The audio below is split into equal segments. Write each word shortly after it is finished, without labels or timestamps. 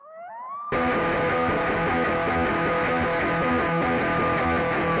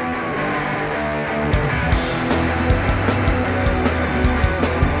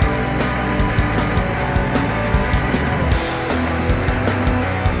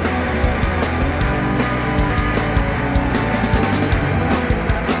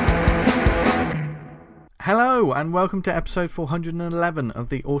Hello, and welcome to episode 411 of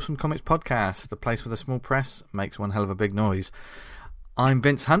the Awesome Comics Podcast, the place where the small press makes one hell of a big noise. I'm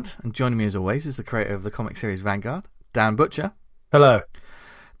Vince Hunt, and joining me as always is the creator of the comic series Vanguard, Dan Butcher. Hello.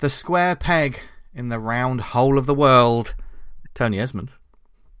 The square peg in the round hole of the world, Tony Esmond.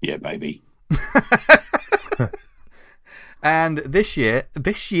 Yeah, baby. And this year? I'm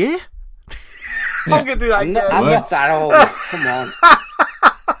going to do that again. I'm not that old. Come on.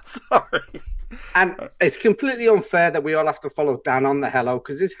 Sorry. And it's completely unfair that we all have to follow Dan on the hello,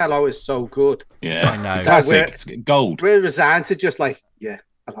 because his hello is so good. Yeah, I know. Classic. It's gold. We're resigned to just like, yeah,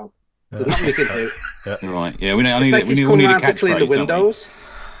 hello. There's nothing we can do. Right. Yeah, we need. It's like he's we coming need a around to clean the catchphrase, don't we? windows.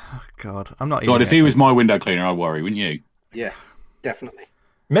 Oh, God, I'm not God, even... if he was my window cleaner, I'd worry, wouldn't you? Yeah, definitely.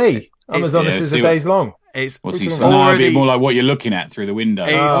 Me? I'm as honest as the day's long. It's What's he Already- saying? No, a bit more like what you're looking at through the window.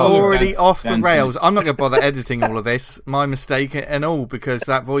 It's Oh, already off the Dan's- rails. I'm not going to bother editing all of this. My mistake and all, because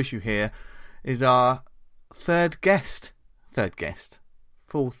that voice you hear is our third guest.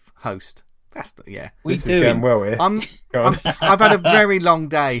 Fourth host. That's the, yeah. We This is going well here. Go on. I've had a very long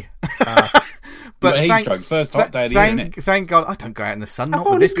day. But heat stroke, first hot day of the year, innit? Thank God I don't go out in the sun, I've not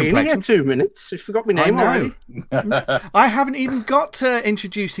with only this been here complexion. 2 minutes. You forgot my name I know. already. I haven't even got to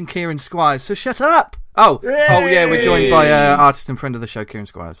introducing Kieran Squires, so shut up. Oh yeah, we're joined by artist and friend of the show, Kieran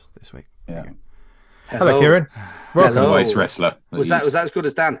Squires, this week. Yeah. Hello, Kieran. Welcome. Hello. Voice wrestler. Was that as good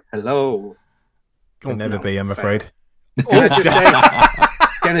as Dan? Hello. Can never no, be, I'm fair. afraid. Can I just say?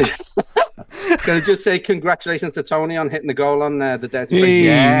 Can I just say congratulations to Tony on hitting the goal on the Dirty Yeah,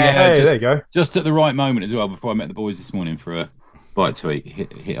 Basement? Hey, just, there you go. just at the right moment as well. Before I met the boys this morning for a bite to eat,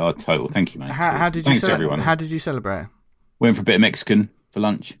 hit our total. Thank you, mate. How did you Thanks to everyone. How did you celebrate? Went for a bit of Mexican for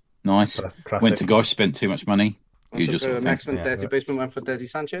lunch. Nice. Classic. Went to Gosh, spent too much money. Usual sort of thing. Maxman Dirty Basement went for Dirty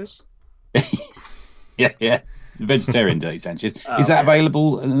Sanchez. Yeah. Vegetarian Dirty Sanchez. Is that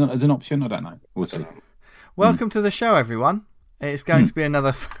available as an option? I don't know. We'll see. Welcome to the show, everyone. It's going to be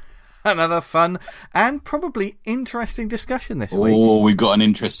another fun and probably interesting discussion this week. Oh, we've got an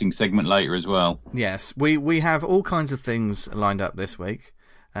interesting segment later as well. Yes, we have all kinds of things lined up this week,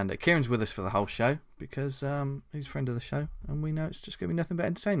 and Kieran's with us for the whole show because he's a friend of the show, and we know it's just going to be nothing but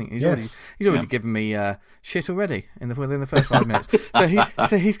entertaining. He's already given me shit already within the first 5 minutes.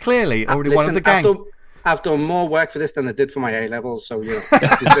 So he's clearly already one of the gang. I've done more work for this than I did for my A levels, so you know,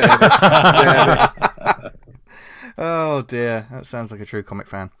 deserve it. Oh dear, that sounds like a true comic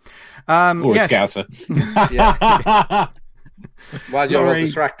fan. Or yes. a scouser. Yeah. While you're all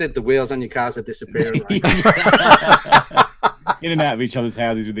distracted, the wheels on your cars are disappearing. Right? In and out of each other's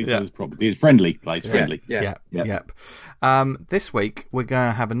houses with each other's property. It's friendly place, friendly. Yep. This week we're going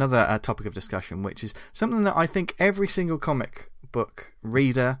to have another topic of discussion, which is something that I think every single comic book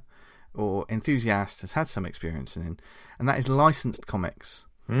reader or enthusiast has had some experience in, and that is licensed comics.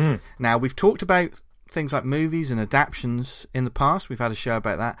 Now, we've talked about things like movies and adaptions in the past. We've had a show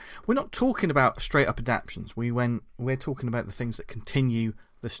about that. We're not talking about straight up adaptions. We're talking about the things that continue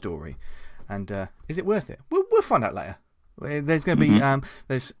the story. And is it worth it? We'll find out later. There's going to be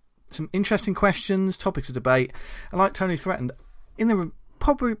there's some interesting questions, topics of debate, and like Tony threatened, in the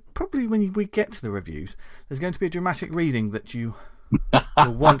probably when we get to the reviews, there's going to be a dramatic reading that you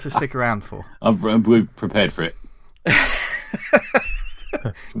will want to stick around for. We're prepared for it.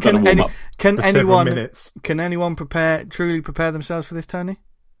 Can anyone minutes. truly prepare themselves for this, Tony?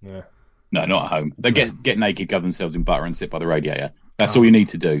 Yeah. No, not at home. They get naked, cover themselves in butter and sit by the radiator. That's all you need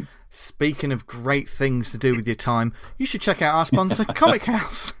to do. Speaking of great things to do with your time, you should check out our sponsor, Comic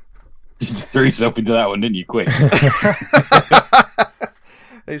House. You just threw yourself into that one, didn't you? Quick.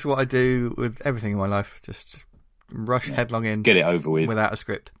 It's what I do with everything in my life. Just rush headlong in. Get it over with. Without a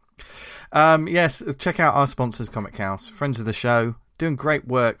script. Yes, check out our sponsors, Comic House, friends of the show, doing great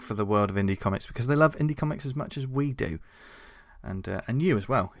work for the world of indie comics because they love indie comics as much as we do. And you as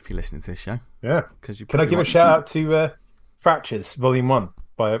well, if you're listening to this show. Yeah. Because Can I give a shout out to Fractures, Volume 1,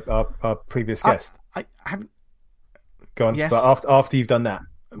 by our previous guest? I haven't... Go on. Yes. But after you've done that.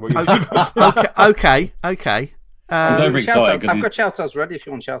 Okay. He's overexcited. I've got shout-outs ready if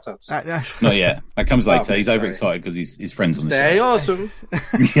you want shout-outs. Not yet. That comes later. He's overexcited because his friend's on the Stay show.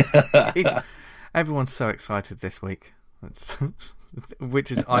 awesome. Everyone's so excited this week.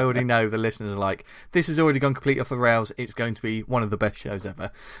 Which is, I already know the listeners are like, this has already gone completely off the rails. It's going to be one of the best shows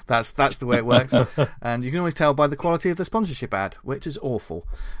ever. That's the way it works. And you can always tell by the quality of the sponsorship ad, which is awful.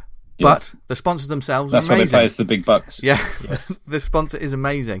 But the sponsors themselves are amazing. That's why they pay us the big bucks. Yeah, the sponsor is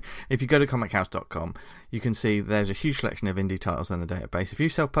amazing. If you go to comichouse.com, you can see there's a huge selection of indie titles on the database. If you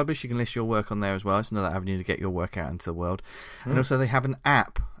self-publish, you can list your work on there as well. It's another avenue to get your work out into the world. And also they have an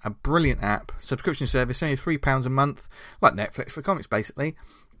app, a brilliant app, subscription service, only £3 a month, like Netflix for comics, basically.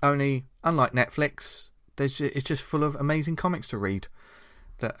 Only, unlike Netflix, it's just full of amazing comics to read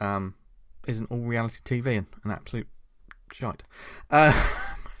that isn't all reality TV and an absolute shite.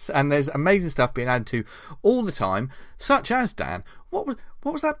 And there's amazing stuff being added to all the time, such as, Dan, what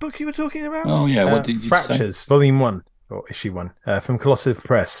was that book you were talking about? Oh yeah, what did you Fractures, say? Volume 1 or Issue 1 from Colossus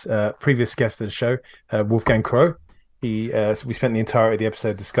Press. Previous guest of the show, Wolfgang Crow. We spent the entirety of the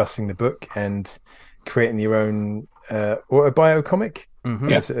episode discussing the book and creating your own autobio comic. Mm-hmm.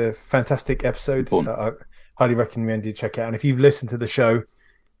 It's a fantastic episode. I highly recommend you check it out. And if you've listened to the show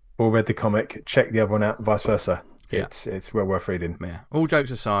or read the comic, check the other one out, and vice versa. Yeah. It's well worth reading. Yeah. All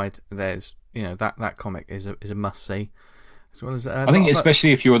jokes aside, there's that comic is a must see. As well as I think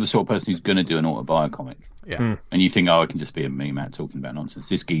especially if you're the sort of person who's going to do an autobio comic, yeah, and you think, I can just be a me Matt talking about nonsense.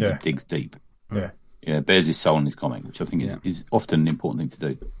 This geezer digs deep. Yeah, bears his soul in his comic, which I think is often an important thing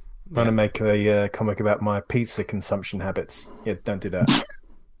to do. Trying to make a comic about my pizza consumption habits. Yeah, don't do that.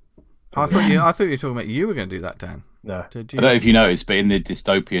 I thought you were talking about you were going to do that, Dan. No. Did you? I don't know if you noticed, but in the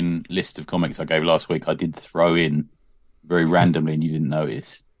dystopian list of comics I gave last week, I did throw in very randomly, and you didn't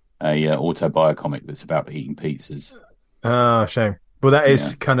notice, a autobio comic that's about eating pizzas. Ah, shame. Well, that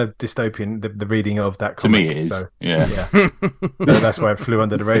is kind of dystopian, the reading of that To comic. me, it is. So, Yeah. so that's why it flew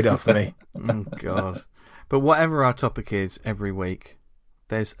under the radar for me. Oh God! But whatever our topic is every week,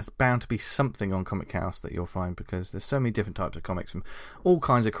 there's bound to be something on Comic House that you'll find, because there's so many different types of comics from all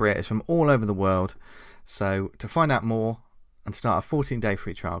kinds of creators from all over the world. So to find out more and start a 14-day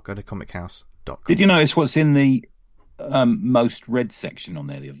free trial, go to comichouse.com. Did you notice what's in the most read section on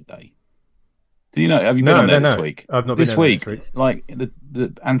there the other day? Did you know? Have you been on there this week? I've not been this on there week. this week. Like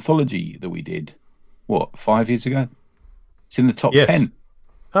the anthology that we did, 5 years ago? It's in the top 10.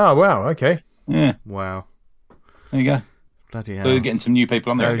 Oh, wow. Okay. Yeah. Wow. There you go. Bloody hell. So they're getting some new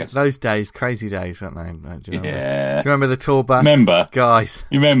people on there, I guess. Those days, crazy days, weren't they? Do you remember? Yeah. Do you remember the tour bus? Remember? Guys,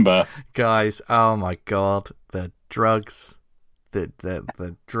 You remember? oh my God. The drugs,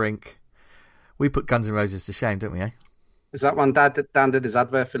 the drink. We put Guns N' Roses to shame, didn't we, eh? Is that when Dan did his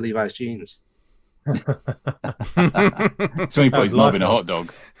advert for Levi's jeans? So he put his knob in a hot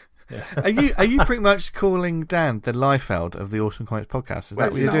dog. Are you pretty much calling Dan the Liefeld of the Awesome Comics podcast? Is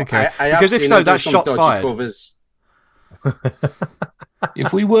that what you're doing, Karen? I have Because if seen so, him do that's some shots dodgy fired. covers.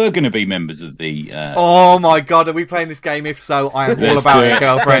 If we were going to be members of the... Oh my God, are we playing this game? If so, I am all Let's about do it, it.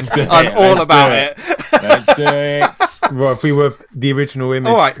 girlfriend. Let's do it. I'm all Let's about do it. Let's do it. Well, if we were the original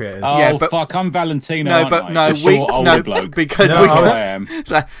image All right. creators. Oh, Yeah, but- fuck, I'm Valentino, No, aren't but I? no, The short, older bloke. because No, we. I am. It's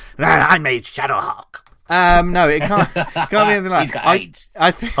like, I made Shadowhawk. No, it can't be anything like He's got that. AIDS.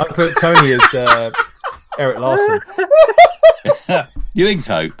 I think. I put Tony as Eric Larson. You think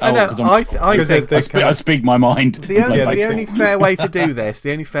so? I know. 'cause I Because think they're I speak my mind. the only, Yeah, the only fair way to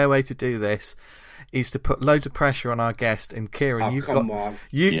do this, is to put loads of pressure on our guest. And Kieran, Oh, you've come got on.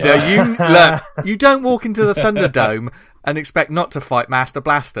 look, you don't walk into the Thunderdome and expect not to fight Master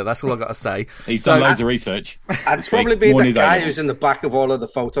Blaster. That's all I got to say. He's So- done loads of research. I'd probably be More than the his guy own. who's in the back of all of the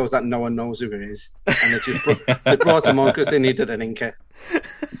photos that no one knows who it is. And they brought him on because they needed an inker.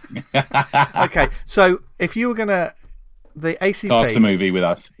 Okay, so if you were gonna the ACP, Cast a movie with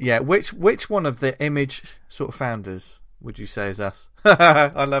us. yeah, which one of the Image sort of founders would you say is us?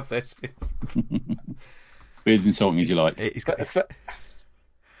 I love this. Be as insulting as you like. He's got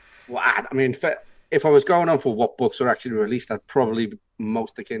Well, I mean, if I was going on for what books were actually released, I'd probably be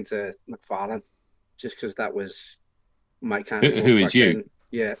most akin to McFarlane, just because that was my kind of. Who book is back you? then.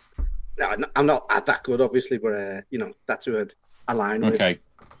 Yeah. No, I'm not that good, obviously, but that's who I'd align with. Okay.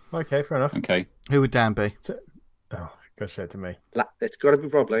 Okay, fair enough. Okay. who would Dan be? Oh, go straight to me. It's got to be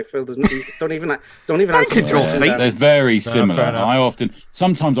Rob Liefeld, doesn't it? Don't even Dan answer can the draw question, feet. Dan. They're very similar. fair enough.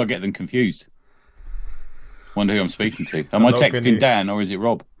 Sometimes I get them confused. Wonder who I'm speaking to. Am I not gonna- texting Dan or is it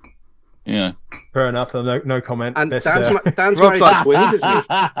Rob? Yeah. Fair enough. No comment. And Let's, Dan's Rob's married like- to twins, isn't he? What's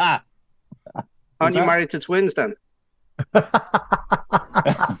Aren't you that? married to twins, Dan?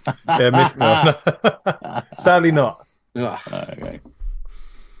 no. Sadly not. Ugh. Okay.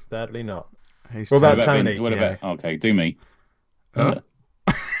 Sadly not. Who's What about Dan? Tony? What about? Okay, do me. Huh?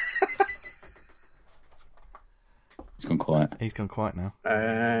 It's gone quiet. He's gone quiet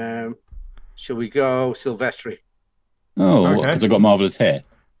now. Shall we go Silvestri? Oh, Okay. because I got marvelous hair.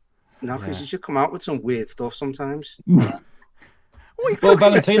 No, because you should come out with some weird stuff sometimes. Well,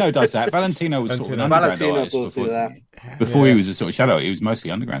 Valentino does that. Valentino was sort of an underground Valentino artist does do before, that. before he was a sort of shadow. He was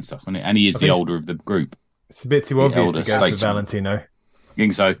mostly underground stuff, wasn't he? And he is I the think- older of the group. It's a bit too The obvious elder to go for statesman. Valentino. You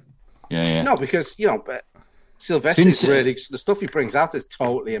think so? Yeah. No, because but Silvestri's Since- really the stuff he brings out is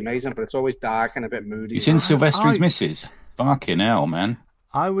totally amazing, but it's always dark and a bit moody. You seen Silvestri's I- missus? Fucking hell, man.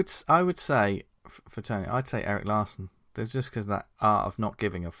 I would say for Tony, I'd say Eric Larson. There's just because that art of not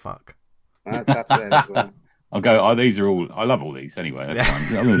giving a fuck. That's it as well. I'll go. Oh, these are all. I love all these anyway. That's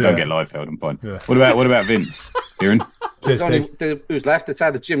fine. I'm going to go get Liefeld. I'm fine. Yeah. What about Vince? Kieran? There's only who's left. It's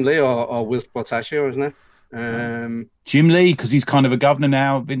either Jim Lee or Will Portacio, isn't it? Jim Lee, because he's kind of a governor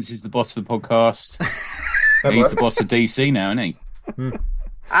now. Vince is the boss of the podcast. He's the boss of DC now, isn't he?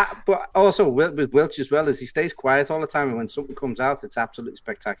 But also with Wilch as well, is he stays quiet all the time, and when something comes out, it's absolutely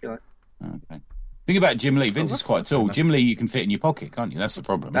spectacular. Okay. Think about Jim Lee. Vince is quite tall. Jim Lee, you can fit in your pocket, can't you? That's the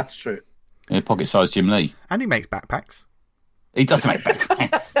problem. That's true. Yeah, pocket-sized Jim Lee. And he makes backpacks. He does make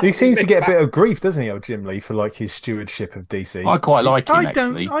backpacks. He seems to get a bit of grief, doesn't he, old Jim Lee, for like his stewardship of DC. I quite like him,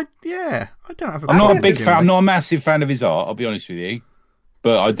 actually. I don't have. I'm not a big fan. I'm not a massive fan of his art. I'll be honest with you,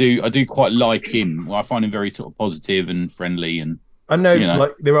 but I do quite like him. Well, I find him very sort of positive and friendly, and I know,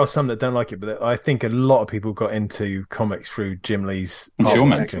 like there are some that don't like it, but I think a lot of people got into comics through Jim Lee's. I'm sure,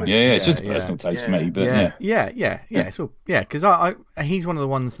 man. X-Men. Yeah, it's just a personal taste for me, but yeah. It's all, because I he's one of the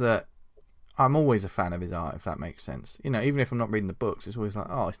ones that I'm always a fan of his art, if that makes sense. You know, even if I'm not reading the books, it's always like,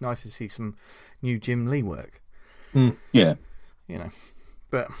 oh, it's nice to see some new Jim Lee work. Yeah, you know,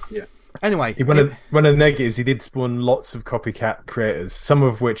 but yeah. Anyway, one of the negatives, he did spawn lots of copycat creators, some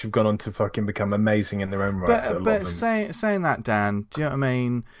of which have gone on to fucking become amazing in their own right. But saying that, Dan, do you know what I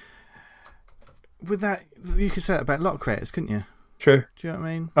mean? With that, you could say that about a lot of creators, couldn't you? True. Do you know what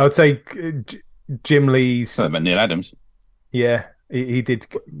I mean? I would say Jim Lee's. What about Neil Adams? Yeah, he did.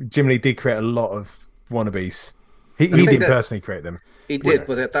 Jim Lee did create a lot of wannabes. He didn't personally create them. He did,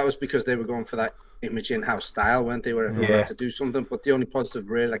 but that was because they were going for that image in-house style, weren't they? Where everyone had to do something. But the only positive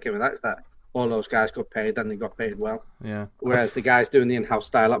really like that is that all those guys got paid and they got paid well. Yeah. Whereas the guys doing the in-house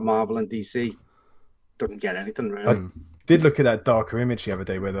style at Marvel and DC didn't get anything really. I did look at that darker image the other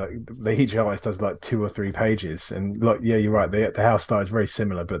day where the each artist does like 2 or 3 pages, and like you're right, the house style is very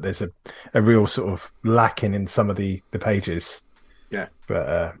similar, but there's a real sort of lacking in some of the pages. Yeah.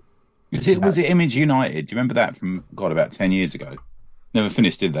 But was it Image United? Do you remember that from about 10 years ago? Never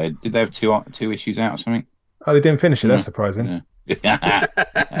finished, did they? Did they have two issues out or something? Oh, they didn't finish it. That's surprising. Yeah.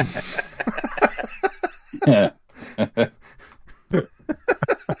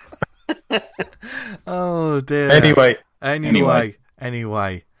 Oh dear.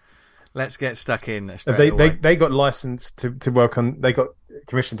 Anyway, let's get stuck in. They got licensed to work on. They got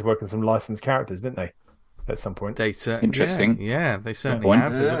commissioned to work on some licensed characters, didn't they? At some point. Interesting. Yeah, they certainly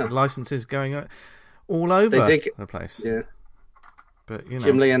have. There's licenses going all over the place. Yeah. But you know,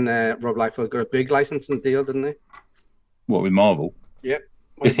 Jim Lee and Rob Liefeld got a big licensing deal, didn't they? What, with Marvel? Yep.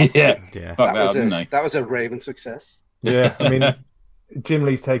 Yeah. That was a raving success. Yeah, I mean, Jim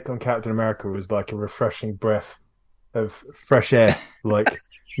Lee's take on Captain America was like a refreshing breath of fresh air, like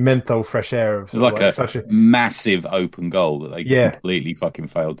menthol fresh air. Of like such a massive open goal that they completely fucking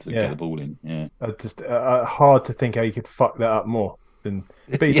failed to get the ball in. Yeah, just hard to think how you could fuck that up more. But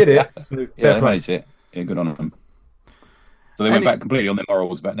he did it. So they managed it. Yeah, good on them. So they went back completely on their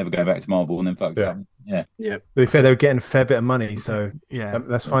morals about never going back to Marvel, and then fucked it up. Yeah. To be fair, they were getting a fair bit of money, so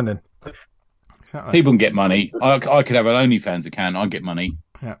that's fine then. Exactly. People can get money. I could have an OnlyFans account. I'd get money.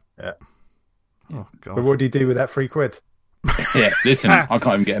 Yeah. Oh God. But what do you do with that £3? Yeah, listen, I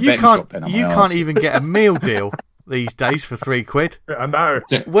can't even get a betting shop pen on my You arse. can't even get a meal deal these days for £3. I know.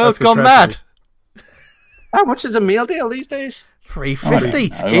 World's gone mad. How much is a meal deal these days?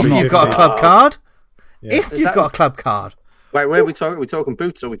 $3.50 if you've got a club card. Yeah. If you've got a club card. Right, where are we talking? Are we talking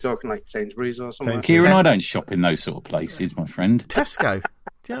Boots or are we talking like Sainsbury's or something? Kieran, I don't shop in those sort of places, my friend. Tesco.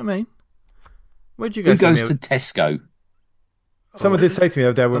 Do you know what I mean? Where'd you go? Who goes to Tesco? Someone did say to me the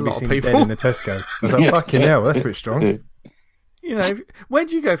other day, "Will be seen dead in the Tesco." I was like, "Fucking hell, that's a bit strong." You know, where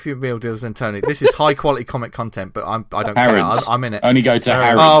do you go for your meal deals then, Tony? This is high quality comic content, but I don't care. I'm in it. Only go to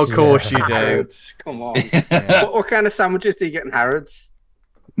Harrods. Oh, of course you do. Harrods. Come on. What kind of sandwiches do you get in Harrods?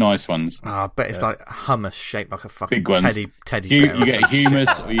 Nice ones. I bet it's like hummus shaped like a fucking big ones. teddy bear. You get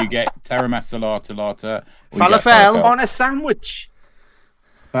hummus, or you get taramasalata, falafel on a sandwich.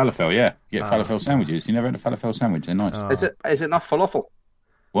 Falafel, yeah. You get falafel sandwiches. You never had a falafel sandwich? They're nice. Is it not falafel?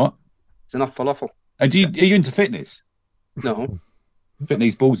 What? Is it not falafel? Are you into fitness? No. Putting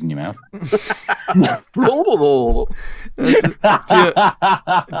these balls in your mouth. just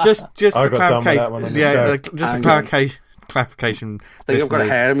a clarification. Yeah, just a clarification. I think I've got a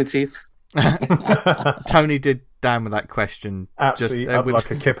hair in my teeth. Tony did down with that question. Absolutely up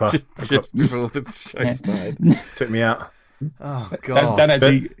like a kipper. Just before the show started. Took me out. Oh God! Dan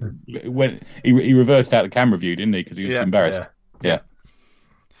actually went. He reversed out the camera view, didn't he? Because he was embarrassed. Yeah.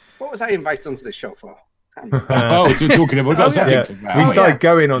 What was I invited onto this show for? So we're talking about. We started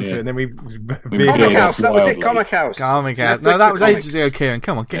going onto it, and then we Comic House. That was it. Comic House. No, that was ages ago. Kieran,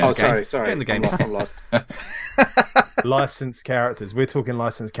 come on, get in the game. Sorry. Get in the game. I'm lost. licensed characters. We're talking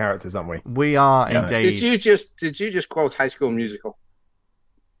licensed characters, aren't we? We are indeed. Did you just quote High School Musical?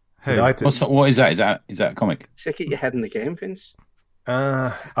 Who? I did. What is that? Is that a comic? Stick your head in the game, Vince.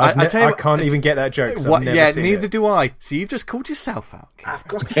 I can't even get that joke. What? Yeah, neither do I. So you've just called yourself out. I've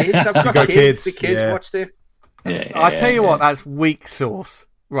got kids. I've got kids. The kids watched it. Yeah, I tell you what, that's weak sauce.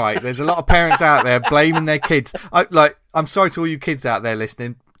 Right, there's a lot of parents out there blaming their kids. I'm sorry to all you kids out there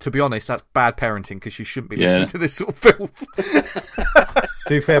listening. To be honest, that's bad parenting because you shouldn't be listening to this sort of film. To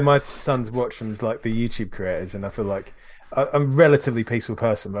be fair, my son's watched from like the YouTube creators, and I feel like I'm a relatively peaceful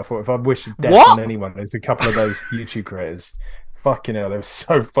person. But I thought if I wish death on anyone, there's a couple of those YouTube creators. Fucking hell, they're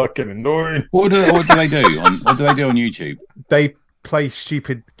so fucking annoying. What do they do on YouTube? They play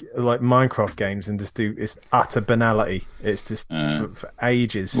stupid like Minecraft games and just do it's utter banality. It's just for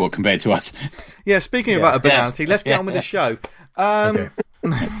ages. Well, compared to us. Yeah, speaking of utter banality, let's get on with the show. Okay.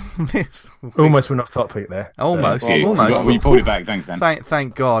 Almost went off topic there. Almost. You pulled it back. Thanks, Dan.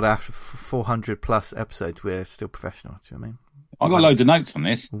 Thank God, after 400 plus episodes, we're still professional. Do you know what I mean? I got loads of notes on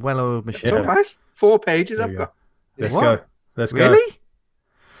this. Well-oiled machine. It's all right. 4 pages I've got. Let's go. Really?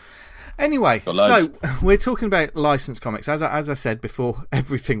 Anyway, so we're talking about licensed comics. As I said before,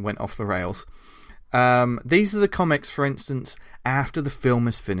 everything went off the rails. These are the comics, for instance, after the film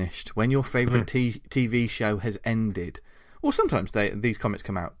is finished, when your favourite TV show has ended. Or sometimes these comics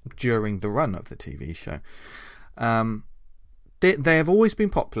come out during the run of the TV show. They have always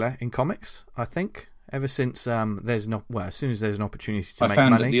been popular in comics, I think, ever since as soon as there's an opportunity to make money. I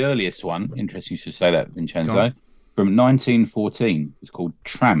found that the earliest one, interesting you should say that, Vincenzo, from 1914, was called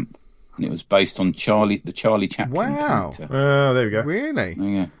Tramp. And it was based on the Charlie Chaplin character. Oh, there we go.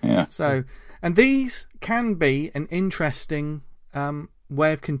 Really? Yeah. So, and these can be an interesting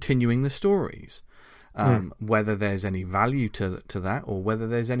way of continuing the stories. Whether there's any value to that, or whether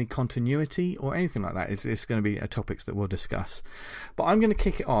there's any continuity or anything like that, it's going to be a topics that we'll discuss. But I'm going to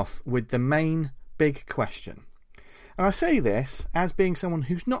kick it off with the main big question. And I say this as being someone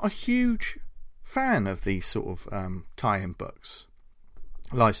who's not a huge fan of these sort of tie-in books.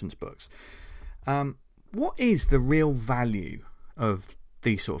 Licensed books. What is the real value of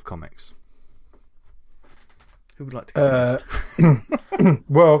these sort of comics? Who would like to go first?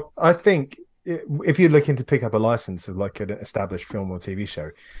 Well, I think if you're looking to pick up a license of like an established film or TV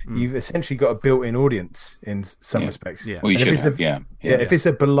show, you've essentially got a built-in audience in some respects. Yeah. Well, you should have. If it's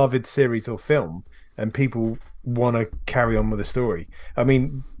a beloved series or film and people want to carry on with the story. I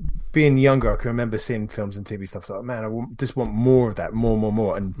mean, being younger, I can remember seeing films and TV stuff. Like, man, I just want more of that,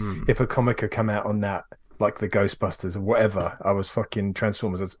 more. And if a comic had come out on that, like the Ghostbusters or whatever, I was fucking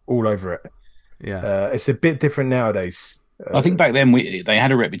Transformers. I was all over it. Yeah, it's a bit different nowadays. I think back then they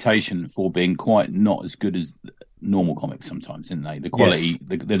had a reputation for being quite not as good as normal comics sometimes, didn't they? The quality,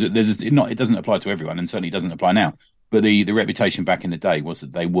 it doesn't apply to everyone, and certainly doesn't apply now. But the reputation back in the day was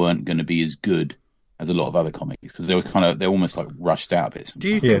that they weren't going to be as good as a lot of other comics because they're almost like rushed out a bit sometimes. Do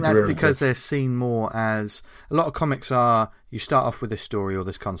you think that's because they're seen more as a lot of comics are? You start off with this story or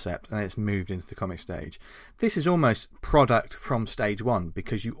this concept, and it's moved into the comic stage. This is almost product from stage one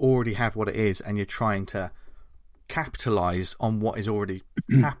because you already have what it is, and you're trying to capitalize on what is already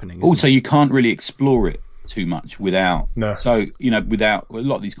happening. Also, you can't really explore it too much without. No. So without a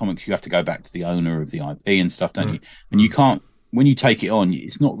lot of these comics, you have to go back to the owner of the IP and stuff, don't you? And you can't. When you take it on,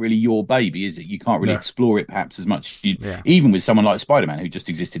 it's not really your baby, is it? You can't really explore it perhaps as much. Even with someone like Spider-Man, who just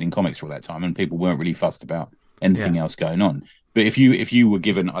existed in comics for all that time, and people weren't really fussed about anything else going on. But if you were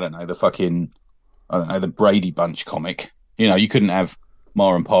given, the Brady Bunch comic, you couldn't have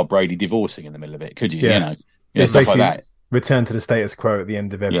Ma and Pa Brady divorcing in the middle of it, could you? Yeah. Stuff like that. Return to the status quo at the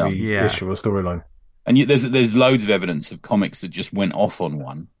end of every issue or storyline. And there's loads of evidence of comics that just went off on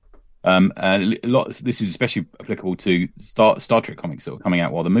one. And a lot. This is especially applicable to Star Trek comics that were coming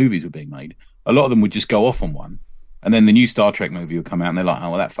out while the movies were being made. A lot of them would just go off on one, and then the new Star Trek movie would come out, and they're like, "Oh,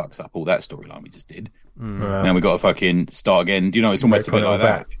 well, that fucks up all that storyline we just did. Now we got to fucking start again." It's almost a bit like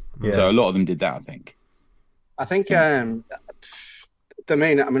that. Yeah. So a lot of them did that, I think. I think the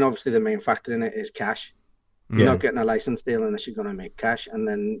main factor in it is cash. You're not getting a license deal unless you're going to make cash, and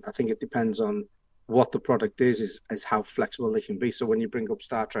then I think it depends on what the product is how flexible they can be. So when you bring up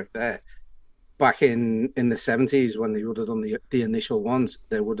Star Trek there, back in the 70s when they would have done the initial ones,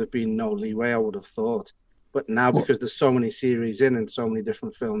 there would have been no leeway, I would have thought. But now, because there's so many series in and so many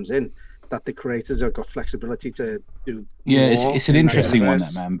different films in, that the creators have got flexibility to do it's an interesting one,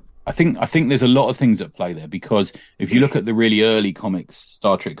 that, man. I think there's a lot of things at play there, because if you look at the really early comics,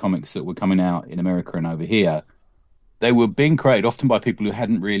 Star Trek comics that were coming out in America and over here, they were being created often by people who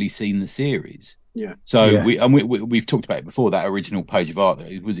hadn't really seen the series. Yeah. So we've talked about it before. That original page of art,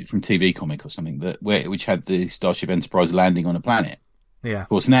 was it from TV Comic or something which had the Starship Enterprise landing on a planet? Yeah. Of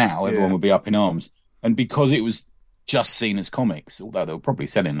course, now everyone would be up in arms, and because it was just seen as comics, although they were probably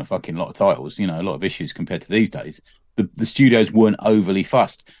selling a fucking lot of titles, a lot of issues compared to these days. The studios weren't overly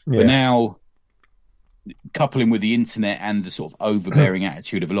fussed, but now, coupling with the internet and the sort of overbearing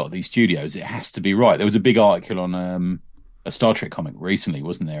attitude of a lot of these studios, it has to be right. There was a big article on a Star Trek comic recently,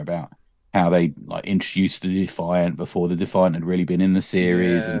 wasn't there, about how they introduced the Defiant before the Defiant had really been in the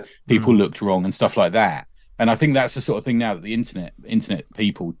series, and people looked wrong and stuff like that. And I think that's the sort of thing now that the internet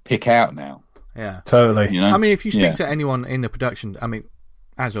people pick out now. Yeah, totally. I mean, if you speak to anyone in the production, I mean,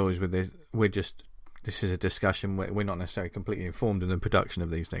 as always with this, this is a discussion. We're not necessarily completely informed in the production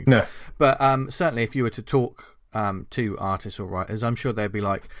of these things. No, but certainly, if you were to talk to artists or writers, I'm sure they'd be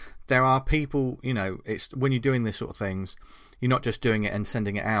like, there are people. It's when you're doing this sort of things, you're not just doing it and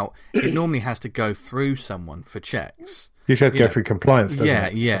sending it out. It normally has to go through someone for checks. You should have to go through compliance, doesn't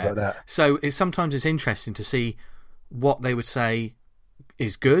it? Yeah. Stuff like that. So sometimes it's interesting to see what they would say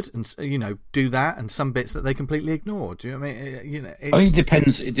is good, and do that, and some bits that they completely ignore. Do you know what I mean? I think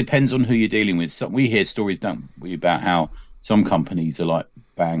it depends on who you're dealing with. We hear stories, don't we, about how some companies are like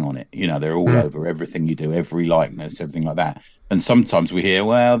bang on it. They're all over everything you do, every likeness, everything like that. And sometimes we hear,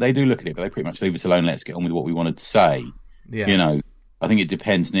 well, they do look at it, but they pretty much leave us alone. Let's get on with what we wanted to say. Yeah. I think it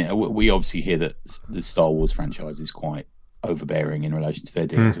depends. We obviously hear that the Star Wars franchise is quite overbearing in relation to their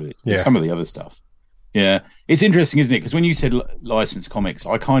dealings with it. Yeah. Some of the other stuff. Yeah, it's interesting, isn't it? Because when you said licensed comics,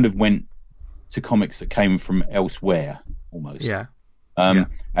 I kind of went to comics that came from elsewhere, almost. Yeah.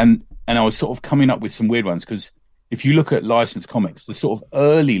 And I was sort of coming up with some weird ones, because if you look at licensed comics, the sort of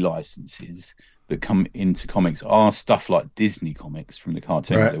early licenses that come into comics are stuff like Disney comics from the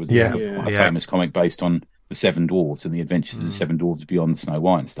cartoons. Right. There was a famous comic based on the Seven Dwarfs and the Adventures of the Seven Dwarfs Beyond Snow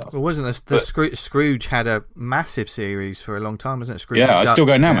White and stuff. Well, wasn't Scrooge had a massive series for a long time, wasn't it? Scrooge it's still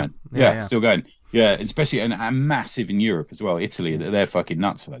going now, man. Yeah, still going. Yeah, especially and massive in Europe as well. Italy, they're fucking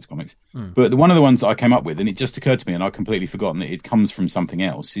nuts for those comics. But one of the ones I came up with, and it just occurred to me, and I'd completely forgotten that it comes from something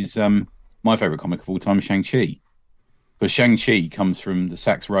else, is my favourite comic of all time, Shang-Chi. Because Shang-Chi comes from the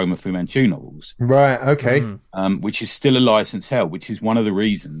Sax Roma Fu Manchu novels. Right, okay. Which is still a license hell, which is one of the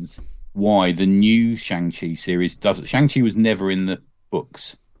reasons why the new Shang-Chi series doesn't... Shang-Chi was never in the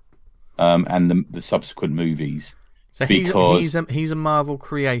books and the subsequent movies. So he's a Marvel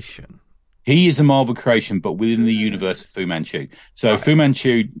creation. He is a Marvel creation, but within the universe of Fu Manchu. So Fu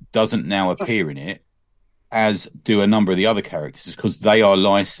Manchu doesn't now appear in it, as do a number of the other characters, because they are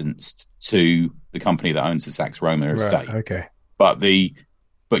licensed to the company that owns the Sax Roma estate. Okay. But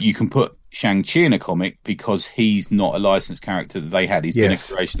you can put Shang-Chi in a comic because he's not a licensed character that they had. He's been a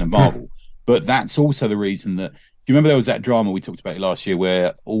creation of Marvel. But that's also the reason that... Do you remember there was that drama we talked about last year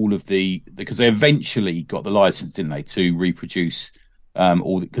where all of because they eventually got the license, didn't they, to reproduce...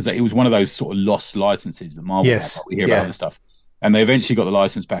 because it was one of those sort of lost licenses that Marvel had. We hear about this stuff, and they eventually got the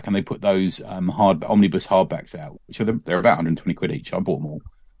license back, and they put those omnibus hardbacks out, which they're about 120 quid each. I bought them all,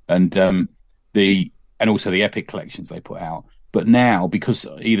 and also the Epic collections they put out. But now, because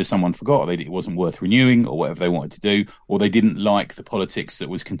either someone forgot, or it wasn't worth renewing, or whatever they wanted to do, or they didn't like the politics that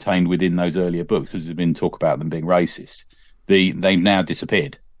was contained within those earlier books, because there's been talk about them being racist, they've now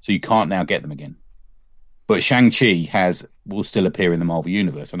disappeared, so you can't now get them again. But Shang-Chi will still appear in the Marvel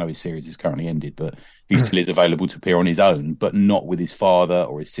Universe. I know his series is currently ended, but he still is available to appear on his own, but not with his father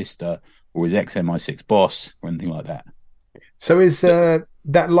or his sister or his ex-MI6 boss or anything like that. So is that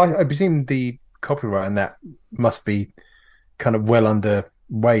I presume the copyright on that must be kind of well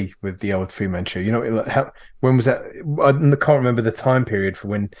underway with the old Fu Manchu. When was that? I can't remember the time period for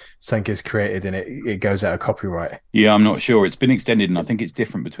when something is created and it goes out of copyright. Yeah, I'm not sure. It's been extended, and I think it's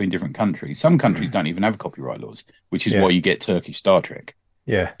different between different countries. Some countries don't even have copyright laws, which is why you get Turkish Star Trek.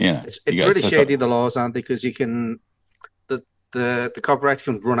 Yeah. It's really shady, the laws, aren't they? Because you can the copyright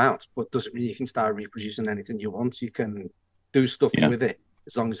can run out, but doesn't mean you can start reproducing anything you want. You can do stuff with it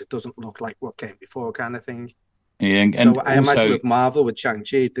as long as it doesn't look like what came before, kind of thing. Yeah, and so I imagine with Marvel, with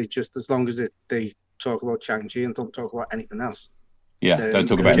Shang-Chi, they just, as long as they talk about Shang-Chi and don't talk about anything else. Yeah, don't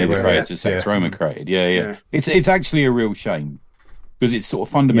talk about any of the creators Sax Roma created. Yeah. It's actually a real shame, because it's sort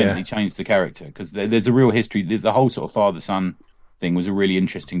of fundamentally changed the character, because there's a real history. The whole sort of father-son thing was a really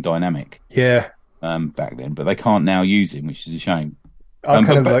interesting dynamic. Yeah. Back then, but they can't now use him, which is a shame.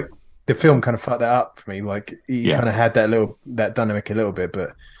 Like the film kind of fucked that up for me. Like you kind of had that dynamic a little bit, but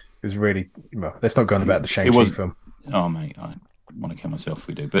it was really let's not go on about the Shang-Chi film. Oh mate, I want to kill myself if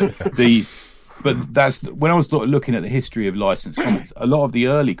we do. But that's when I was looking at the history of licensed comics. A lot of the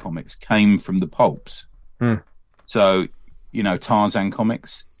early comics came from the pulps. So Tarzan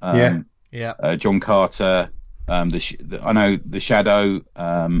comics. John Carter, I know the Shadow,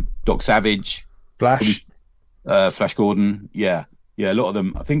 Doc Savage, Flash, Flash Gordon. Yeah, a lot of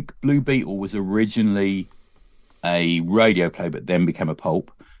them. I think Blue Beetle was originally a radio play, but then became a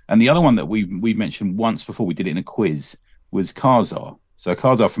pulp. And the other one that we've mentioned once before, we did it in a quiz, was Kazar. So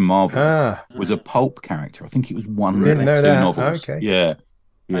Kazar from Marvel was a pulp character. I think it was one or two novels. Okay. Yeah.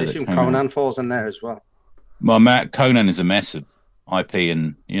 I assume Conan falls in there as well. Well, Conan is a mess of IP,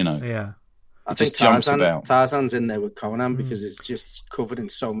 and I think Tarzan's in there with Conan because it's just covered in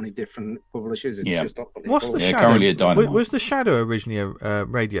so many different publishers. It's just unbelievable. What's the Shadow? Currently a Dynamite. Was the Shadow originally a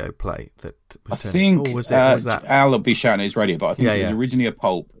radio play? I think was that? Al will be shouting his radio, but I think it was originally a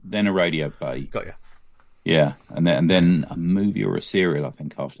pulp, then a radio play. Got you. Yeah, and then a movie or a serial, I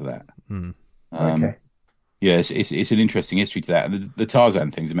think, after that. Okay. Yeah, it's an interesting history to that. The Tarzan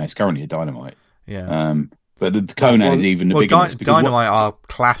thing's a mess. Currently a Dynamite. Yeah. But the Conan is even a bigger mess. Dynamite are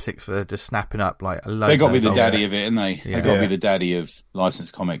classics for just snapping up like a load. They got to be the daddy of it, and they got to be the daddy of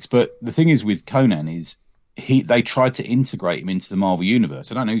licensed comics. But the thing is with Conan is they tried to integrate him into the Marvel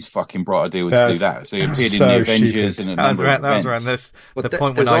universe. I don't know whose fucking bright idea was to do that. So he appeared in the Avengers and a number of events. That was around the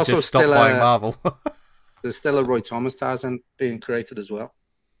point when I just stopped buying Marvel. There's still a Roy Thomas Tarzan being created as well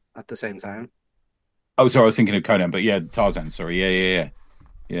at the same time. Oh, sorry, I was thinking of Conan, but Tarzan. Sorry,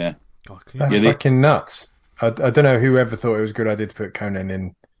 yeah. God, that's fucking nuts. I don't know whoever thought it was a good idea to put Conan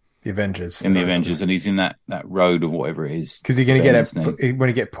in the Avengers. And he's in that road of whatever it is. Because you're going to get when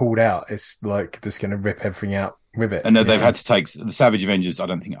he get pulled out, it's like just going to rip everything out with it. And they've had to take the Savage Avengers. I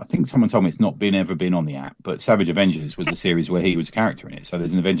think someone told me it's not ever been on the app, but Savage Avengers was the series where he was a character in it. So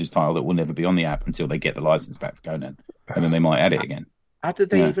there's an Avengers title that will never be on the app until they get the license back for Conan, and then they might add it again. How did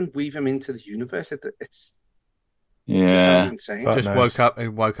they even weave him into the universe? It's insane. Just woke up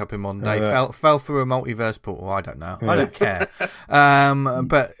in one day, fell through a multiverse portal. I don't know. I don't care.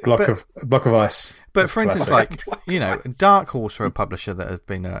 But block of ice. But for instance, Dark Horse are a publisher that has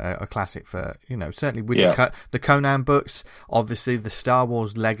been a classic for certainly with the Conan books. Obviously, the Star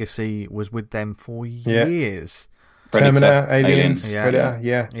Wars legacy was with them for years. Terminator, Aliens, Predator,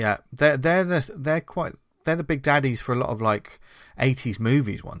 yeah. They're the big daddies for a lot of 80s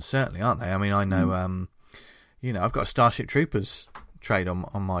movies ones, certainly, aren't they? I mean, I know. I've got a Starship Troopers trade on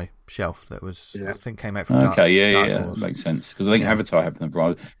my shelf that was I think came out from Dark Horse. That makes sense because I think Avatar had them for a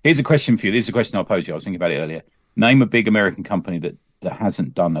while. Here's a question for you. This is a question I'll pose you. I was thinking about it earlier. Name a big American company that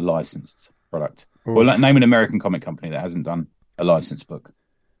hasn't done a licensed product. Ooh. Well, name an American comic company that hasn't done a licensed book.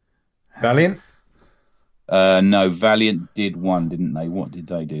 Valiant? No, Valiant did one, didn't they? What did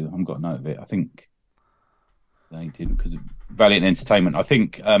they do? I haven't got a note of it. I think they didn't because Valiant Entertainment. I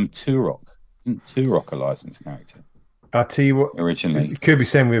think Turok. Isn't Turok a licensed character? I'll tell you what. Originally. It could be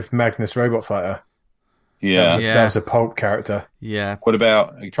same with Magnus Robot Fighter. Yeah. That was a pulp character. Yeah. What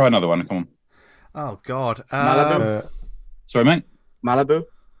about... Try another one. Come on. Oh, God. Malibu? Sorry, mate? Malibu?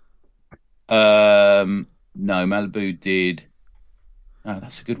 No, Malibu did... Oh,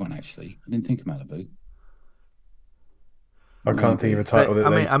 that's a good one, actually. I didn't think of Malibu. I can't think of a title that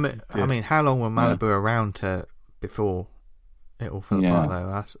I mean, how long were Malibu around before... it all fell apart,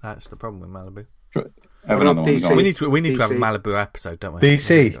 though. That's the problem with Malibu. We need to have a Malibu episode, don't we?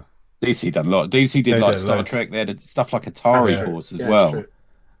 DC done a lot. DC did Star Trek. They had stuff like Atari Force as well. True.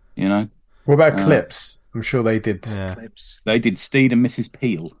 What about Clips? I'm sure they did. Clips. They did Steed and Mrs.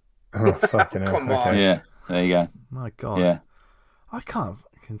 Peel. Oh, fucking hell. Come on. Yeah, there you go. My God. Yeah. I can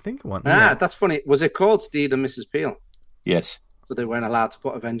think of one. That's funny. Was it called Steed and Mrs. Peel? Yes. So they weren't allowed to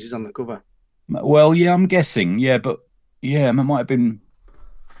put Avengers on the cover? Well, yeah, I'm guessing. Yeah, but... Yeah, it might have been...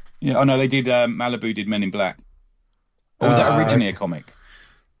 Yeah, I know they did... Malibu did Men in Black. Or was that originally a comic?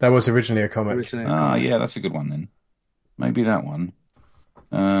 That was originally a comic. Yeah, that's a good one then. Maybe that one.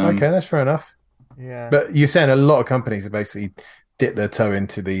 Okay, that's fair enough. Yeah. But you're saying a lot of companies have basically dipped their toe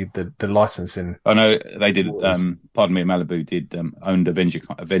into the licensing. I know they did... pardon me, Malibu did owned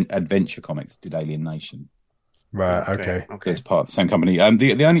Adventure Comics, did Alien Nation. Right, okay. It's part of the same company.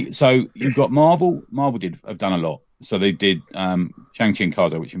 The only... So you've got Marvel. Marvel have done a lot. So they did Shang-Chi and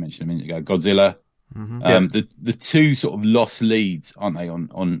Kazar, which you mentioned a minute ago, Godzilla. Mm-hmm. The two sort of lost leads, aren't they,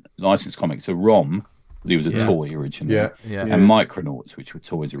 on licensed comics? So Rom, he was a toy originally, and Micronauts, which were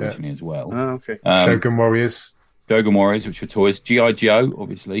toys originally as well. Oh, okay. Shogun Warriors, which were toys. G.I. Joe,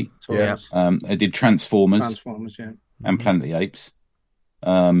 obviously. Toys. They did Transformers, and Planet of the Apes.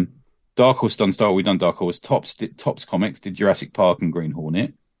 Dark Horse done Star Wars. We've done Dark Horse. Tops Comics did Jurassic Park and Green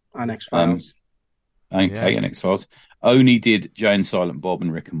Hornet. And X-Files. And X-Files. Oni did Jay and Silent Bob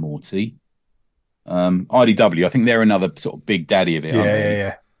and Rick and Morty. IDW, I think they're another sort of big daddy of it,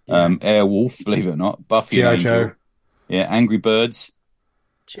 aren't they? Airwolf, believe it or not. Buffy and Angel. Joe. Yeah, Angry Birds.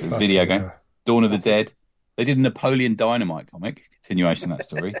 video game. Dawn of the Dead. They did a Napoleon Dynamite comic, continuation of that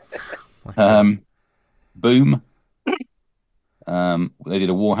story. Boom. They did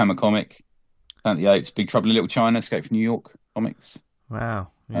a Warhammer comic. Planet of the Apes, Big Trouble in Little China, Escape from New York comics.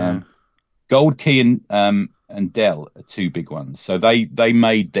 Wow. Yeah. Gold Key and Dell are two big ones. So they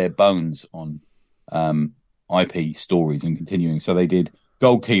made their bones on IP stories and continuing. So they did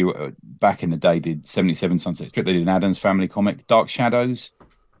Gold Key back in the day, did 77 Sunset Strip. They did an Addams Family comic, Dark Shadows,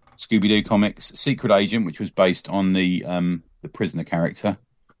 Scooby-Doo comics, Secret Agent, which was based on the prisoner character,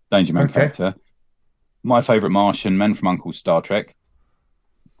 Danger Man character. My Favourite Martian, Men from U.N.C.L.'s, Star Trek.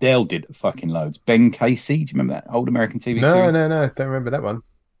 Dell did fucking loads. Ben Casey, do you remember that old American TV series? No, don't remember that one.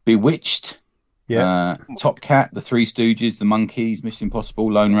 Bewitched. Yeah. Top Cat, The Three Stooges, The Monkees, Mission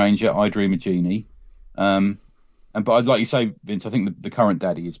Impossible, Lone Ranger, I Dream of Jeannie. But I'd like you say, Vince, I think the current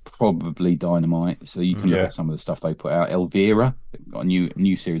daddy is probably Dynamite. So you can look at some of the stuff they put out. Elvira, they've got a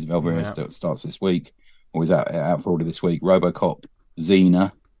new series of Elvira that starts this week, or is out for order this week. RoboCop,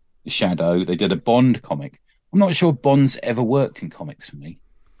 Xena, The Shadow. They did a Bond comic. I'm not sure Bond's ever worked in comics for me.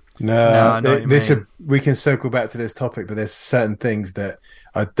 No, we can circle back to this topic, but there's certain things that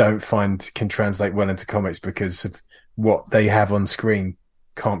I don't find can translate well into comics because of what they have on screen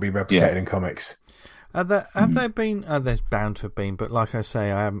can't be replicated in comics. Have there been? There's bound to have been, but like I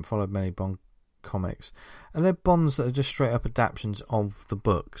say, I haven't followed many Bond comics. Are there Bonds that are just straight up adaptations of the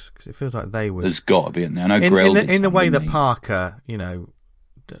books? Because it feels like they would. There's got to be, I know in the way that Parker,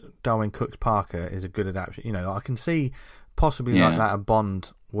 Darwin Cook's Parker is a good adaptation. I can see possibly like that a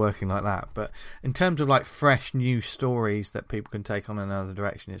Bond working like that, but in terms of like fresh new stories that people can take on another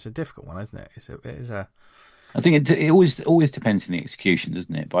direction, it's a difficult one, isn't it? It is a. I think it always depends on the execution,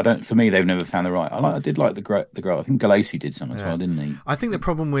 doesn't it? But for me, they've never found the right. I did like the girl. I think Galassi did some as well, didn't he? I think the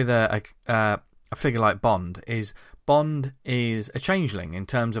problem with a figure like Bond is a changeling in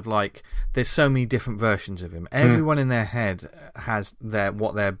terms of like there's so many different versions of him. Everyone in their head has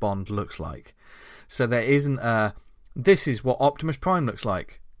what their Bond looks like. So there isn't this is what Optimus Prime looks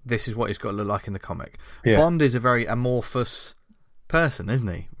like. This is what he's got to look like in the comic. Yeah. Bond is a very amorphous person, isn't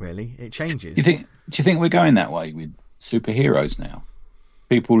he? Really, it changes. Do you think we're going that way with superheroes now?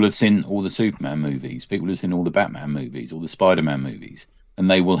 People have seen all the Superman movies. People have seen all the Batman movies, all the Spider-Man movies,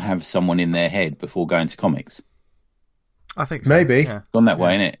 and they will have someone in their head before going to comics. I think so. Maybe gone that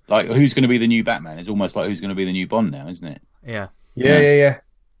way, isn't it? Like who's going to be the new Batman? It's almost like who's going to be the new Bond now, isn't it? Yeah.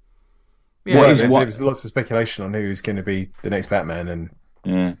 There's lots of speculation on who's going to be the next Batman, and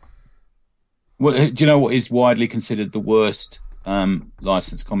do you know what is widely considered the worst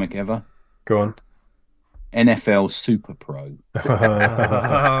licensed comic ever? Go on. NFL Super Pro.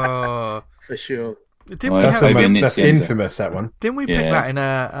 For sure. That's infamous, that one. Didn't we pick that in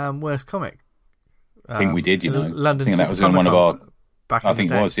a worst comic? I think we did, London. I think that was in one of our. I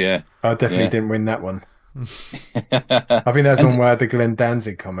think it was, yeah. I definitely didn't win that one. I think that's one where I had the Glenn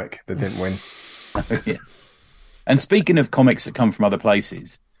Danzig comic that didn't win. And speaking of comics that come from other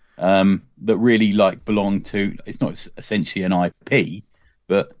places, that really belong to, it's not essentially an IP,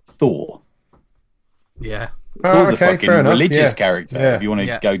 but Thor. Yeah. Thor's a fucking religious character. If you want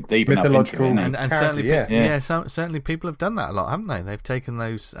to go deep enough into it, and certainly people have done that a lot, haven't they? They've taken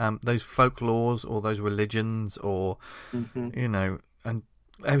those folklores or those religions, or and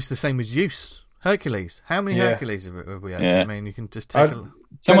it's the same with Zeus, Hercules. How many Hercules have we had? I mean, you can just take.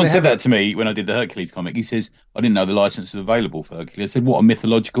 Someone said that to me when I did the Hercules comic. He says, "I didn't know the license was available for Hercules." I said, "What a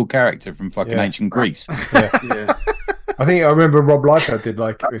mythological character from fucking ancient Greece." I think I remember Rob Liefeld did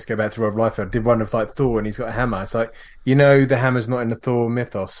let's go back to Rob Liefeld, did one of Thor and he's got a hammer. It's like, the hammer's not in the Thor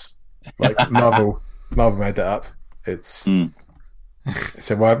mythos. Like Marvel made that up. It's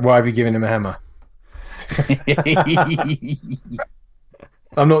so why have you given him a hammer?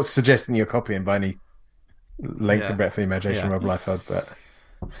 I'm not suggesting you're copying by any length and breadth of the imagination, Rob Liefeld, but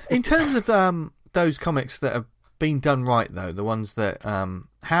in terms of those comics that have been done right, though, the ones that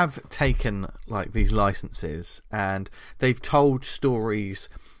have taken these licenses and they've told stories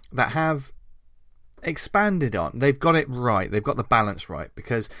that have expanded on, they've got it right, they've got the balance right,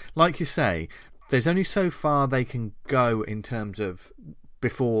 because like you say, there's only so far they can go in terms of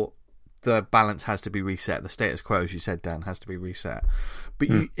before the balance has to be reset. The status quo, as you said, Dan, has to be reset. But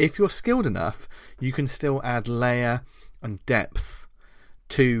if you're skilled enough, you can still add layer and depth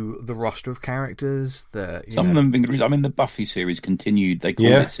to the roster of characters. Some of them have been good. I mean, the Buffy series continued. They called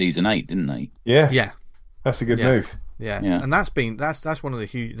it season 8, didn't they? Yeah. That's a good move. Yeah. And that's one of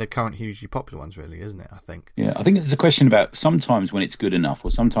the current hugely popular ones, really, isn't it? I think. Yeah, I think there's a question about sometimes when it's good enough,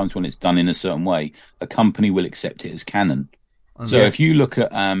 or sometimes when it's done in a certain way, a company will accept it as canon. So if you look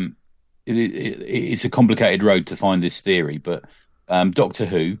at, it's a complicated road to find this theory, but Doctor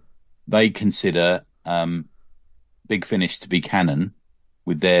Who, they consider Big Finish to be canon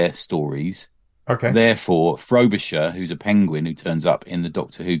with their stories. Okay. Therefore, Frobisher, who's a penguin who turns up in the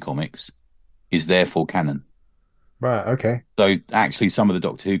Doctor Who comics, is therefore canon. Right. Okay. So actually, some of the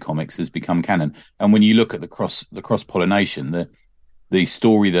Doctor Who comics has become canon. And when you look at the cross pollination, the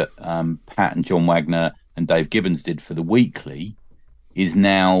story that Pat and John Wagner and Dave Gibbons did for the Weekly is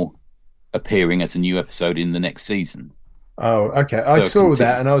now appearing as a new episode in the next season. Oh, okay. I saw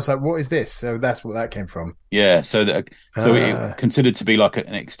that and I was like, what is this? So that's what that came from. Yeah. So it considered to be like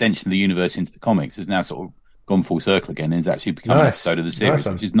an extension of the universe into the comics has now sort of gone full circle again and has actually become an episode of the series,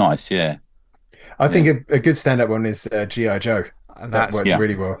 which is nice. Yeah. I think a good stand-up one is G.I. Joe. And that worked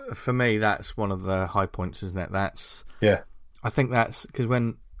really well. For me, that's one of the high points, isn't it? I think that's because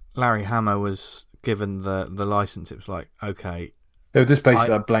when Larry Hama was given the license, it was like, okay. They were just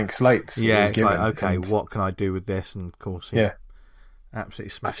basically like blank slates. Yeah, it's like, okay, what can I do with this? And of course, he absolutely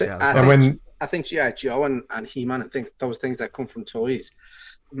smashed it out. I think G.I. Joe and He-Man, I think those things that come from toys,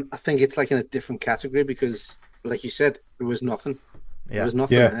 I think it's like in a different category because, like you said, there was nothing. There was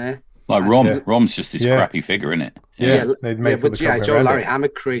nothing there. Like Rom's just this crappy figure, isn't it? But G.I. Joe, Larry Hama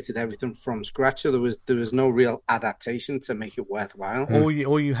created everything from scratch, so there was no real adaptation to make it worthwhile.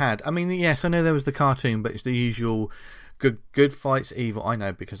 All you had, I mean, yes, I know there was the cartoon, but it's the usual good fights evil. I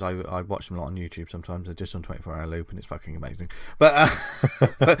know because I watch them a lot on YouTube sometimes. They're just on 24-hour loop, and it's fucking amazing. But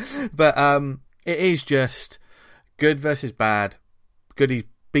it is just good versus bad. Goodies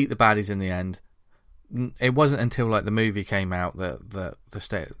beat the baddies in the end. It wasn't until like the movie came out that the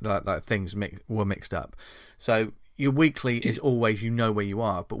state like things were mixed up. So your Weekly is always where you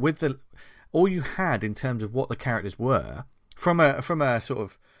are, but with all you had in terms of what the characters were from a sort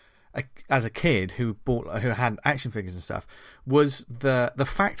of as a kid who had action figures and stuff was the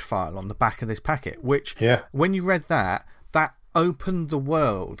fact file on the back of this packet, which when you read that opened the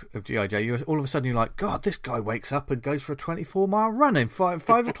world of G.I. Joe. All of a sudden you're like, God, this guy wakes up and goes for a 24-mile run in 5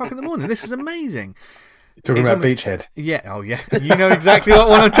 o'clock in the morning. This is amazing. You're talking about Beachhead. Yeah, oh yeah. You know exactly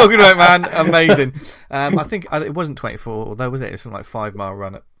what I'm talking about, man. Amazing. I think it wasn't 24, although was it? It's something like 5-mile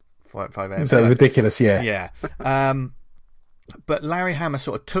run at 5 a.m. So ridiculous, yeah. Yeah. But Larry Hama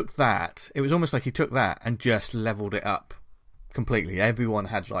sort of took that. It was almost like he took that and just leveled it up completely. Everyone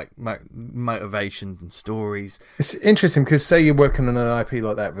had like motivations and stories. It's interesting because say you're working on an IP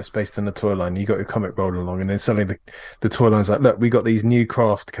like that that's based on a toy line, you got your comic rolling along, and then suddenly the toy line's like, look, we got these new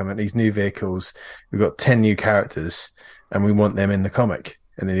craft coming, these new vehicles, we've got 10 new characters, and we want them in the comic.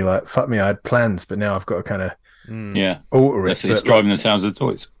 And then you're like, fuck me, I had plans, but now I've got to kind of alter it. It's driving the sounds of the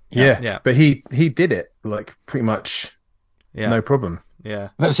toys. Yeah. But he did it like pretty much no problem. Yeah.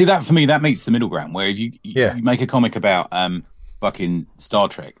 But see, that for me, that meets the middle ground where if you make a comic about fucking Star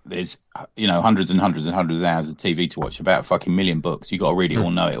Trek, there's hundreds and hundreds and hundreds of hours of TV to watch, about a fucking million books. You got to read it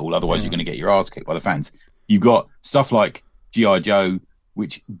all, know it all, otherwise you're going to get your ass kicked by the fans. You've got stuff like G.I. Joe,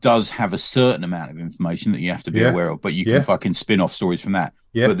 which does have a certain amount of information that you have to be aware of, but you can fucking spin off stories from that.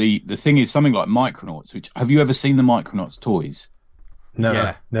 But the thing is, something like Micronauts, which have you ever seen the Micronauts toys?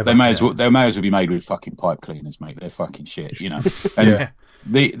 No, never. They may as well be made with fucking pipe cleaners, mate. They're fucking shit, And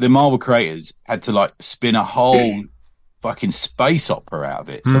the Marvel creators had to like spin a whole fucking space opera out of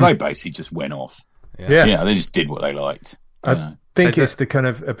it, so they basically just went off. They just did what they liked. I think it's the kind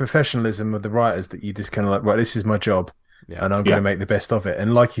of a professionalism of the writers that you just kind of like, right, this is my job, and I'm going to make the best of it.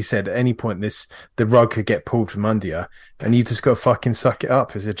 And like you said, at any point, the rug could get pulled from under you, and you just got to fucking suck it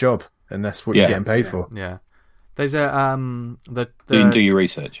up as a job, and that's what you're getting paid for. Yeah. There's a you can do your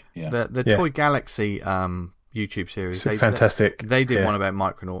research. The Toy Galaxy YouTube series. It's fantastic. They did one about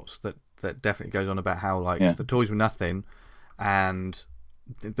Micronauts that definitely goes on about how like the toys were nothing, and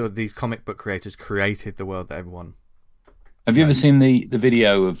these comic book creators created the world that everyone. Have you ever seen the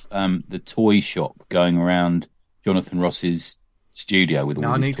video of the toy shop going around Jonathan Ross's studio with all these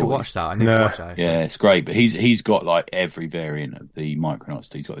toys? I need to watch that. Actually. Yeah, it's great. But he's got like every variant of the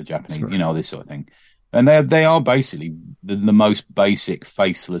Micronauts. He's got the Japanese, this sort of thing. And they are basically the most basic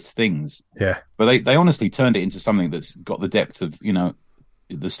faceless things. Yeah. But they honestly turned it into something that's got the depth of,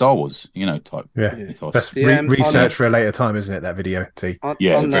 the Star Wars, type ethos. That's research for a later time, isn't it, that video, T? On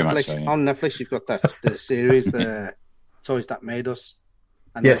Netflix, on Netflix, you've got the series, the Toys That Made Us.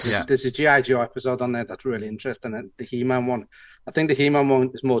 And there's a G.I. Joe episode on there that's really interesting. And the He-Man one, I think the He-Man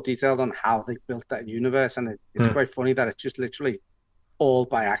one is more detailed on how they built that universe. And it's quite funny that it's just literally all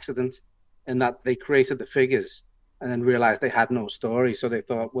by accident. In that they created the figures and then realized they had no story, so they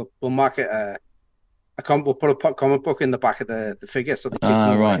thought we'll market we'll put a comic book in the back of the figure so the kids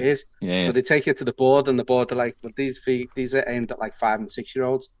know what it is. So they take it to the board, and the board are like, "Well, these are aimed at like 5 and 6 year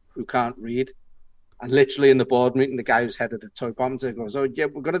olds who can't read." And literally in the board meeting, the guy who's head of the Toy Bomb goes, "Oh yeah,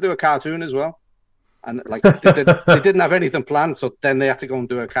 we're going to do a cartoon as well." And like they didn't have anything planned, so then they had to go and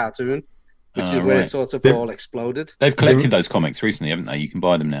do a cartoon, which is where it sort of all exploded. They've collected those comics recently, haven't they? You can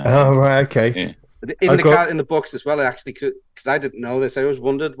buy them now. Oh, right, okay. Yeah. In the books as well, I actually could, because I didn't know this. I always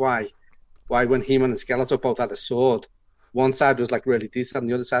wondered why when He-Man and Skeletor both had a sword, one side was like really detailed, and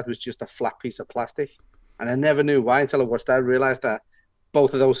the other side was just a flat piece of plastic. And I never knew why until I watched that. I realized that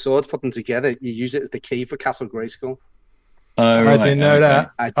both of those swords, put them together, you use it as the key for Castle Grayskull. Right, I didn't know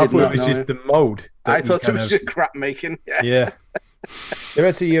that. I thought it was just the mold. I thought it was just crap making. Yeah.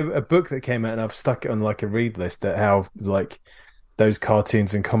 There's actually a book that came out, and I've stuck it on like a read list, that how like those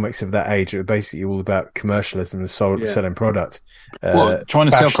cartoons and comics of that age are basically all about commercialism and selling product. Trying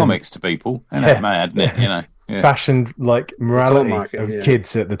to sell comics to people. And that's mad, isn't it? You know, fashion like morality of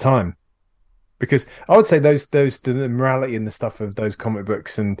kids at the time. Because I would say the morality and the stuff of those comic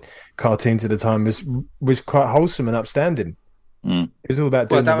books and cartoons at the time was quite wholesome and upstanding. It was all about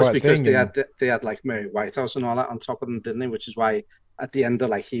doing the right thing. That was because they had like Mary Whitehouse and all that on top of them, didn't they? Which is why at the end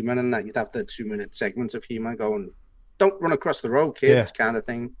of like He-Man and that, you'd have the 2-minute segments of He-Man going, "Don't run across the road, kids," kind of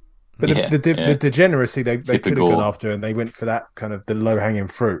thing. But the degeneracy they could have gone after, and they went for that kind of the low hanging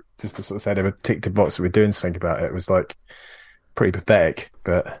fruit, just to sort of say they were ticked a box that we're doing something about it. It was like pretty pathetic,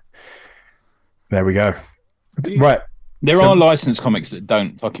 but there we go. Right. There are licensed comics that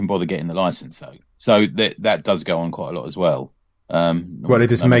don't fucking bother getting the license, though. So that does go on quite a lot as well. They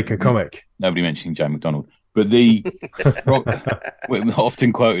just make a comic. Nobody mentioning Joe McDonald. But we're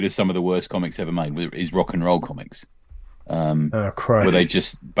often quoted as some of the worst comics ever made is rock and roll comics. Christ. Where they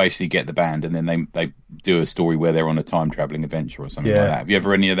just basically get the band and then they do a story where they're on a time-traveling adventure or something like that. Have you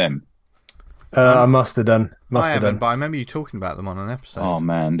ever any of them? I must have done. I haven't, but I remember you talking about them on an episode. Oh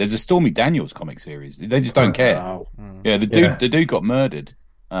man, there's a Stormy Daniels comic series. They just don't care. Wow. Yeah, the dude got murdered.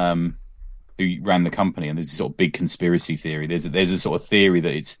 Who ran the company, and there's a sort of big conspiracy theory. There's a sort of theory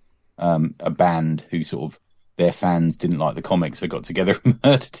that it's a band who sort of their fans didn't like the comics, so got together and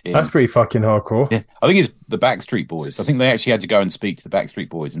murdered him. That's pretty fucking hardcore. Yeah, I think it's the Backstreet Boys. I think they actually had to go and speak to the Backstreet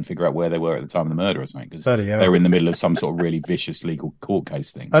Boys and figure out where they were at the time of the murder or something, because they were in the middle of some sort of really vicious legal court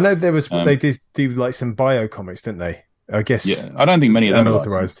case thing. I know there was they did do like some bio comics, didn't they? I guess. Yeah, I don't think many of them are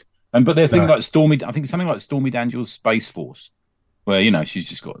authorized. But they're things like I think something like Stormy Daniels' Space Force, where she's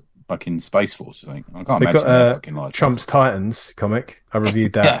just got fucking Space Force. I can't imagine that fucking license. Trump's Titans comic. I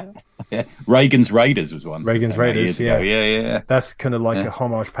reviewed that. Yeah. Reagan's Raiders was one. Reagan's Raiders, yeah. That's kind of like a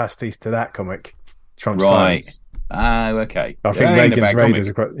homage pastiche to that comic. Trump's Titans. Oh, okay. I think Reagan's Raiders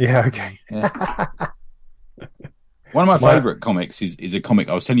are quite... Yeah, okay. Yeah. One of my favourite comics is a comic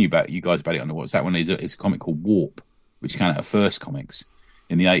I was telling you guys about it on the WhatsApp one. It's a comic called Warp, which came out of First Comics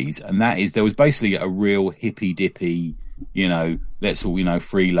in the 80s. And there was basically a real hippy-dippy, let's all,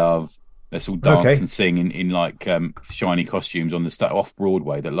 free love. Let's all dance and sing in like shiny costumes on the off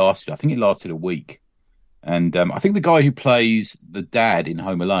Broadway that lasted. I think it lasted a week, and I think the guy who plays the dad in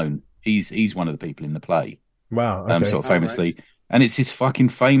Home Alone, he's one of the people in the play. Wow, sort of famously, and it's this fucking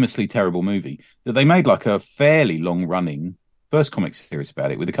famously terrible movie that they made like a fairly long running first comic series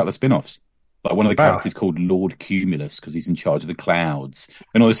about it with a couple of spin-offs. Like one of the characters called Lord Cumulus because he's in charge of the clouds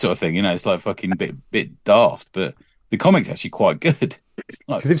and all this sort of thing. It's like fucking bit daft, but the comic's actually quite good.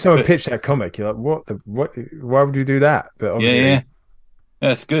 Because if someone pitched that comic, you're like, what? Why would you do that? But obviously, yeah,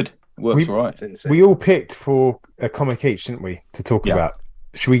 it's good. It works all right. We all picked for a comic each, didn't we, to talk about?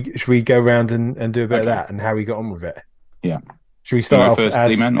 Should we go around and do a bit of that and how we got on with it? Yeah. Should we start off first,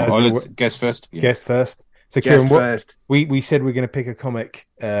 D-Man? Let's guess first. Yeah. Guess first. So, Kieran, we said we're going to pick a comic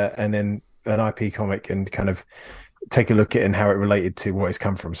and then an IP comic and kind of take a look at it and how it related to what it's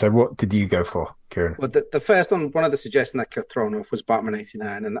come from. So what did you go for, Kieran? Well, the first one of the suggestions that got thrown up was Batman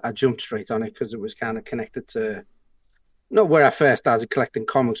 89, and I jumped straight on it because it was kind of connected to, not where I first started collecting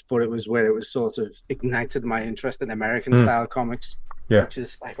comics, but it was where it was sort of ignited my interest in American-style comics, which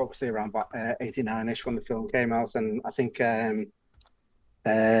is like obviously around 89-ish when the film came out, and I think Death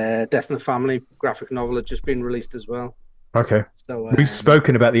in the Family graphic novel had just been released as well. Okay. So we've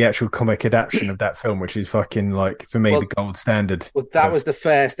spoken about the actual comic adaptation of that film, which is fucking like for me the gold standard. Well, that was the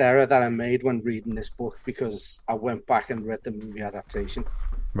first error that I made when reading this book because I went back and read the movie adaptation.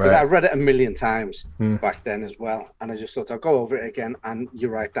 Because I read it a million times back then as well, and I just thought I'll go over it again. And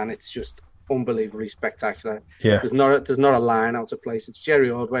you're right, Dan. It's just unbelievably spectacular. Yeah. There's not a line out of place. It's Jerry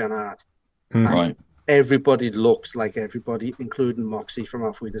Ordway on art. Right. Everybody looks like everybody, including Moxie from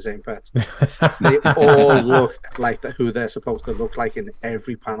Auf Wiedersehen Pet. They all look like who they're supposed to look like in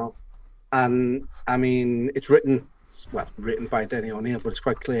every panel. And, I mean, it's written by Denny O'Neil, but it's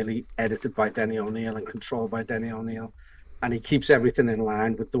quite clearly edited by Denny O'Neil and controlled by Denny O'Neil. and he keeps everything in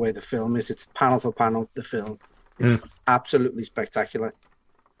line with the way the film is. It's panel for panel, the film. It's absolutely spectacular.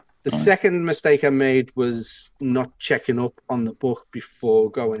 The second mistake I made was not checking up on the book before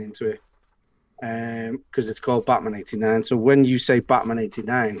going into it, because it's called Batman 89. So when you say Batman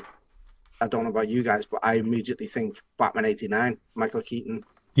 89, I don't know about you guys, but I immediately think Batman 89, Michael Keaton.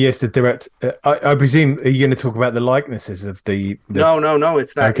 Yes, the direct. I presume, are you going to talk about the likenesses of the... No.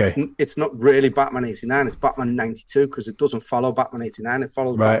 It's that. Okay. It's not really Batman 89. It's Batman 92, because it doesn't follow Batman 89. It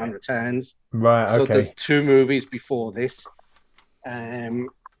follows Batman Returns. Right. So there's 2 movies before this, and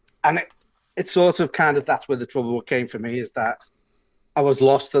it's sort of kind of, that's where the trouble came for me, is that I was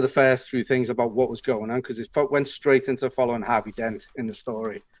lost to the first few things about what was going on, because it went straight into following Harvey Dent in the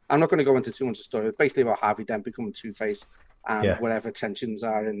story. I'm not going to go into too much of the story. It's basically about Harvey Dent becoming Two-Face and whatever tensions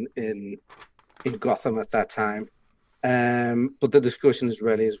are in Gotham at that time. But the discussion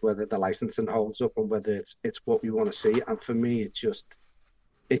is whether the licensing holds up and whether it's what we want to see. And for me, it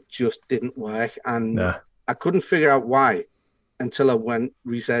just didn't work. And I couldn't figure out why until I went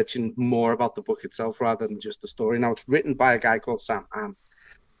researching more about the book itself rather than just the story. Now, it's written by a guy called Sam Hamm.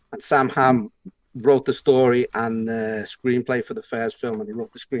 And Sam Hamm wrote the story and the screenplay for the first film, and he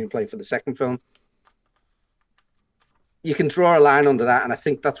wrote the screenplay for the second film. You can draw a line under that, and I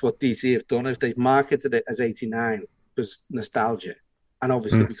think that's what DC have done. If they've marketed it as 89, because nostalgia, and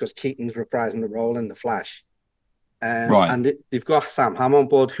obviously because Keaton's reprising the role in The Flash. And they've got Sam Hamm on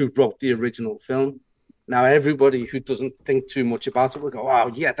board, who wrote the original film. Now, everybody who doesn't think too much about it will go,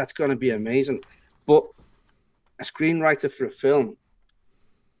 "Oh, yeah, that's going to be amazing." But a screenwriter for a film,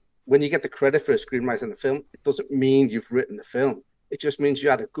 when you get the credit for a screenwriter in the film, it doesn't mean you've written the film. It just means you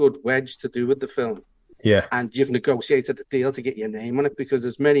had a good wedge to do with the film. Yeah. And you've negotiated a deal to get your name on it, because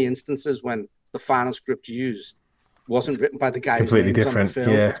there's many instances when the final script you use wasn't written by the guy who's named on the film.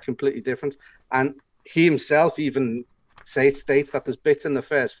 Yeah. It's completely different. And he himself even states that there's bits in the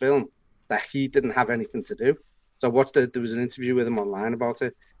first film that he didn't have anything to do. So I watched there was an interview with him online about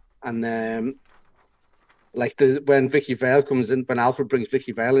it. And when Vicky Vale comes in, when Alfred brings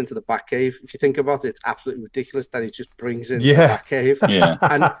Vicky Vale into the Batcave, if you think about it, it's absolutely ridiculous that he just brings in the Batcave. Yeah.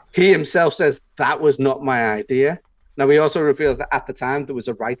 And he himself says, that was not my idea. Now, he also reveals that at the time there was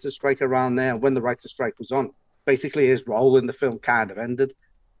a writer's strike around there. And when the writer's strike was on, basically his role in the film kind of ended.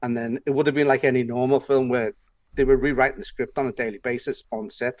 And then it would have been like any normal film where they were rewriting the script on a daily basis on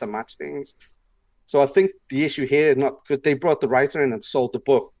set to match things. So I think the issue here is not because they brought the writer in and sold the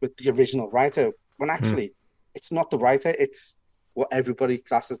book with the original writer, when actually it's not the writer, it's what everybody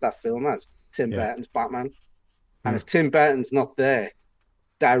classes that film as, Tim Burton's Batman. And if Tim Burton's not there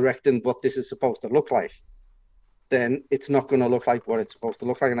directing what this is supposed to look like, then it's not going to look like what it's supposed to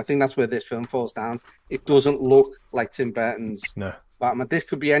look like. And I think that's where this film falls down. It doesn't look like Tim Burton's Batman. This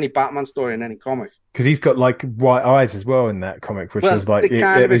could be any Batman story in any comic. Because he's got like white eyes as well in that comic, which was like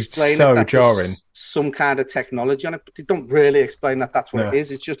it was so jarring. Some kind of technology on it, but they don't really explain that that's what it is.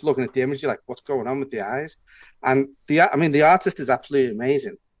 It's just looking at the image, you're like, what's going on with the eyes? And the artist is absolutely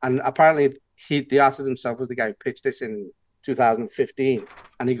amazing. And apparently, the artist himself was the guy who pitched this in 2015,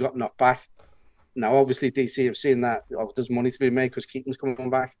 and he got knocked back. Now, obviously, DC have seen that there's money to be made because Keaton's coming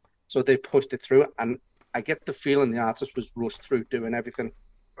back, so they pushed it through. And I get the feeling the artist was rushed through doing everything,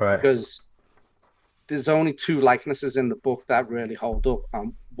 because there's only 2 likenesses in the book that really hold up.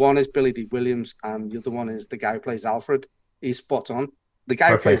 One is Billy D. Williams, and the other one is the guy who plays Alfred. He's spot on. The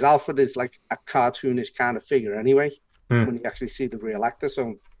guy who plays Alfred is like a cartoonish kind of figure anyway, when you actually see the real actor.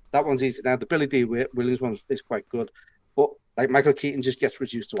 So that one's easy. Now, the Billy D. Williams one is quite good. But like Michael Keaton just gets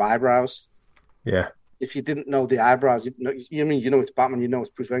reduced to eyebrows. Yeah. If you didn't know the eyebrows, it's Batman, it's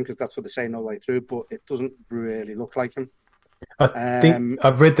Bruce Wayne, because that's what they're saying all the way through, but it doesn't really look like him. I think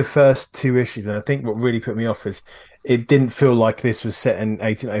I've read the first 2 issues, and I think what really put me off is it didn't feel like this was set in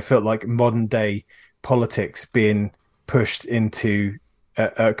 18. It felt like modern day politics being pushed into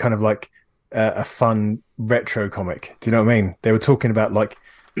a kind of like a fun retro comic. Do you know what I mean? They were talking about like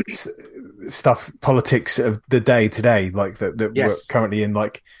stuff, politics of the day today, like that were currently in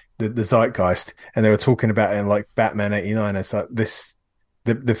like the zeitgeist, and they were talking about it in like Batman 89. It's like this.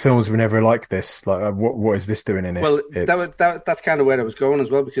 The films were never like this. Like, what is this doing in it? Well, that's kind of where I was going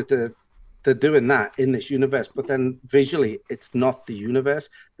as well, because they're doing that in this universe, but then visually, it's not the universe.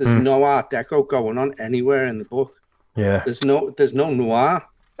 There's no Art Deco going on anywhere in the book. Yeah, there's no noir.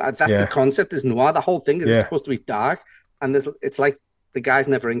 That's the concept. Is noir. The whole thing is supposed to be dark, and it's like the guy's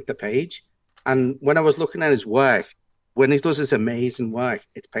never inked the page. And when I was looking at his work, when he does his amazing work,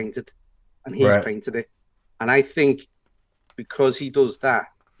 it's painted, and he's painted it. And I think, because he does that,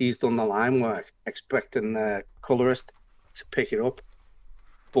 he's done the line work, expecting the colorist to pick it up.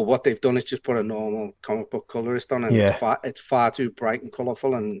 But what they've done is just put a normal comic book colorist on, and it's far too bright and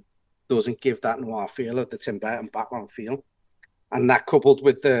colourful, and doesn't give that noir feel of the Tim Burton Batman feel. And that coupled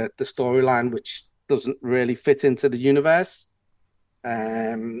with the storyline, which doesn't really fit into the universe.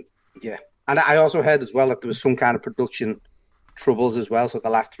 And I also heard as well that there was some kind of production troubles as well. So the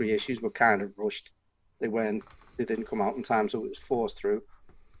last 3 issues were kind of rushed. They didn't come out in time, so it was forced through.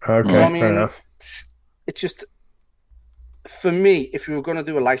 Okay, so, fair enough. It's just, for me, if you were going to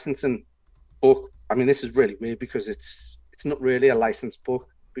do a licensing book, I mean, this is really weird because it's not really a licensed book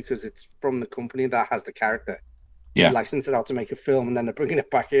because it's from the company that has the character. Yeah. They license it out to make a film, and then they're bringing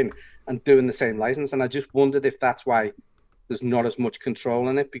it back in and doing the same license. And I just wondered if that's why there's not as much control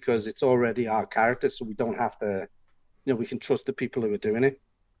in it, because it's already our character, so we don't have to, we can trust the people who are doing it.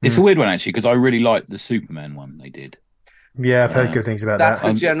 It's a weird one, actually, because I really liked the Superman one they did. Yeah, I've heard good things about that. That's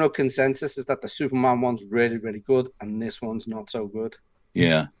the general consensus, is that the Superman one's really, really good, and this one's not so good.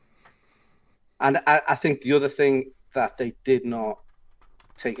 Yeah. And I think the other thing that they did not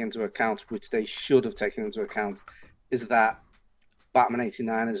take into account, which they should have taken into account, is that Batman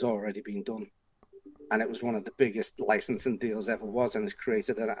 89 has already been done. And it was one of the biggest licensing deals ever was, and it's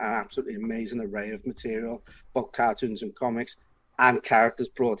created an absolutely amazing array of material, both cartoons and comics, and characters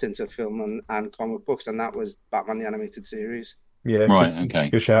brought into film and comic books, and that was Batman the Animated Series. Yeah, right, okay.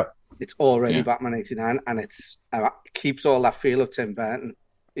 Good shout. It's already Batman 89, and it keeps all that feel of Tim Burton.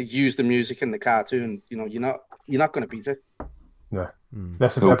 It used the music in the cartoon. You're not going to beat it. No,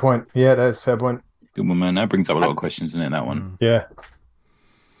 that's a fair point. Yeah, that's a fair point. Good one, man. That brings up a lot of questions, doesn't it, that one? Yeah.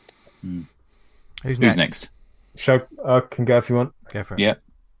 Who's next? I can go if you want. Go for it. Yeah.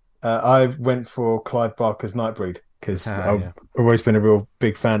 I went for Clive Barker's Nightbreed because I've always been a real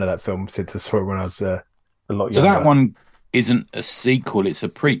big fan of that film since I saw it when I was a lot younger. So that one isn't a sequel, it's a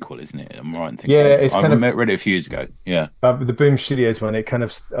prequel, isn't it? I'm right in thinking. Yeah, it's I read it a few years ago. Yeah. The Boom Studios one, it kind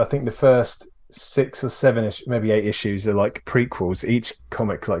of, I think the first 6 or 7, maybe 8 issues are like prequels. Each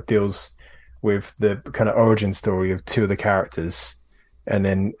comic like deals with the kind of origin story of 2 of the characters, and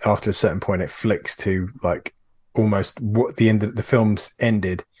then after a certain point it flicks to like almost what the end of the film's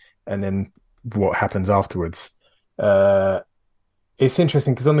ended, and then what happens afterwards. It's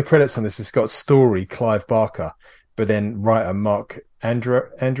interesting because on the credits on this, it's got story Clive Barker, but then writer Mark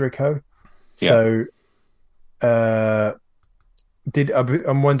Andrico. So I'm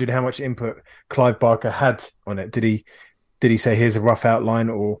wondering how much input Clive Barker had on it. Did he say here's a rough outline,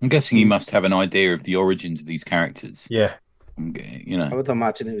 or I'm guessing he must have an idea of the origins of these characters. Yeah. I would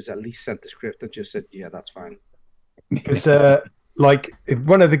imagine he was at least sent the script and just said, yeah, that's fine. Because like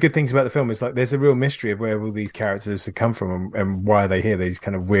one of the good things about the film is like there's a real mystery of where all these characters have come from and why are they here, these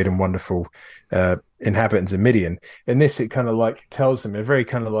kind of weird and wonderful inhabitants of Midian. In this, it kind of like tells them, a very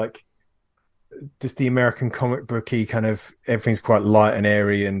kind of like just the American comic booky kind of, everything's quite light and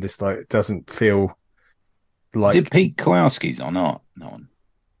airy and just like doesn't feel like. Is it Pete Kowalski's or not? No one.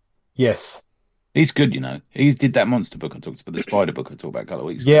 Yes. He's good, He did that monster book I talked about, the spider book I talked about a couple of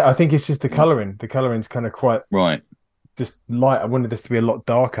weeks ago. Yeah, I think it's just the colouring. The colouring's kind of quite right. Just light. I wanted this to be a lot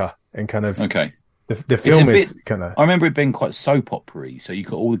darker and kind of okay. The film is kind of. I remember it being quite soap opera-y, so you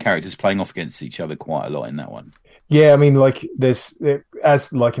got all the characters playing off against each other quite a lot in that one. Yeah, I mean, like there's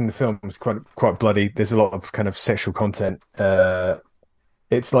as like in the film, it's quite bloody. There's a lot of kind of sexual content.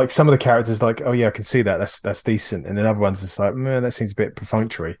 It's like some of the characters, like, oh yeah, I can see that. That's decent, and then other ones, it's like, man, that seems a bit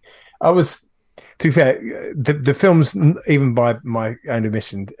perfunctory. To be fair, the film's, even by my own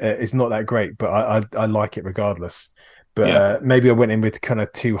admission, is not that great, but I like it regardless. But maybe I went in with kind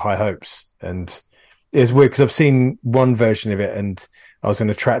of too high hopes, and it's weird because I've seen one version of it, and I was going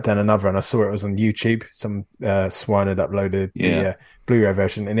to track down another, and I saw it was on YouTube. Some swine had uploaded the Blu-ray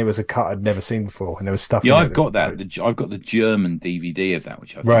version, and it was a cut I'd never seen before, and there was stuff. Yeah, I've got that. I've got the German DVD of that,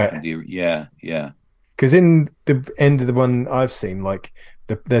 which I've right. Yeah. Because in the end of the one I've seen, like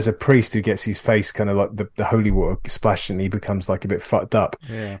there's a priest who gets his face kind of like the holy water splashed, and he becomes like a bit fucked up.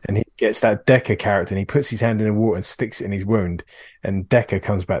 Yeah. And he gets that Decker character, and he puts his hand in the water and sticks it in his wound, and Decker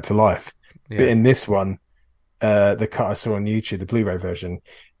comes back to life. Yeah. But in this one, the cut I saw on YouTube, the Blu-ray version,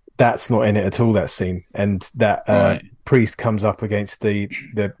 that's not in it at all, that scene. And that priest comes up against the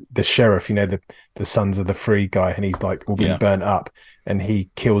sheriff, the Sons of the Free guy, and he's like all been burnt up, and he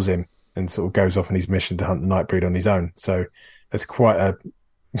kills him and sort of goes off on his mission to hunt the Nightbreed on his own. So it's quite a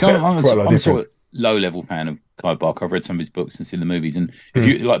I'm a sort of low-level fan of Clive Barker. I've read some of his books and seen the movies, and if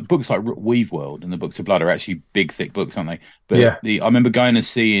you like books like Weave World and the Books of Blood are actually big, thick books, aren't they? But I remember going and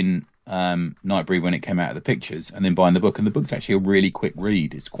seeing Nightbreed when it came out of the pictures, and then buying the book, and the book's actually a really quick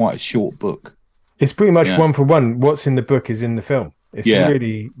read. It's quite a short book. It's pretty much one for one. What's in the book is in the film. It's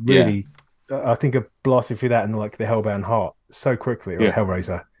really I think I blasted through that and like the Hellbound Heart so quickly, or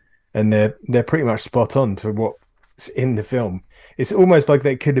Hellraiser, and they're pretty much spot on to what's in the film. It's almost like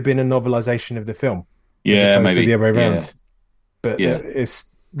they could have been a novelization of the film, maybe the other way around. But the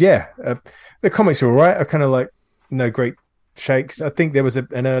comics are all right. I kind of like no great shakes. I think there was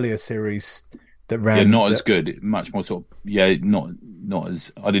an earlier series that ran. Not as good. Much more sort of not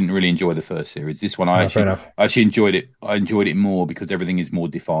as. I didn't really enjoy the first series. This one I actually enjoyed it. I enjoyed it more because everything is more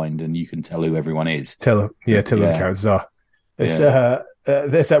defined and you can tell who everyone is. Tell who the characters are. It's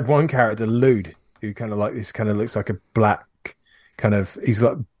there's that one character, Lude, who kind of like this kind of looks like a black kind of. He's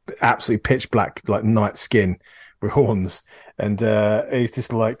like absolutely pitch black, like night skin with horns, and he's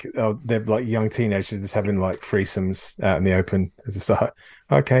just like they're like young teenagers just having like threesomes out in the open. It's just like,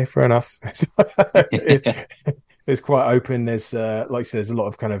 okay, fair enough. It's quite open. There's like I said, there's a lot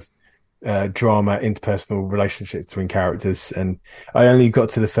of kind of drama, interpersonal relationships between characters, and I only got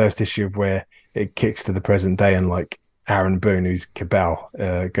to the first issue of where it kicks to the present day, and like Aaron Boone, who's Cabal,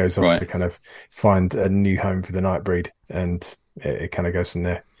 goes off to kind of find a new home for the Nightbreed, and it kind of goes from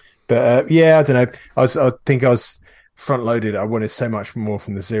there. But I don't know. I think I was front loaded. I wanted so much more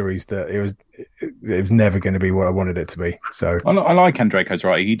from the series that it was never going to be what I wanted it to be. So I like Andrei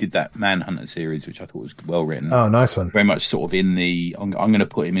Kozrati. He did that Manhunter series, which I thought was well written. Oh, nice one. Very much sort of in the. I'm going to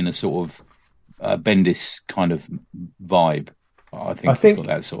put him in a sort of Bendis kind of vibe. I think he's got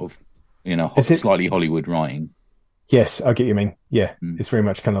that sort of slightly Hollywood writing. Yes, I get you mean. Yeah, It's very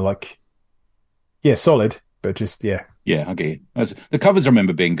much kind of like solid, but just Yeah, I get you. The covers I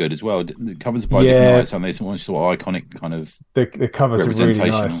remember being good as well. The covers by different nights on this one sort of iconic kind of the covers are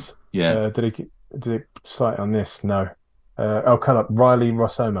really nice. Yeah. Did it cite on this? No. I'll cut up Riley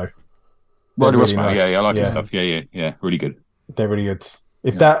Rossomo. Riley Rossomo, nice. I like his stuff. Yeah, really good. They're really good.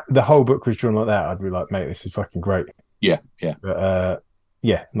 If the whole book was drawn like that, I'd be like, mate, this is fucking great. Yeah. But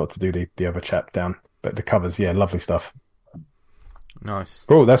not to do the other chap down, but the covers, lovely stuff. Nice.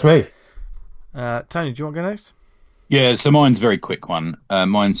 Cool, that's me. Tony, do you want to go next? Yeah, so mine's a very quick one.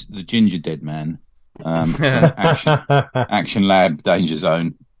 Mine's The Ginger Dead Man from Action Lab Danger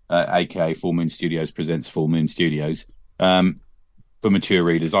Zone, aka Full Moon Studios presents Full Moon Studios. For mature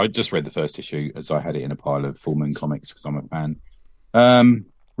readers, I just read the first issue as I had it in a pile of Full Moon comics because I'm a fan.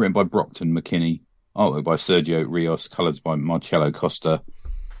 Written by Brockton McKinney, artwork by Sergio Rios, colours by Marcello Costa.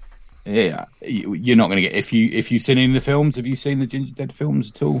 Yeah, you're not going to get if you've seen any of the films. Have you seen the Ginger Dead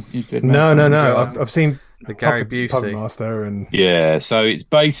films at all? No. I've seen the Gary Busey Master and so it's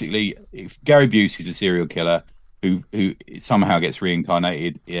basically if Gary Busey's a serial killer who somehow gets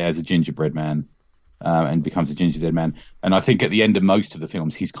reincarnated as a gingerbread man and becomes a ginger dead man. And I think at the end of most of the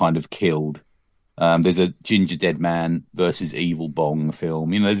films, he's kind of killed. There's a Ginger Dead Man versus Evil Bong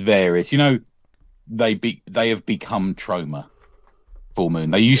film. There's various. They have become trauma. Full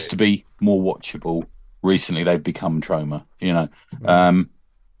Moon. They used to be more watchable. Recently, they've become trauma. But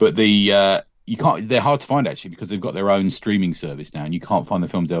you can't. They're hard to find actually because they've got their own streaming service now, and you can't find the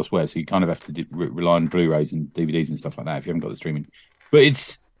films elsewhere. So you kind of have to rely on Blu-rays and DVDs and stuff like that if you haven't got the streaming. But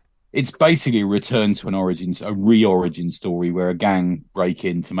it's basically a return to a re-origin story where a gang break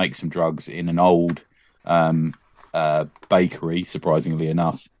in to make some drugs in an old bakery. Surprisingly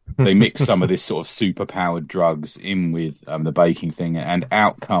enough. They mix some of this sort of super-powered drugs in with the baking thing, and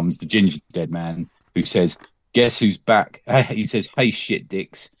out comes the Ginger Dead Man who says, guess who's back? He says, hey, shit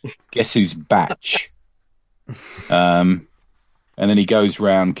dicks, guess who's batch? And then he goes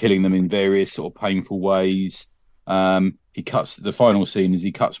around killing them in various sort of painful ways. The final scene is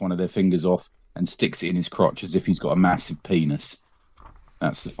he cuts one of their fingers off and sticks it in his crotch as if he's got a massive penis.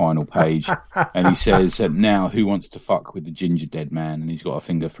 That's the final page. And he says, now who wants to fuck with the Ginger Dead Man? And he's got a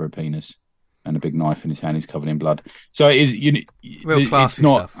finger for a penis and a big knife in his hand. He's covered in blood. So it is, real classy it's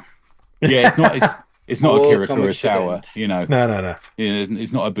not, stuff. Yeah, it's not a Kira Kurosawa, No.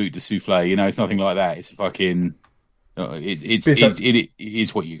 It's not a boot de souffle, it's nothing like that. It's fucking, it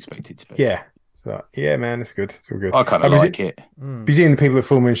is what you expect it to be. Yeah. So, yeah, man, it's good. It's all good. I kind of like it. Be seeing the people at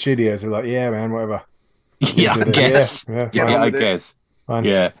Full Moon Studios are like, yeah, man, whatever. Yeah, I guess. I guess. Fine.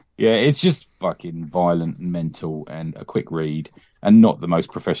 Yeah, it's just fucking violent and mental and a quick read and not the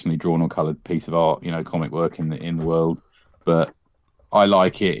most professionally drawn or coloured piece of art, comic work in the world. But I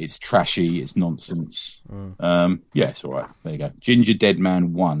like it. It's trashy. It's nonsense. It's all right. There you go. Ginger Dead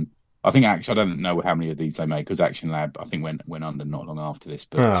Man 1. I think I don't know how many of these they made because Action Lab I think went under not long after this.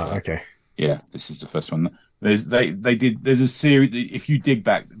 But okay. Yeah, this is the first one. There's a series. If you dig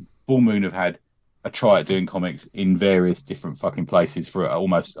back, Full Moon have had a try at doing comics in various different fucking places for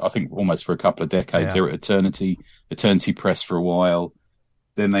almost for a couple of decades. They were at Eternity Press for a while.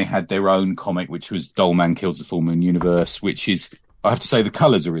 Then they had their own comic, which was Dollman Kills the Full Moon Universe, which is, I have to say, the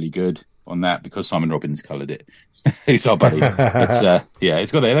colours are really good. on that because Simon Robbins coloured it. He's our buddy. They've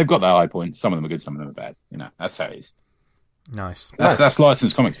got their high points. Some of them are good, some of them are bad. That's how it is. Nice. That's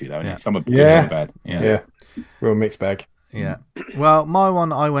licensed comics for you, though. Isn't it? Some are good, some are bad. Yeah. Real mixed bag. Yeah. Well, my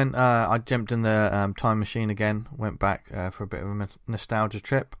one, I jumped in the time machine again, went back for a bit of a nostalgia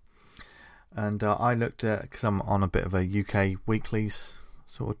trip. And I looked at, because I'm on a bit of a UK weeklies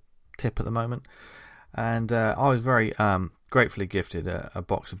sort of tip at the moment. And I was very gratefully gifted a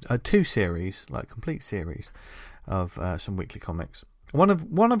box of 2 series, like complete series of some weekly comics. One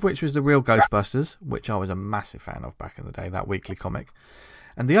of which was The Real Ghostbusters, which I was a massive fan of back in the day, that weekly comic.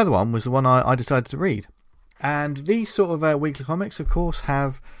 And the other one was the one I decided to read. And these sort of weekly comics, of course,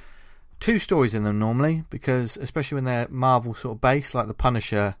 have 2 stories in them normally, because especially when they're Marvel sort of based, like the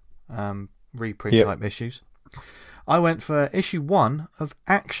Punisher reprint type issues. I went for issue 1 of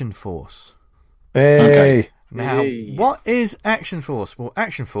Action Force. Hey! Okay. Now, what is Action Force? Well,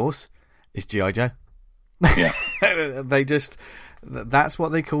 Action Force is G.I. Joe. Yeah. That's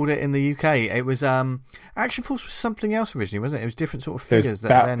what they called it in the UK. It was Action Force was something else originally, wasn't it? It was different sort of figures. It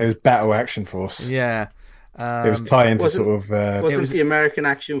was Battle Action Force. Yeah. It was tie into sort of. The American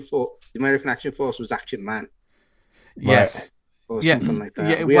Action Force? The American Action Force was Action Man. Yes. Right. Or something like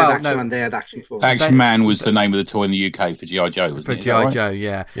that. Yeah, we had Action Man, they had Action Force. Action Man was the name of the toy in the UK for G.I. Joe, wasn't it? For G.I. Joe,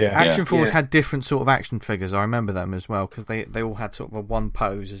 yeah. Action Force had different sort of action figures. I remember them as well, because they all had sort of a one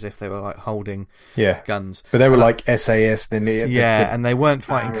pose as if they were like holding guns. But they were like SAS. And they weren't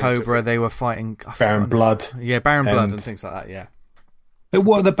fighting Cobra, they were fighting... Baron Blood. Yeah, Baron Blood and things like that, yeah. But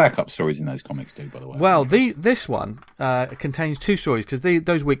what are the backup stories in those comics do, by the way? Well, this one contains 2 stories, because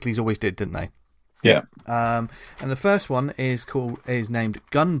those weeklies always did, didn't they? Yeah. And the first one is named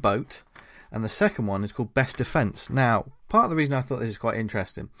Gunboat, and the second one is called Best Defense. Now, part of the reason I thought this is quite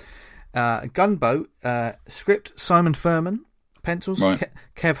interesting, Gunboat, script Simon Furman, pencils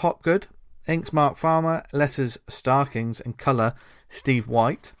Kev Hopgood, inks Mark Farmer, letters Starkings, and colour Steve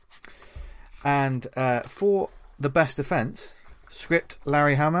White. And for the Best Defense, script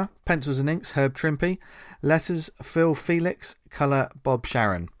Larry Hammer, pencils and inks Herb Trimpe, letters Phil Felix, colour Bob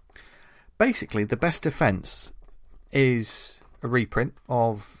Sharon. Basically, the Best Defense is a reprint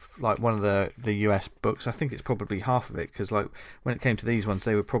of like one of the US books. I think it's probably half of it, because like when it came to these ones,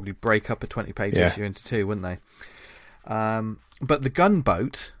 they would probably break up a 20-page issue into 2, wouldn't they? But the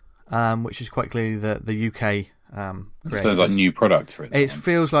Gunboat, which is quite clearly the UK sounds like new product for it. It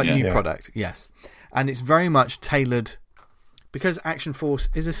feels like new product, yes. And it's very much tailored, because Action Force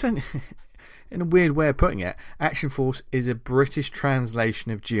is in a weird way of putting it, Action Force is a British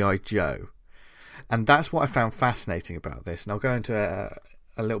translation of G.I. Joe. And that's what I found fascinating about this. And I'll go into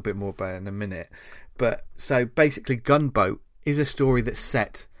a little bit more about it in a minute. But so basically, Gunboat is a story that's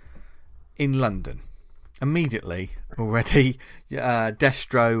set in London. Immediately, already,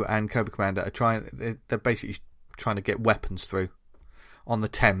 Destro and Cobra Commander they're basically trying to get weapons through on the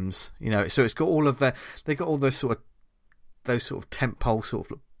Thames. So it's got all of they've got all those sort of tentpole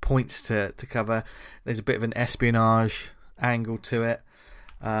sort of points to cover. There's a bit of an espionage angle to it.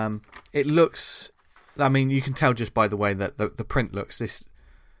 It looks, I mean, you can tell just by the way that the print looks. This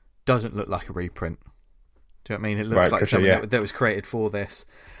doesn't look like a reprint. Do you know what I mean? It looks like something that was created for this.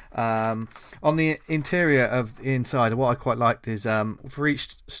 On the interior of the inside, what I quite liked is for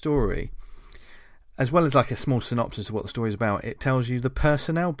each story, as well as like a small synopsis of what the story is about, it tells you the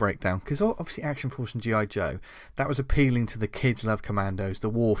personnel breakdown. Because obviously Action Force and G.I. Joe, that was appealing to the kids love Commandos, the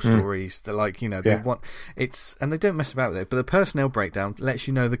war stories, they want and they don't mess about with it. But the personnel breakdown lets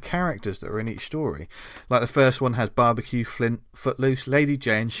you know the characters that are in each story. Like the first one has Barbecue, Flint, Footloose, Lady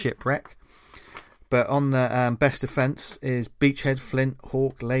J, and Shipwreck. But on the Best Defense is Beachhead, Flint,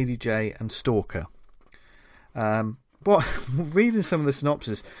 Hawk, Lady J, and Stalker. But reading some of the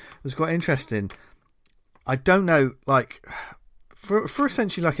synopsis was quite interesting. I don't know, like, for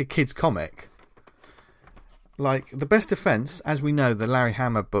essentially like a kid's comic, like the Best Defense, as we know, the Larry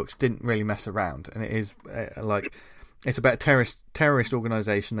Hammer books didn't really mess around, and it is it's about a terrorist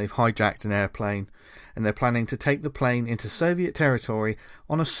organisation. They've hijacked an airplane, and they're planning to take the plane into Soviet territory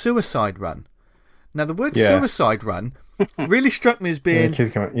on a suicide run. Now, the word suicide run really struck me as being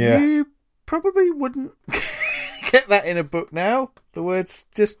you probably wouldn't get that in a book now. The words,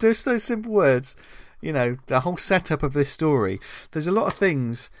 just those simple words. The whole setup of this story. There's a lot of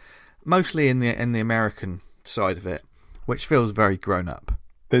things, mostly in the American side of it, which feels very grown up.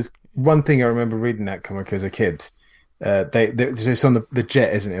 There's one thing I remember reading that comic as a kid. It's on the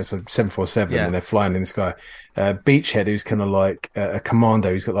jet, isn't it? It's a 747, and they're flying in the sky. Beachhead, who's kind of like a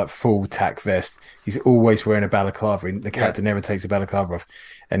commando, who's got like full tack vest. He's always wearing a balaclava. The character never takes a balaclava off,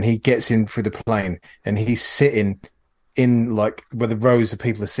 and he gets in through the plane, and he's sitting in like where the rows of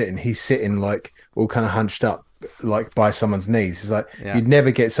people are sitting, he's sitting like all kind of hunched up, like by someone's knees. It's like you'd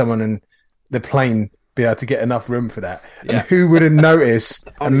never get someone in the plane be able to get enough room for that. And who would have noticed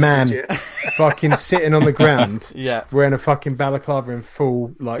a man fucking sitting on the ground wearing a fucking balaclava in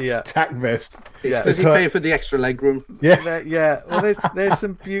full like tack vest? Because he paid for the extra leg room. Well, there's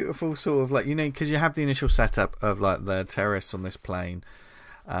some beautiful sort of like, you know, because you have the initial setup of like the terrorists on this plane,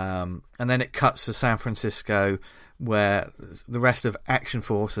 and then it cuts to San Francisco, where the rest of Action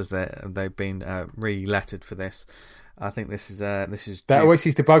Force, as they've been re-lettered for this. I think this is that always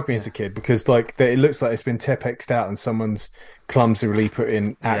used to bug me as a kid, because like it looks like it's been Tepexed out and someone's clumsily put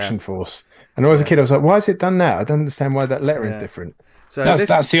in Action Force. And as a kid, I was like, why is it done now? I don't understand why that lettering's different. So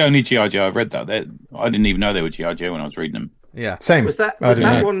that's the only G.I. Joe I've read. That I didn't even know they were G.I. Joe when I was reading them. Yeah, same. Was that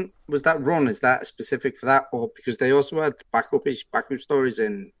run? Is that specific for that, or because they also had backup stories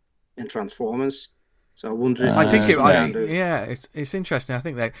in Transformers? So I wonder if it's interesting. I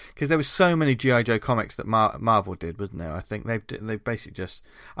think because there was so many G.I. Joe comics that Marvel did, wasn't there? I think they basically just.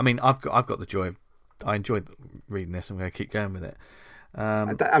 I mean, I've got the joy of. I enjoyed reading this. I'm going to keep going with it.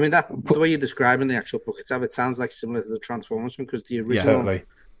 The way you're describing the actual book itself, it sounds like similar to the Transformers one, because the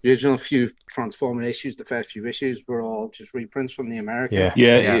original few Transformer issues, the first few issues, were all just reprints from the American.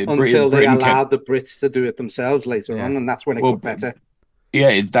 Until they allowed the Brits to do it themselves later on, and that's when it got better.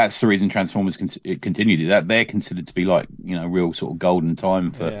 Yeah, that's the reason Transformers continued. That they're considered to be like, you know, real sort of golden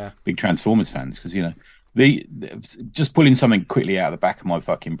time for big Transformers fans, because, you know, just pulling something quickly out of the back of my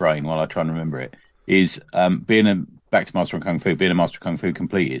fucking brain while I try and remember it is back to Master of Kung Fu, being a Master of Kung Fu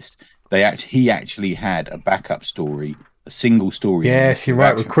completist. He actually had a backup story, a single story. Yes, you're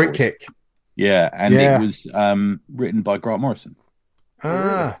right, with Quick Kick. Yeah, and it was written by Grant Morrison.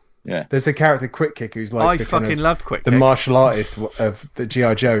 Yeah, there's a character Quick Kick who's like loved Quick Kick, the martial artist of the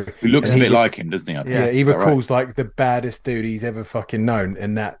G.I. Joe, who looks a bit like him, doesn't he? He recalls like the baddest dude he's ever fucking known,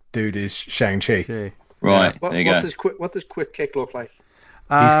 and that dude is Shang-Chi. Right, there you go. What does Quick Kick look like?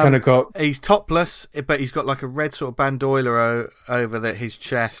 He's topless, but he's got like a red sort of bandoila over his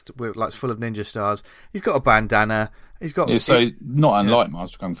chest, with like full of ninja stars. He's got a bandana. He's got not unlike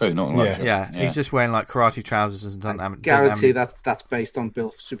Master Kung Fu, not unlike He's just wearing like karate trousers and guarantee that's based on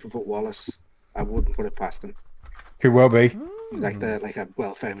Bill Superfoot Wallace. I wouldn't put it past him. Could well be like a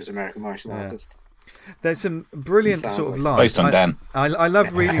well famous American martial artist. There's some brilliant sort of lines based on Dan. I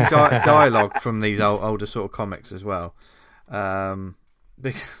love reading dialogue from these older sort of comics as well,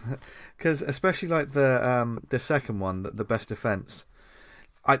 because especially like the second one, the Best Defense.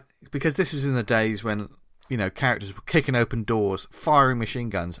 Because this was in the days when, you know, characters were kicking open doors, firing machine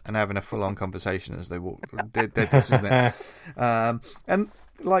guns, and having a full-on conversation as they walked. This wasn't it? And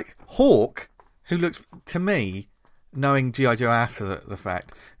like Hawk, who looks to me, knowing G.I. Joe after the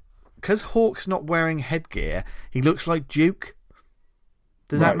fact, because Hawk's not wearing headgear, he looks like Duke.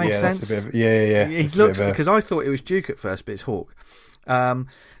 Does that make sense? He looks, because I thought it was Duke at first, but it's Hawk.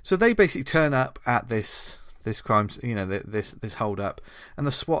 So they basically turn up at this crime, you know, this hold up, and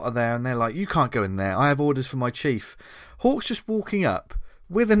the SWAT are there, and they're like, "You can't go in there. I have orders from my chief." Hawk's just walking up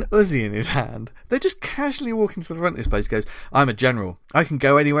with an Uzi in his hand. They're just casually walking to the front of this place. He goes, "I'm a general. I can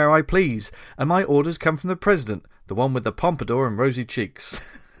go anywhere I please, and my orders come from the president, the one with the pompadour and rosy cheeks."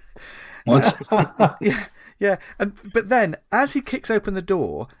 What? Yeah. But then, as he kicks open the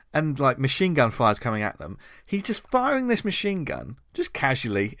door and like machine gun fire's coming at them, he's just firing this machine gun just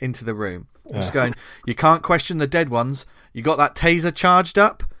casually into the room. Just going, "You can't question the dead ones. You got that taser charged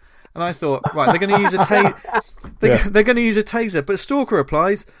up?" And I thought, right, they're going to use a taser. They're going to use a taser. But Stalker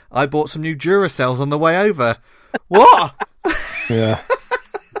replies, "I bought some new Duracells on the way over." What? Yeah.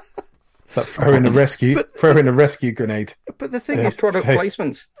 It's like throwing a rescue grenade. But the thing is, product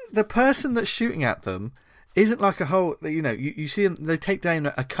placement. The person that's shooting at them isn't like a whole. You know, you see them. They take down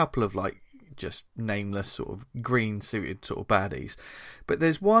a couple of like just nameless sort of green suited sort of baddies, but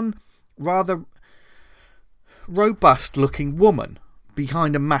there's one rather robust looking woman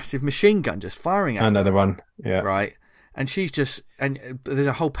behind a massive machine gun just firing at another them. One. Yeah. Right. And she's just, and there's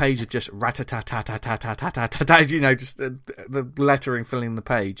a whole page of just rat-a-tat-tat-tat-tat-tat-tat, you know, just the lettering filling the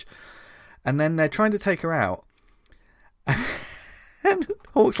page. And then they're trying to take her out. And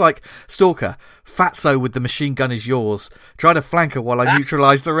Hawk's like, "Stalker, Fatso with the machine gun is yours. Try to flank her while I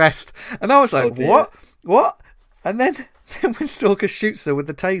neutralise the rest." And I was like, what? And then when Stalker shoots her with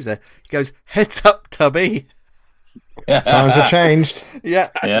the taser, he goes, "Heads up, Tubby." Times have changed. Yeah.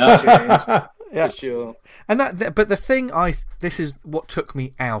 For sure. And but the thing, this is what took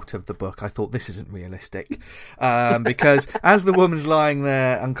me out of the book. I thought, this isn't realistic, because as the woman's lying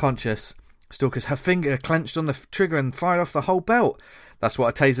there unconscious, Stalker's her finger clenched on the trigger and fired off the whole belt. That's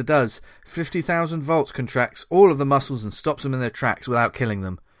what a taser does. 50,000 volts contracts all of the muscles and stops them in their tracks without killing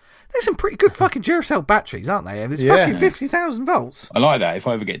them. There's some pretty good fucking Duracell batteries, aren't they? It's fucking 50,000 volts. I like that. If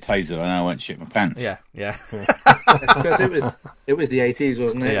I ever get tasered, I know I won't shit my pants. Yeah. It's because it was the 80s,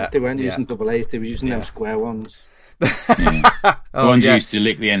 wasn't it? Yeah. They weren't using double A's, they were using them square ones. The ones you used to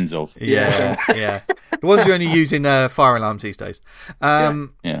lick the ends of. Yeah. The ones you only use in fire alarms these days.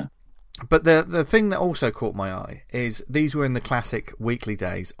 Yeah. But the thing that also caught my eye is these were in the classic weekly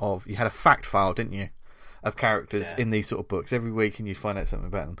days of, you had a fact file, didn't you, of characters in these sort of books every week, and you'd find out something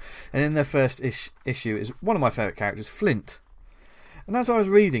about them. And in their first issue is one of my favourite characters, Flint. And as I was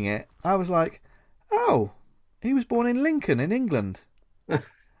reading it, I was like, oh, he was born in Lincoln in England. He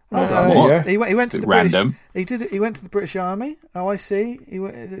went to the random. He went to the British Army. Oh, I see. He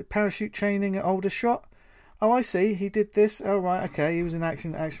went parachute training at Aldershot. Oh, I see. He did this. Oh, right. Okay. He was in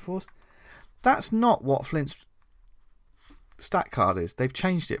action force. That's not what Flint's stat card is. They've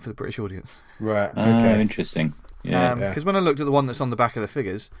changed it for the British audience. Right. Okay. Interesting. Yeah. Because when I looked at the one that's on the back of the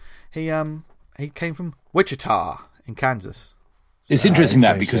figures, he came from Wichita in Kansas. It's interesting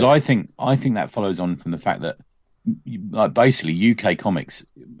that, because I think that follows on from the fact that, like, basically UK comics,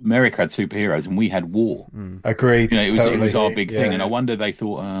 America had superheroes and we had war. Agreed. It was our big thing, and I wonder they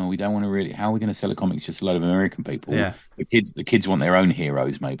thought, we don't want to really. How are we going to sell a comic to just a load of American people? Yeah. The kids want their own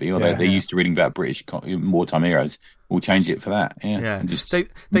heroes, maybe, or they're used to reading about British wartime heroes. We'll change it for that. Yeah. And just they've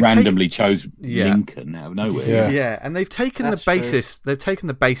randomly chose Lincoln out of nowhere. Yeah, and they've taken the basis. True. They've taken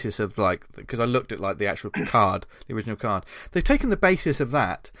the basis of, like, because I looked at, like, the actual card, the original card. They've taken the basis of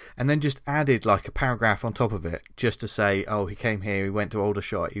that and then just added, like, a paragraph on top of it, just to say, oh, he came here, he went to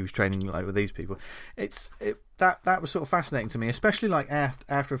Aldershot, he was training, like, with these people. That was sort of fascinating to me, especially, like,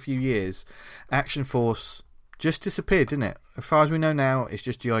 after a few years, Action Force just disappeared, didn't it? As far as we know now, it's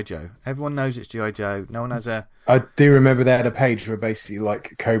just G.I. Joe. Everyone knows it's G.I. Joe. No one has a... I do remember they had a page where basically,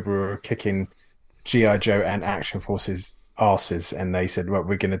 like, Cobra were kicking G.I. Joe and Action Force's arses, and they said, well,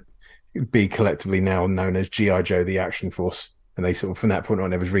 we're going to be collectively now known as G.I. Joe, the Action Force. And they sort of, from that point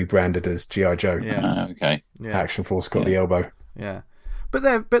on, it was rebranded as G.I. Joe. Yeah. Okay. Yeah. Action Force got the elbow. Yeah. But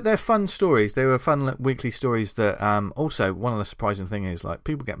they're fun stories. They were fun weekly stories that also, one of the surprising thing is, like,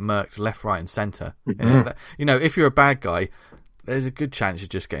 people get murked left, right and centre. If you're a bad guy, there's a good chance you're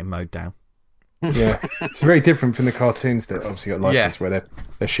just getting mowed down. Yeah. It's very different from the cartoons that obviously got licensed where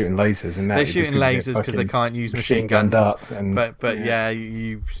they're shooting lasers, and they're shooting lasers because they can't use machine guns up. But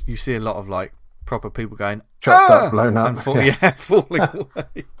you see a lot of, like, proper people going chopped up, blown up, and falling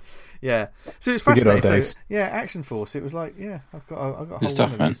away. Yeah, so it's fascinating. So, Action Force. It was like, I've got a whole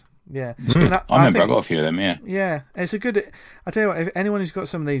stuff, one of these. Yeah, I remember I got a few of them. Yeah, it's a good. I tell you what, if anyone who's got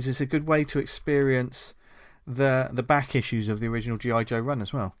some of these, it's a good way to experience the back issues of the original G.I. Joe run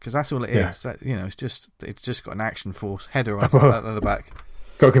as well, because that's all it is. That, it's just got an Action Force header on the back.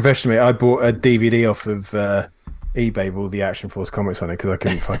 Got a confession, mate. I bought a DVD off of eBay with all the Action Force comics on it because I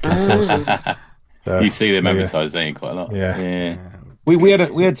couldn't fucking source them. You see them advertised, don't you, quite a lot? Yeah. We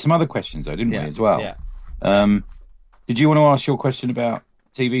had some other questions though, didn't we, as well? Yeah. Did you want to ask your question about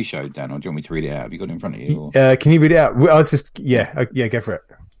TV show, Dan, or do you want me to read it out? Have you got it in front of you? Can you read it out? I was just go for it.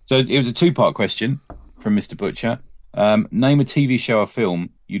 So it was a 2-part question from Mr. Butcher. Name a TV show or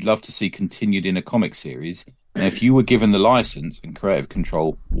film you'd love to see continued in a comic series, and if you were given the license and creative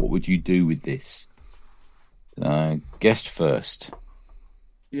control, what would you do with this? Guest first.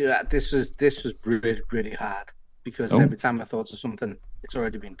 Yeah, this was really, really hard, because every time I thought of something, it's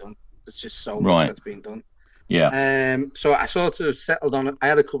already been done. There's just so much that's been done. Yeah. So I sort of settled on it. I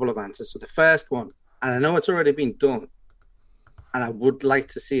had a couple of answers. So the first one, and I know it's already been done, and I would like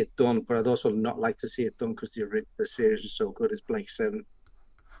to see it done, but I'd also not like to see it done because the series is so good, is Blake 7.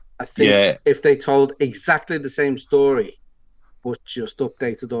 I think if they told exactly the same story, but just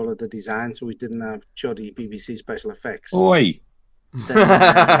updated all of the design so we didn't have shoddy BBC special effects. Oi!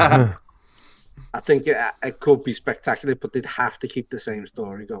 Then, I think it could be spectacular, but they'd have to keep the same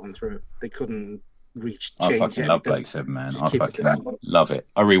story going through. They couldn't change I fucking love Blake 7, man. I fucking love it.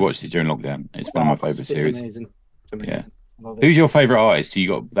 I rewatched it during lockdown. It's one of my favourite series. Amazing. It's amazing. Yeah. Who's your favourite artist? You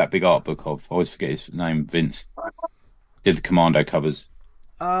got that big art book of? I always forget his name. Vince did the Commando covers.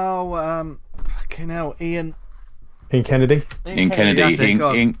 Oh, fucking hell, Ian Kennedy. Ian Kennedy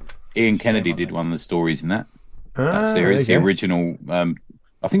did one of the stories in that series. The original.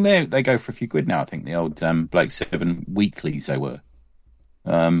 I think they go for a few quid now. I think the old Blake 7 weeklies they were.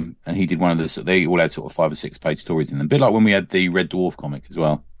 And he did one of the. They all had sort of 5 or 6 page stories in them. A bit like when we had the Red Dwarf comic as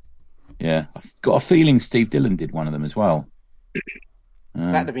well. Yeah, I've got a feeling Steve Dillon did one of them as well.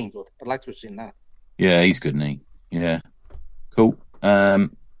 That'd have been good. I'd like to have seen that. Yeah, he's good, isn't he? Yeah, cool. Do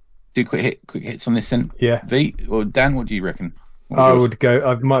quick hits on this then. Yeah. V or Dan, what do you reckon? I would go.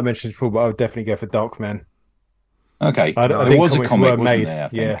 I might mention it before, but I would definitely go for Darkman. Okay, there was a comic, wasn't there? I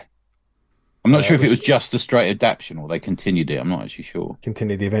think. I'm not sure if it was just a straight adaptation or they continued it. I'm not actually sure.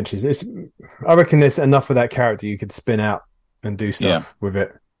 Continue the adventures. I reckon there's enough of that character you could spin out and do stuff with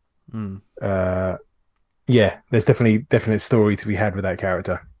it. There's definite story to be had with that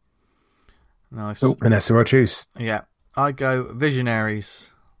character. Nice. Oh, and that's who I choose. Yeah, I go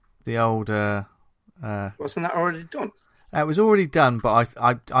Visionaries. The old. Wasn't that already done? It was already done, but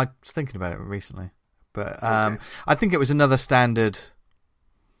I was thinking about it recently. But I think it was another standard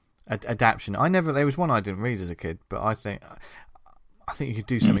adaptation. There was one I didn't read as a kid, but I think you could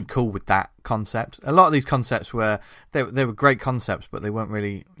do something cool with that concept. A lot of these concepts were great concepts, but they weren't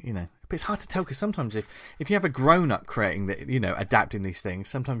really, But it's hard to tell because sometimes if you have a grown up creating adapting these things,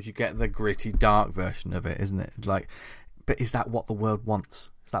 sometimes you get the gritty, dark version of it, isn't it? It's like, but is that what the world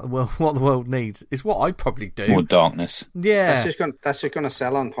wants? Is that what the world needs? It's what I'd probably do. More darkness. Yeah, that's just gonna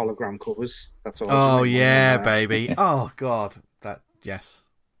sell on hologram covers. That's all. Oh yeah, baby. Oh god, yes.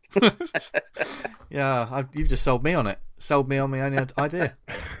 Yeah, you've just sold me on it. Sold me on my own idea.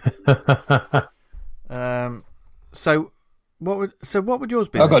 So what would yours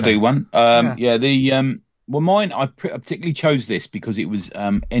be? I've got to do one. Mine. I particularly chose this because it was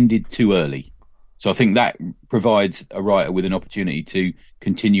ended too early. So I think that provides a writer with an opportunity to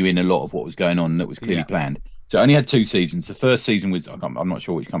continue in a lot of what was going on that was clearly planned. So it only had 2 seasons. The first season was I'm not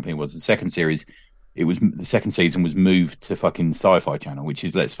sure which company it was. The second season was moved to fucking Sci-Fi Channel, which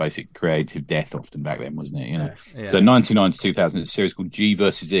is, let's face it, creative death often back then, wasn't it? Yeah. So 99 to 2000, it's a series called G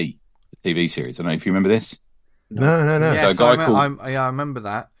versus E, the TV series. I don't know if you remember this. No. Yes, I remember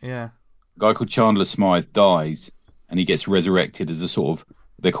that. Yeah. A guy called Chandler Smythe dies, and he gets resurrected as a sort of,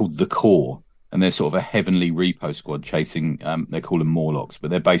 they're called the Core, and they're sort of a heavenly repo squad chasing. They call them Morlocks,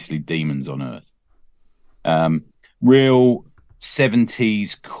 but they're basically demons on Earth. Real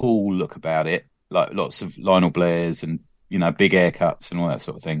 70s cool look about it. Like lots of Lionel Blairs and big haircuts and all that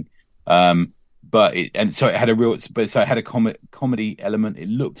sort of thing. So it had a comedy element. It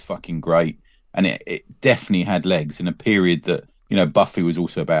looked fucking great, and it definitely had legs in a period that Buffy was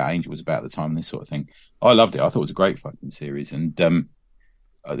also about, Angel was about at the time, and this sort of thing. I loved it. I thought it was a great fucking series, and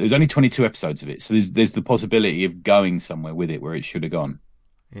there's only 22 episodes of it, so there's the possibility of going somewhere with it where it should have gone.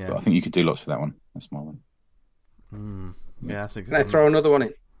 Yeah, but I think you could do lots with that one. That's my one. Yeah, that's a good. Can I throw another one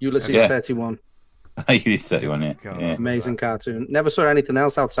in? Ulysses 31. Ulysses 31, yeah. Amazing cartoon. Never saw anything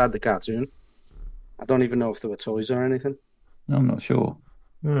else outside the cartoon. I don't even know if there were toys or anything. No, I'm not sure.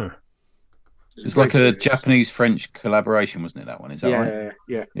 Yeah. It's like a Japanese-French collaboration, wasn't it, that one? Is that right?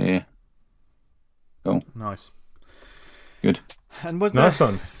 Yeah. Cool. Nice. Good. And was nice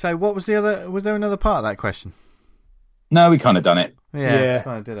one. So what was the other? Was there another part of that question? No, we kind of done it. Yeah.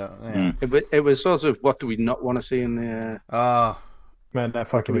 Kind of did it. Yeah. It was sort of, what do we not want to see in the... Man, that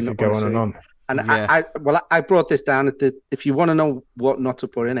fucking list go on and on. And I brought this down. If you want to know what not to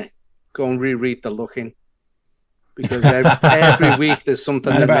put in it, go and reread The Looking. Because every week there's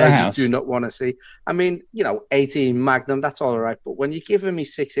something that you do not want to see. I mean, 18 Magnum, that's all right. But when you're giving me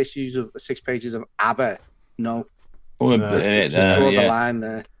 6 pages of ABBA, no. Just draw the line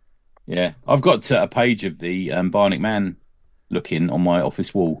there. Yeah, I've got a page of the Bionic Man Looking on my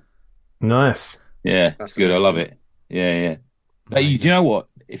office wall. Nice. Yeah, that's good. Amazing. I love it. Yeah. Do you know what?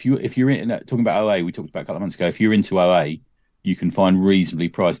 If you're in talking about OA, we talked about a couple of months ago. If you're into OA, you can find reasonably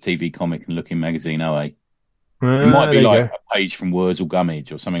priced TV comic and Looking magazine OA. It might be like a page from Wurzel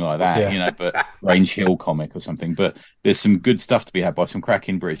Gummidge or something like that, but Range Hill comic or something. But there's some good stuff to be had by some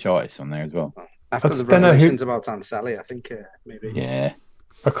cracking British artists on there as well. After the revelations about Aunt Sally, I think maybe. Yeah.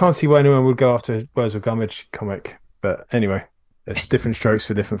 I can't see why anyone would go after Wurzel Gummidge comic, but anyway, there's different strokes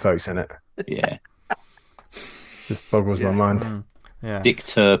for different folks in it. Yeah. Just boggles my mind. Yeah. Dick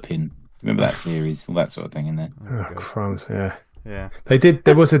Turpin. Remember that series? All that sort of thing in there. Oh, crumbs, yeah. Yeah. They did.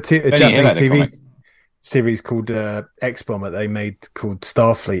 There was a Japanese TV series called X-Bomb that they made called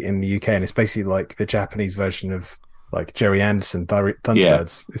Starfleet in the UK, and it's basically like the Japanese version of like Jerry Anderson,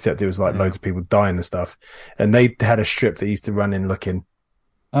 Thunderbirds, except there was like loads of people dying and stuff. And they had a strip that used to run in Looking.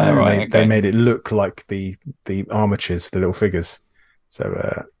 They made it look like the armatures, the little figures.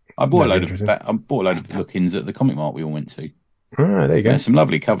 So I bought a load of Look-ins at the Comic Mart we all went to. There you go. There's some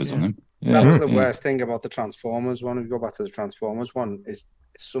lovely covers on them. Yeah. That was the worst thing about the Transformers one. If we go back to the Transformers one, is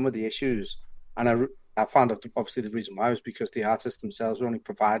some of the issues, and I found out obviously the reason why was because the artists themselves were only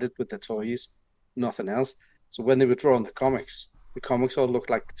provided with the toys, nothing else. So when they were drawing the comics all looked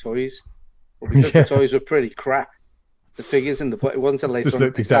like the toys, but because the toys were pretty crap, the figures in the book, it wasn't until later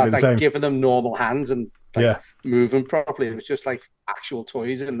on they started giving them normal hands and moving properly. It was just like actual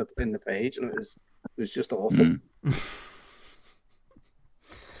toys in the page, and it was just awful.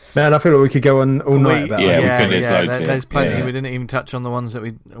 Man, I feel like we could go on all night about Yeah, that. we could. There's plenty. We didn't even touch on the ones that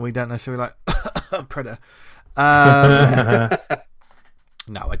we don't necessarily like. Predator.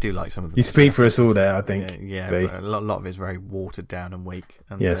 No, I do like some of them. You speak for us all there, I think. Yeah, but a lot of it is very watered down and weak.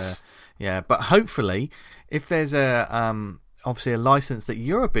 And, yes. But hopefully, if there's obviously a license that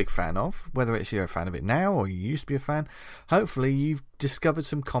you're a big fan of, whether it's you're a fan of it now or you used to be a fan, hopefully you've discovered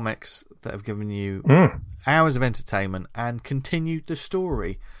some comics that have given you hours of entertainment and continued the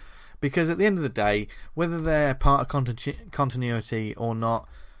story. Because at the end of the day, whether they're part of continuity or not,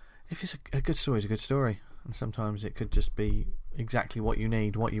 if it's a good story, it's a good story. And sometimes it could just be exactly what you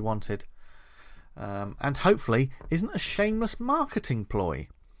need, what you wanted. And hopefully isn't a shameless marketing ploy.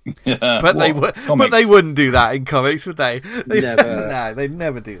 But they wouldn't do that in comics, would they? Never. No, they'd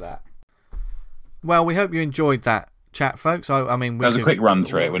never do that. Well, we hope you enjoyed that chat, folks. I mean, that was a quick run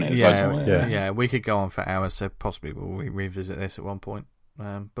through it, wasn't it? Yeah, we could go on for hours, so possibly we'll revisit this at one point.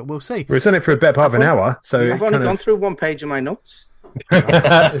 But we'll see. We're on it for a better part of an hour, so I've only gone through one page of my notes.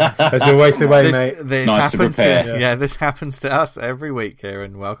 As always the way, mate. This nice happens to prepare. this happens to us every week here,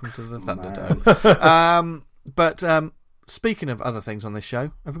 and welcome to the Thunderdome. But speaking of other things on this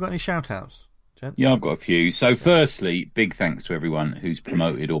show, have we got any shout-outs, gents? Yeah, I've got a few. So firstly, big thanks to everyone who's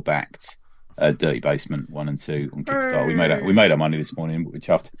promoted or backed Dirty Basement 1 and 2 on Kickstarter. We made our money this morning, but we're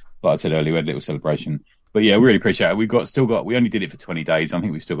chuffed. Like I said earlier, we had a little celebration. But yeah, we really appreciate it. We only did it for 20 days. I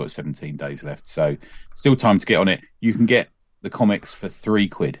think we've still got 17 days left. So still time to get on it. You can get the comics for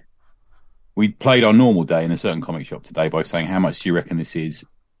 £3. We played our normal day in a certain comic shop today by saying, how much do you reckon this is?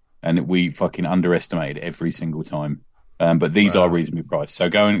 And we fucking underestimated every single time. But these are reasonably priced. So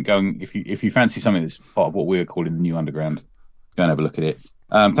go and if you fancy something that's part of what we're calling the new underground, go and have a look at it.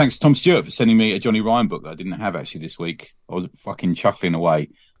 Thanks to Tom Stewart for sending me a Johnny Ryan book that I didn't have actually this week. I was fucking chuckling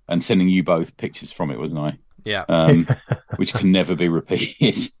away and sending you both pictures from it, wasn't I? Yeah. Which can never be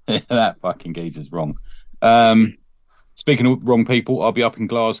repeated. That fucking geezer's wrong. Speaking of wrong people, I'll be up in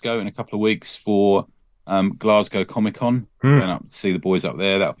Glasgow in a couple of weeks for Glasgow Comic Con. Going up to see the boys up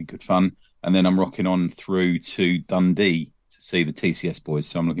there. That'll be good fun. And then I'm rocking on through to Dundee to see the TCS boys.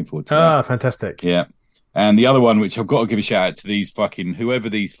 So I'm looking forward to that. Ah, fantastic. Yeah. And the other one, which I've got to give a shout out to these whoever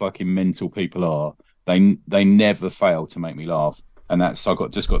these fucking mental people are, they never fail to make me laugh. And that's,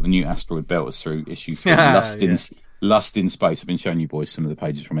 just got the new Asteroid Belters through issue 3, Lust in Space. I've been showing you boys some of the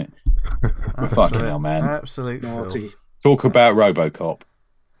pages from it. Fucking hell, man. Absolute naughty. Talk about RoboCop.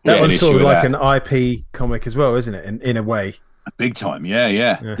 That one's sort of like an IP comic as well, isn't it? In a way. Big time,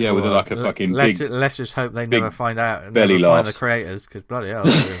 yeah. With like a fucking let's just hope they never find out and belly never find laughs. the creators, because bloody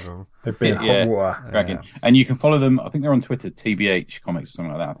hell. They've been hot water. Cracking. And you can follow them, I think they're on Twitter, TBH Comics or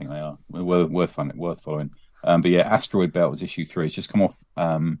something like that. I think they are. Worth following. But yeah, Asteroid Belt was issue 3. It's just come off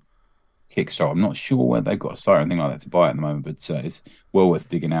Kickstarter. I'm not sure where they've got a site or anything like that to buy at the moment, but it's well worth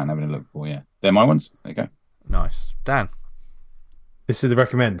digging out and having a look for. Yeah, they're my ones. There you go. Nice. Dan. This is the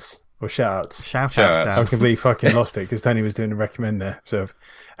recommends or shout-outs. Shout-outs, Dan. I completely fucking lost it because Tony was doing the recommend there. So,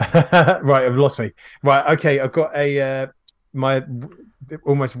 right, I've lost me. Right, okay, I've got my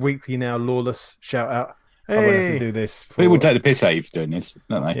almost weekly now Lawless shout-out. Hey. I won't have to do this. People take the piss out of you for doing this,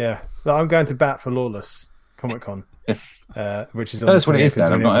 don't they? Yeah, I'm going to bat for Lawless Comic Con, which is on that's what it is,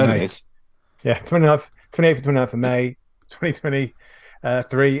 Dan. I've not heard of this. Yeah, 28th and 29th of May, 2023.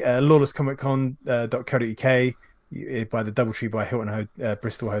 LawlessComicCon.co.uk by the Doubletree by Hilton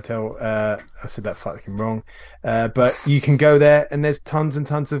Bristol Hotel. I said that fucking wrong, but you can go there, and there's tons and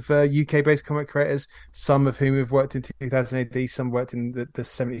tons of UK-based comic creators. Some of whom have worked in 2000 AD, some worked in the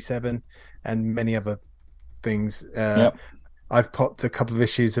 77, and many other things. Yep. I've popped a couple of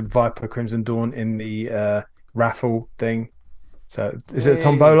issues of Viper Crimson Dawn in the raffle thing. So is it a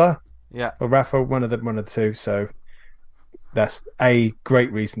tombola? Yeah, or raffle? One of the two. So that's a great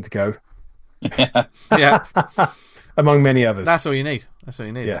reason to go. Yeah. Among many others. That's all you need.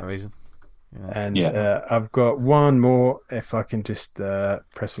 That reason. Yeah. And I've got one more. If I can just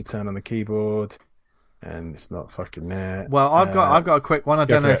press return on the keyboard, and it's not fucking there. Well, I've got a quick one. I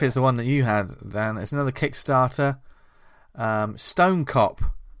don't know if it's the one that you had, Dan. It's another Kickstarter. Stone Cop.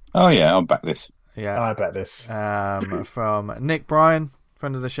 Oh yeah, I'll back this. Yeah, I back this. From Nick Bryan,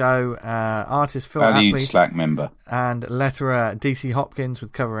 friend of the show, artist Phil Valued Hapley, Slack member, and letterer DC Hopkins,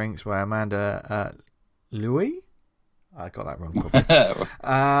 with cover inks by Amanda Louis. I got that wrong. All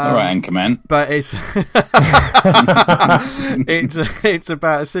right, Anchorman. But it's it's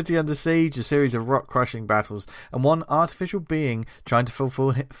about a city under siege, a series of rock-crushing battles, and one artificial being trying to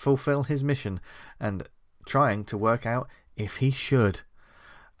fulfill his mission and trying to work out if he should.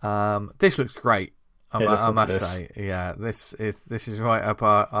 This looks great. I must say, this is right up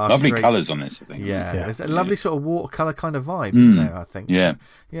our lovely street. colours on this, I think. Yeah, there's a lovely sort of watercolour kind of vibe, isn't there? I think. Yeah.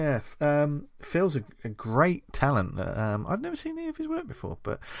 Phil's a great talent. I've never seen any of his work before,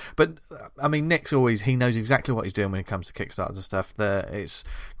 but I mean, Nick's he knows exactly what he's doing when it comes to Kickstarters and stuff. It's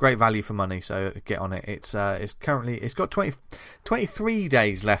great value for money, so get on it. It's got 23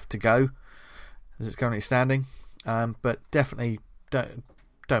 days left to go as it's currently standing, but definitely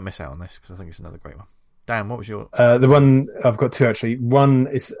don't miss out on this because I think it's another great one. Dan, what was your... The one, I've got two actually. One,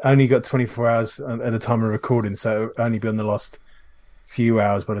 it's only got 24 hours at the time of recording, so it'll only be on the last few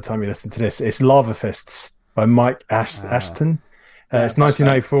hours by the time you listen to this. It's Lava Fists by Mike Ashton. It's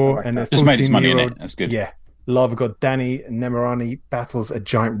 1994, and just made his money in it. That's good. Yeah. Lava god Danny Nemarani battles a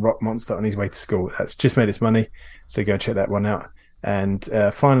giant rock monster on his way to school. That's just made its money, so go check that one out. And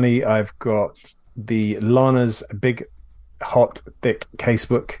finally, I've got the Lana's Big Hot Thick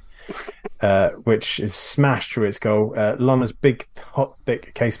Casebook, which is smashed through its goal. Lana's Big Hot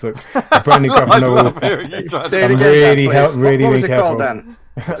Thick Casebook, a brand new graphic novel. Say it again, really what was it careful. called, Dan?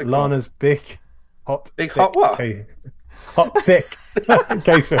 Lana's Big Hot Hot what? Hot Thick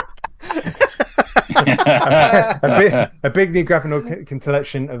Casebook. a big new graphic novel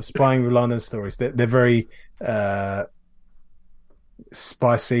collection of spying with Lana's stories. They're very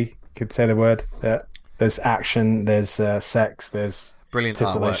spicy, could say the word. There's action, there's sex, there's brilliant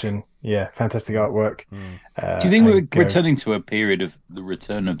titillation. Artwork. Yeah, fantastic artwork. Do you think we're returning to a period of the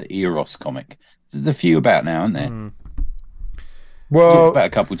return of the Eros comic? There's a few about now, aren't there? Well, talk about a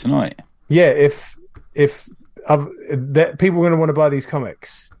couple tonight. Yeah, if people are going to want to buy these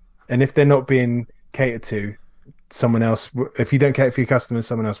comics, and if they're not being catered to, someone else. If you don't cater for your customers,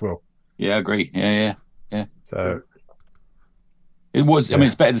 someone else will. Yeah, I agree. Yeah. So it was. Yeah. I mean,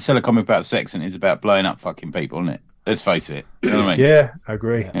 it's better to sell a comic about sex than it is about blowing up fucking people, isn't it? Let's face it. You know what I mean? Yeah, I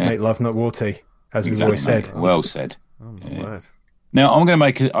agree. Yeah. Make love, not war tea, as we've always said. Well said. Oh my word. Now I'm going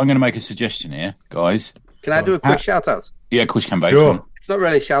to make a suggestion here, guys. Can I do a quick shout out? Yeah, of course you can, babe. Sure. It's not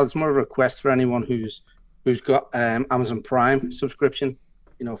really a shout. It's more of a request for anyone who's got Amazon Prime subscription.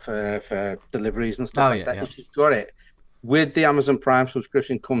 You know, for deliveries and stuff like that. Yeah. If you've got it, with the Amazon Prime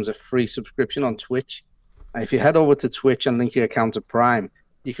subscription comes a free subscription on Twitch. And if you head over to Twitch and link your account to Prime,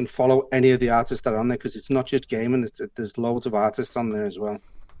 you can follow any of the artists that are on there because it's not just gaming. There's loads of artists on there as well.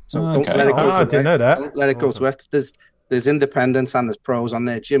 So don't let it go. I didn't know that. Don't let it go to waste. There's independents and there's pros on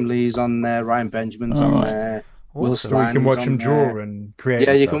there. Jim Lee's on there. Ryan Benjamin's on there. Will so we can watch them draw and create.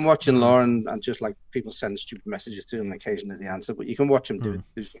 Yeah, you can watch and law and just like people send stupid messages to them and occasionally they answer, but you can watch them do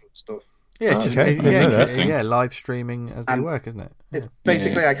stuff. Yeah, it's just live streaming as they work, isn't it? It's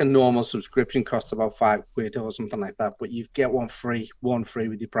basically like a normal subscription, costs about £5 or something like that, but you get one free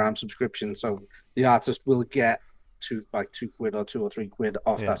with your Prime subscription. So the artist will get £2 or £2 or £3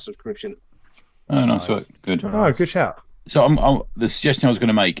 off that subscription. Oh, nice work. Good. Oh, good shout. So the suggestion I was going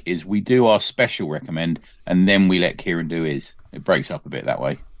to make is we do our special recommend and then we let Kieran do his. It breaks up a bit that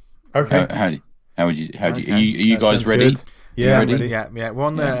way. Okay. How would you? Are you guys ready? Good. Yeah, ready? Yeah. We're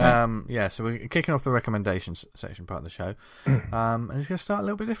on the so we're kicking off the recommendations section part of the show. And it's going to start a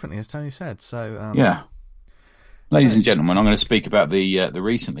little bit differently, as Tony said. So ladies and gentlemen, I'm going to speak about the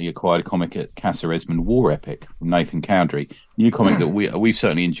recently acquired comic at Casa Esmond, War Epic from Nathan Cowdery. New comic that we've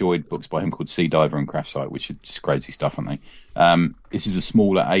certainly enjoyed. Books by him called Sea Diver and Crash Site, which are just crazy stuff, aren't they? This is a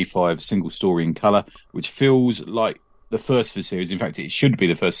smaller A5 single story in colour, which feels like the first of the series. In fact, it should be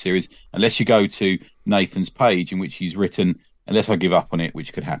the first series, unless you go to Nathan's page in which he's written, unless I give up on it,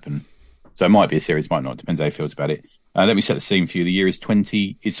 which could happen. So it might be a series, might not. Depends how he feels about it. Let me set the scene for you. The year is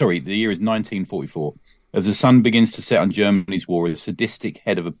 1944. As the sun begins to set on Germany's war, the sadistic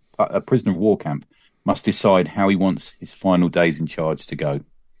head of a prisoner of war camp must decide how he wants his final days in charge to go.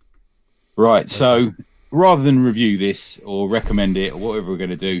 Right, so rather than review this or recommend it or whatever we're going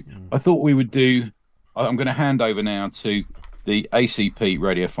to do, I thought we would do... I'm going to hand over now to the ACP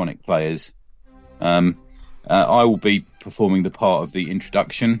radiophonic players. I will be performing the part of the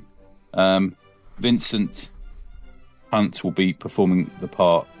introduction. Vincent Hunt will be performing the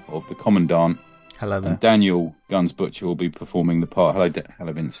part of the Commandant. Hello there. And Daniel Guns Butcher will be performing the part. Hello,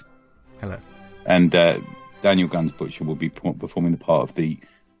 Vince. Hello. And Daniel Guns Butcher will be performing the part of the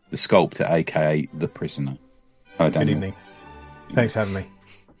sculptor, aka the prisoner. Hello, Daniel. Good evening. Thanks for having me.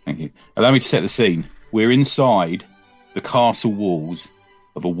 Thank you. Allow me to set the scene. We're inside the castle walls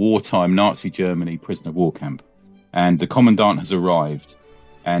of a wartime Nazi Germany prisoner of war camp, and the Commandant has arrived,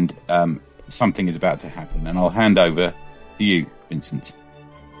 and something is about to happen. And I'll hand over to you, Vincent.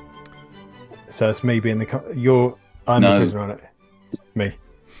 So it's me being I'm the prisoner on it. It's me.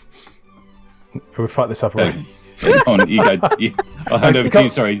 We'll fuck this up already. On, you go. I'll hand over to you.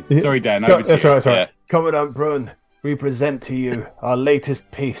 Sorry, Dan. That's right. Commandant Brun, we present to you our latest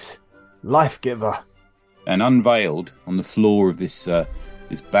piece, Life Giver. And unveiled on the floor of this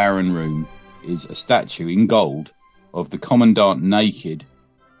barren room is a statue in gold of the Commandant naked,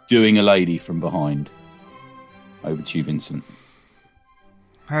 doing a lady from behind. Over to you, Vincent.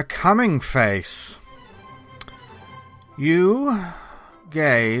 A coming face. You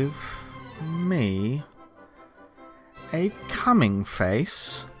gave me a coming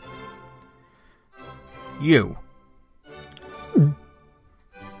face. You.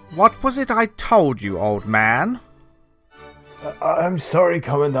 What was it I told you, old man? I'm sorry,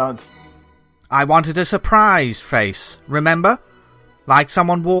 Commandant. I wanted a surprise face, remember? Like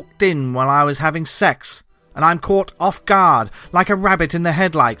someone walked in while I was having sex, and I'm caught off guard, like a rabbit in the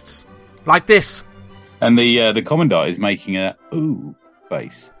headlights. Like this. And the Commandant is making a ooh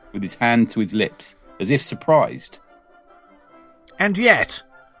face with his hand to his lips, as if surprised. And yet,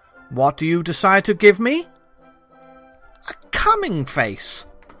 what do you decide to give me? A coming face.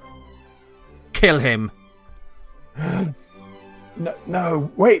 Kill him.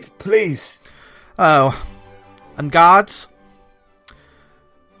 No, wait, please. Oh, and guards?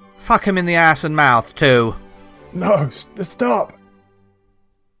 Fuck him in the ass and mouth, too. No, stop.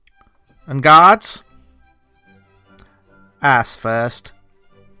 And guards? Ass first.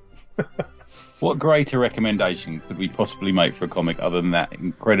 What greater recommendation could we possibly make for a comic other than that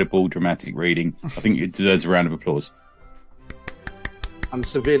incredible dramatic reading? I think it deserves a round of applause. I'm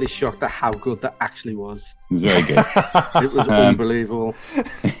severely shocked at how good that actually was. It was very good. It was unbelievable.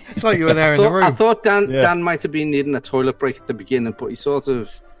 It's like you were there in the room. I thought Dan might have been needing a toilet break at the beginning, but he sort of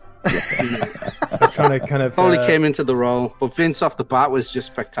trying to kind of probably came into the role. But Vince off the bat was just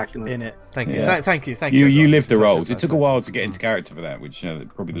spectacular. In it. Thank you. Yeah. Thank you. You lived the roles. It took a while to get into character for that, which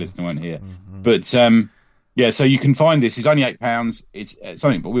probably the listener won't hear. Mm-hmm. But yeah, so you can find this. It's only £8. It's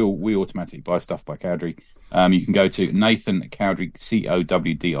something, but we automatically buy stuff by Cowdery. You can go to Nathan Cowdery,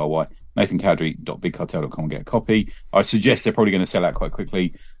 Cowdry, nathancowdery.bigcartel.com and get a copy. I suggest they're probably going to sell out quite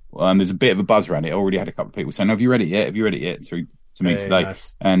quickly. There's a bit of a buzz around it. I already had a couple of people saying, "Have you read it yet? Have you read it yet?" Through to me today.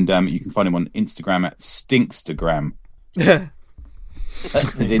 Nice. And you can find him on Instagram at Stinkstagram.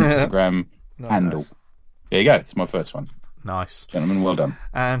 Instagram handle. Nice. There you go. It's my first one. Nice. Gentlemen, well done.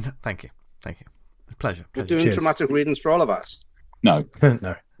 And thank you. Pleasure. You're doing dramatic readings for all of us? No.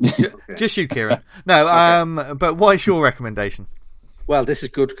 No. Just you, Kieran. No, but what is your recommendation? Well, this is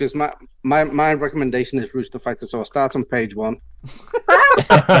good because my recommendation is Rooster Fighter, so I'll start on page 1.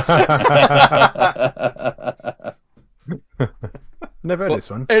 Never heard this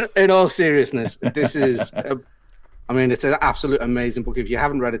one. In all seriousness, this is, it's an absolute amazing book. If you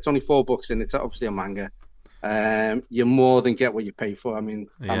haven't read it, it's only 4 books and it's obviously a manga. You more than get what you pay for. I mean,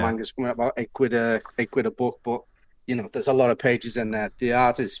 our manga's coming up about £8 a book, but there's a lot of pages in there. The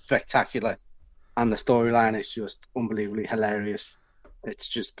art is spectacular, and the storyline is just unbelievably hilarious. It's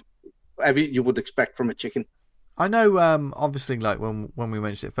just everything you would expect from a chicken. I know, obviously, like when we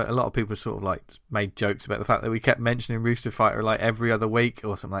mentioned it, a lot of people sort of like made jokes about the fact that we kept mentioning Rooster Fighter like every other week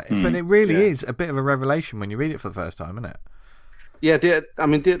or something like that. But it really is a bit of a revelation when you read it for the first time, isn't it? Yeah,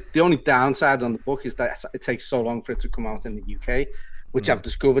 the only downside on the book is that it takes so long for it to come out in the UK, which I've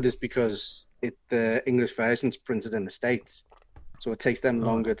discovered is because the English version's printed in the States, so it takes them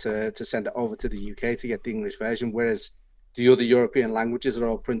longer to send it over to the UK to get the English version, whereas the other European languages are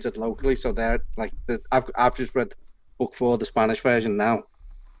all printed locally. So they're like I've just read book 4, the Spanish version now,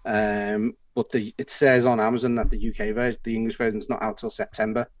 but it says on Amazon that the UK version, the English version, is not out till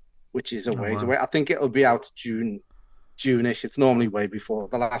September, which is a ways away. I think it'll be out June-ish. It's normally way before.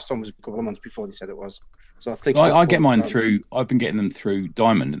 The last one was a couple of months before they said it was. So I think I get mine through. I've been getting them through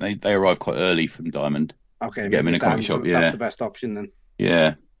Diamond, and they arrive quite early from Diamond. Okay, get them in a comic shop. Yeah, that's the best option then.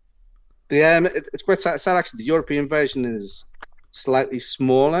 Yeah, it's quite sad. Actually, the European version is slightly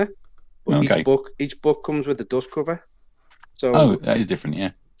smaller. But each book comes with a dust cover. So that is different.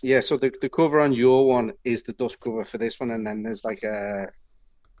 Yeah. Yeah. So the cover on your one is the dust cover for this one, and then there's like a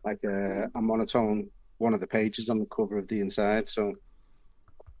monotone one of the pages on the cover of the inside. So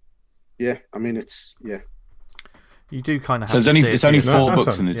yeah, you do kind of have. So it's only 4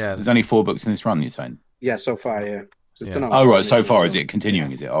 books in this. Yeah. There's only 4 books in this run. You're saying? Yeah, so far, yeah. So right. So far, is it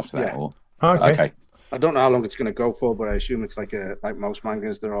continuing? Is it after that? Or okay. I don't know how long it's going to go for, but I assume it's like most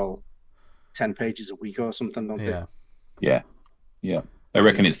mangas. They're all 10 pages a week or something, don't they? Yeah. I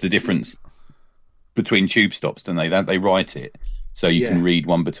reckon it's the difference between tube stops, don't they? They write it so you can read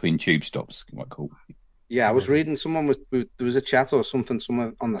one between tube stops. Quite cool. Yeah, I was reading there was a chat or something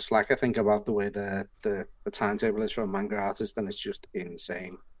somewhere on the Slack, I think, about the way the timetable is for a manga artist, and it's just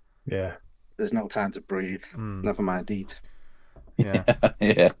insane. Yeah. There's no time to breathe. Never mind eat. Yeah.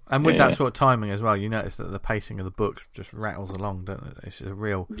 Yeah. And with that sort of timing as well, you notice that the pacing of the books just rattles along, don't it? It's a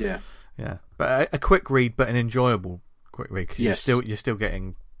real Yeah. But a quick read, but an enjoyable quick read, because Yes. you're still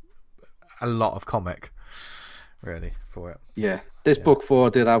getting a lot of comic, really, for it. Yeah. This book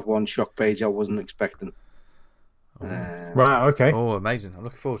 4 did have one shock page I wasn't expecting. Right, okay. Oh, amazing. I'm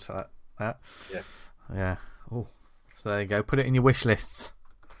looking forward to that. Yeah. Oh, so there you go. Put it in your wish lists.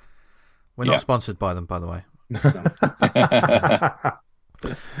 We're not sponsored by them, by the way.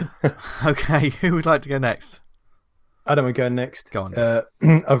 Okay, who would like to go next? I don't want to go next. Go on.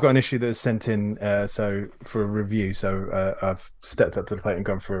 I've got an issue that was sent in so for a review. So I've stepped up to the plate and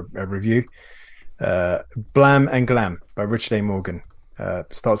gone for a review. Blam and Glam by Richard A. Morgan.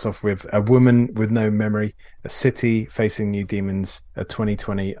 Starts off with a woman with no memory, a city facing new demons, a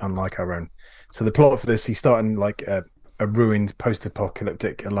 2020 unlike our own. So the plot for this, he's starting like a ruined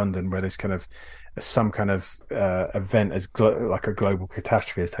post-apocalyptic London where there's kind of some kind of event as like a global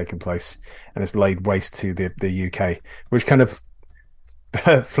catastrophe has taken place and it's laid waste to the UK, which kind of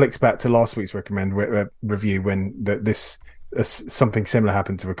flicks back to last week's review when something similar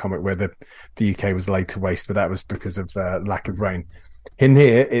happened to a comic where the UK was laid to waste, but that was because of lack of rain. In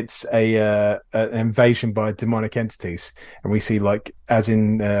here, it's an invasion by demonic entities, and we see, like, as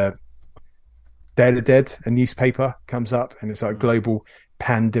in Day of the Dead, a newspaper comes up, and it's like global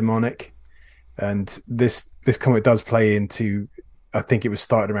pandemonic. And this comic does play into, I think it was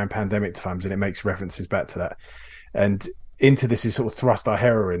started around pandemic times, and it makes references back to that. And into this is sort of thrust our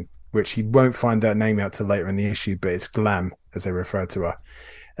heroine, which you won't find her name out till later in the issue, but it's Glam, as they refer to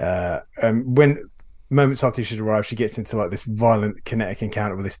her. When moments after she's arrived, she gets into like this violent kinetic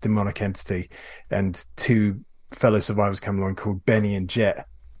encounter with this demonic entity, and two fellow survivors come along called Benny and Jet,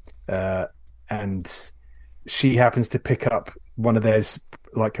 and she happens to pick up one of theirs,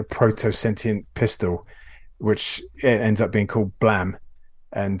 like a proto-sentient pistol, which ends up being called Blam,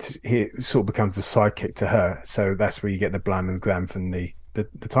 and he sort of becomes the sidekick to her. So that's where you get the Blam and Glam from the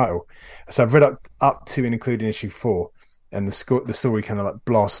title. So I've read up to and including issue 4, and the story kind of like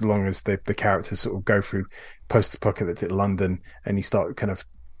blasts along as the characters sort of go through post-apocalyptic London, and you start kind of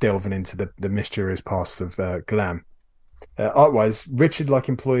delving into the mysterious past of Glam. Art-wise, Richard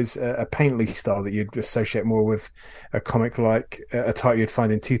employs a painterly style that you'd associate more with a comic like a title you'd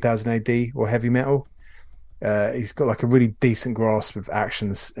find in 2000 AD or Heavy Metal. He's got like a really decent grasp of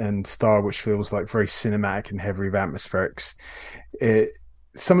actions and style, which feels like very cinematic and heavy with atmospherics.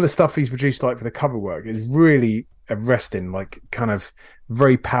 Some of the stuff he's produced, like for the cover work, is really arresting, like kind of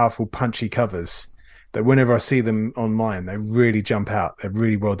very powerful, punchy covers that whenever I see them online, they really jump out. They're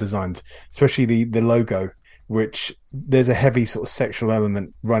really well designed, especially the logo, which there's a heavy sort of sexual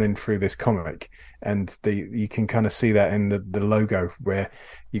element running through this comic, and you can kind of see that in the logo where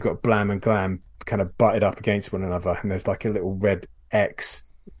you've got Blam and Glam kind of butted up against one another, and there's like a little red X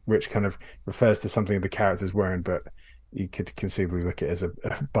which kind of refers to something the character's wearing, but you could conceivably look at it as a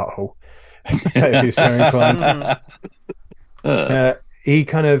butthole if you're so inclined. He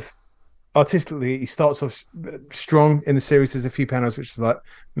kind of artistically, he starts off strong in the series. There's a few panels which is like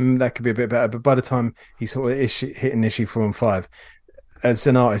that could be a bit better, but by the time he's sort of hitting issue 4 and 5, as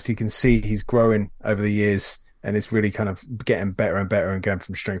an artist, you can see he's growing over the years, and it's really kind of getting better and better and going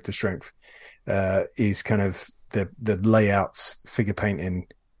from strength to strength. He's kind of the layouts, figure painting,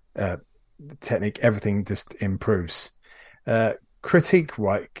 technique, everything just improves. Critique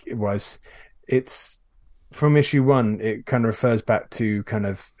wise, it's from issue 1, it kind of refers back to kind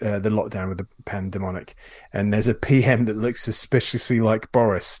of the lockdown with the pandemonic, and there's a PM that looks suspiciously like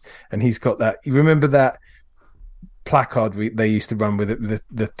Boris, and he's got that. You remember that placard they used to run with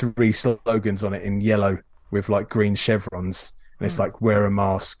the 3 slogans on it in yellow with like green chevrons, and it's like wear a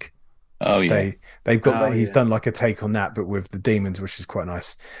mask. They've got that. He's done like a take on that, but with the demons, which is quite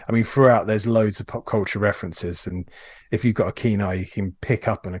nice. I mean, throughout there's loads of pop culture references, and if you've got a keen eye, you can pick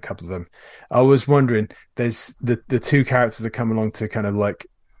up on a couple of them. I was wondering, there's the 2 characters that come along to kind of like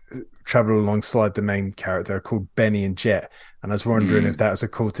travel alongside the main character are called Benny and Jet, and I was wondering if that was a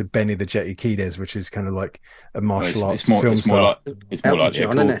call to Benny the Jet Urquidez, which is kind of like a martial arts film style. It's more like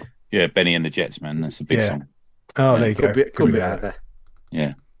John, isn't it? Yeah, Benny and the Jets, man. That's a big song. Oh, there you go. Could be out there.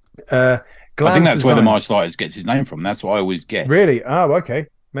 Yeah. I think that's where the martial artist gets his name from. That's what I always guess. Really? Oh, okay.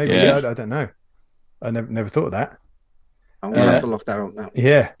 Maybe. Yeah. I don't know. I never thought of that. I'm going to have to look that up now.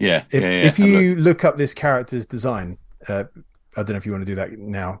 Yeah. If you look up this character's design, I don't know if you want to do that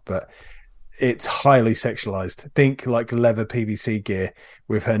now, but it's highly sexualized. Think like leather PVC gear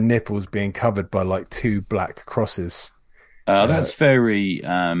with her nipples being covered by like 2 black crosses. That's very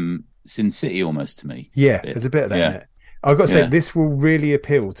Sin City almost to me. Yeah, there's a bit of that in it. I've got to say, this will really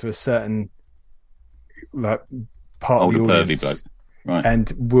appeal to a certain like part of the audience, bloke. Right.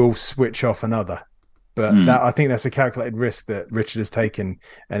 and will switch off another. But I think that's a calculated risk that Richard has taken,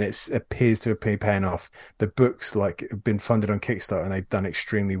 and it appears to be paying off. The books have been funded on Kickstarter, and they've done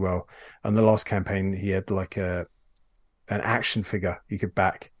extremely well. And the last campaign, he had an action figure you could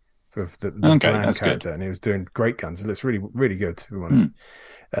back for the Bland character, good. And he was doing great guns. It looks really, really good, to be honest.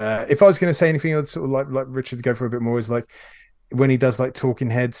 If I was going to say anything, I'd sort of like Richard to go for a bit more, is like when he does like talking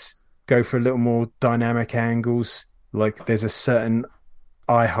heads, go for a little more dynamic angles. Like there's a certain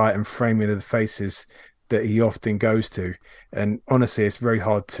eye height and framing of the faces that he often goes to, and honestly it's very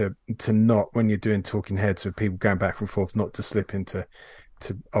hard to not, when you're doing talking heads with people going back and forth, not to slip into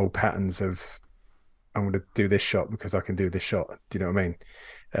old patterns of I'm going to do this shot because I can do this shot. Do you know what I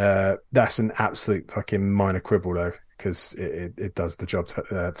mean? That's an absolute fucking minor quibble though, because it does the job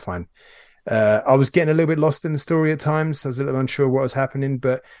fine. I was getting a little bit lost in the story at times. I was a little unsure what was happening,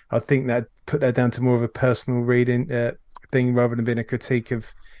 but I think that put that down to more of a personal reading thing rather than being a critique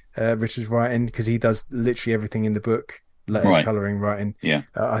of Richard's writing, because he does literally everything in the book, letters, colouring, writing. Yeah.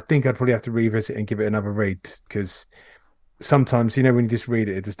 I think I'd probably have to revisit and give it another read, because sometimes, you know, when you just read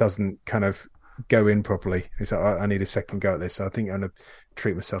it, it just doesn't kind of go in properly. It's like, I need a second go at this. So I think I'm going to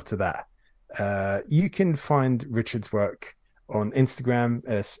treat myself to that. You can find Richard's work on Instagram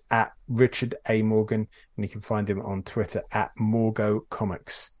as at Richard A. Morgan, and you can find him on Twitter at Morgo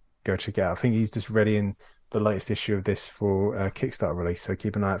Comics. Go check it out. I think he's just readying the latest issue of this for Kickstarter release, so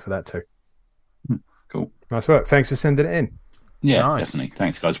keep an eye out for that too. Cool. Nice work. Thanks for sending it in. Yeah, nice. Definitely.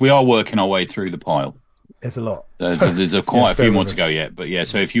 Thanks, guys. We are working our way through the pile. There's a lot. There's quite a few more to go yet, but yeah.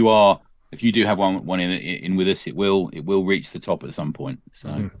 So if you do have one in with us, it will reach the top at some point.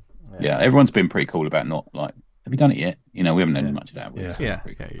 So yeah, everyone's been pretty cool about not like, have you done it yet? You know, we haven't done much of that. Yeah.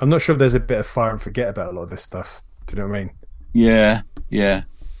 So I'm not sure if there's a bit of fire and forget about a lot of this stuff. Do you know what I mean? Yeah.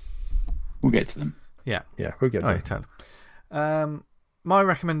 We'll get to them. Yeah, we'll get to them. My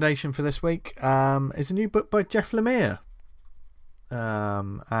recommendation for this week is a new book by Jeff Lemire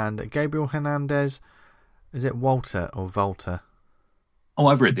and Gabriel Hernandez. Is it Walter or Volta? Oh,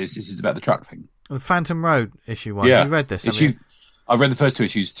 I've read this. This is about the truck thing. The Phantom Road issue 1. Yeah. You read this? I've read the first 2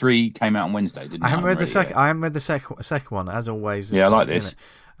 issues. 3 came out on Wednesday, didn't I haven't read the second. I haven't read the second one, as always. Yeah, I like this.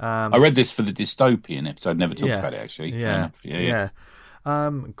 I read this for the dystopian episode. Never talked about it actually. Yeah.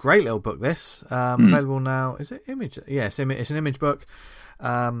 Great little book. This available now. Is it Image? Yes, it's an Image book.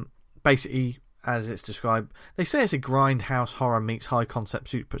 Basically, as it's described, they say it's a grindhouse horror meets high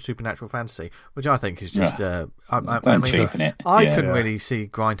concept supernatural fantasy, which I think is just. Don't cheapen it. I couldn't really see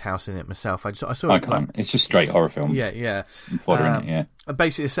grindhouse in it myself. I saw. I can't. It's just straight horror film. Yeah. Fodder in it. Yeah.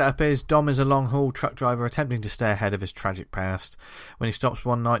 Basically, the setup is Dom is a long-haul truck driver attempting to stay ahead of his tragic past. When he stops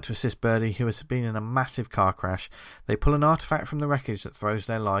one night to assist Birdie, who has been in a massive car crash, they pull an artifact from the wreckage that throws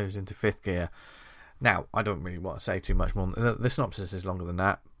their lives into fifth gear. Now, I don't really want to say too much more. The synopsis is longer than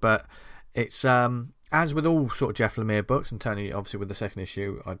that, but it's as with all sort of Jeff Lemire books, and Tony, obviously with the second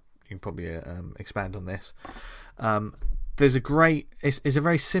issue, you can probably expand on this. There's it's a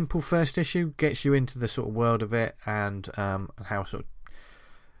very simple first issue, gets you into the sort of world of it, and how sort of,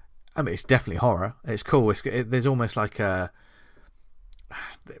 I mean, it's definitely horror. It's cool. There's almost like from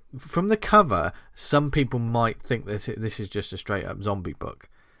the cover, some people might think that this is just a straight up zombie book,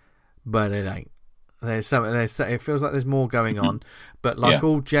 but it ain't. It feels like there's more going on, but like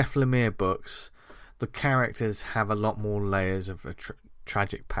all Jeff Lemire books, the characters have a lot more layers of a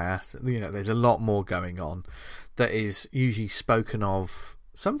tragic past. You know, there's a lot more going on that is usually spoken of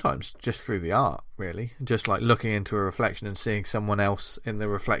sometimes just through the art, really, just like looking into a reflection and seeing someone else in the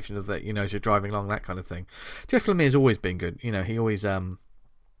reflection of that. You know, as you're driving along, that kind of thing. Jeff Lemire's always been good. You know, he always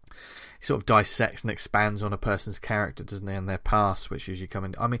he sort of dissects and expands on a person's character, doesn't he, and their past, which usually come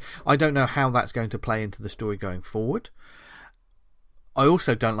in. I mean, I don't know how that's going to play into the story going forward. I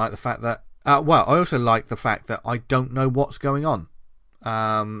also don't like the fact that I also like the fact that I don't know what's going on.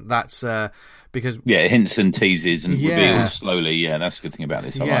 That's because hints and teases and reveals slowly. Yeah, that's a good thing about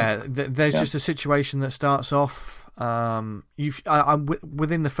this. There's just a situation that starts off. Within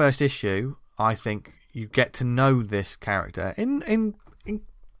the first issue, I think you get to know this character in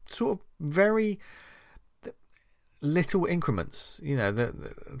sort of very little increments. You know,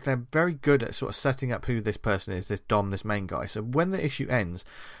 they're very good at sort of setting up who this person is, this Dom, this main guy. So when the issue ends,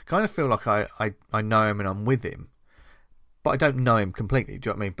 I kind of feel like I know him and I'm with him, but I don't know him completely. Do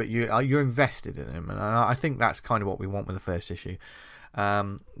you know what I mean? But you're invested in him, and I think that's kind of what we want with the first issue.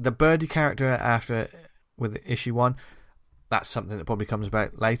 The Birdie character with issue 1, that's something that probably comes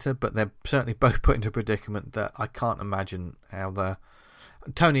about later, but they're certainly both put into a predicament that I can't imagine how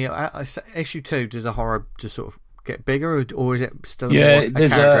Tony, issue 2, does the horror just sort of get bigger, or is it still a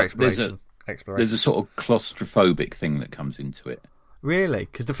character exploration? exploration. There's a sort of claustrophobic thing that comes into it. Really?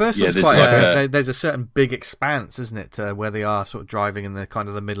 Because the first one's quite... there's a certain big expanse, isn't it, where they are sort of driving in the kind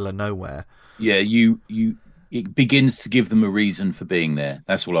of the middle of nowhere. Yeah, it begins to give them a reason for being there.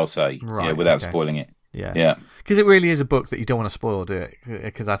 That's all I'll say. Right, without spoiling it. Yeah. Because it really is a book that you don't want to spoil, do it?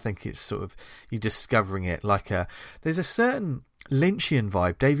 Because I think it's sort of you discovering it there's a certain Lynchian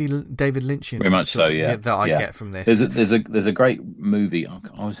vibe, David Lynchian. Very much so, yeah. That I get from this. There's a great movie. I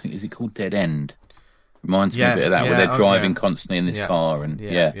was thinking, is it called Dead End? Reminds me a bit of that, where they're driving constantly in this car, and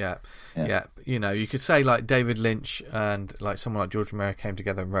yeah. You know, you could say like David Lynch and like someone like George Romero came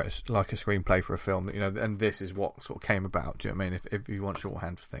together and wrote like a screenplay for a film. You know, and this is what sort of came about. Do you know what I mean? If you want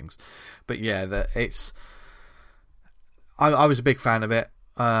shorthand for things, but it's. I was a big fan of it.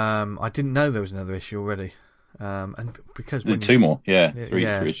 I didn't know there was another issue already, and because two more, three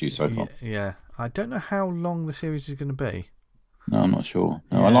issues so far. Yeah, I don't know how long the series is going to be. No, I'm not sure.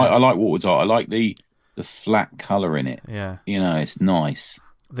 No, I like what was art. I like the flat colour in it. Yeah, you know, it's nice.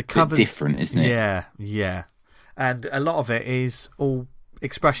 The cover different, isn't it? Yeah, and a lot of it is all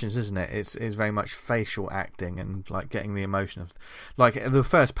expressions, isn't it? It's very much facial acting and like getting the emotion of, like the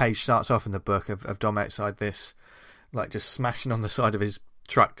first page starts off in the book of Dom outside this, like just smashing on the side of his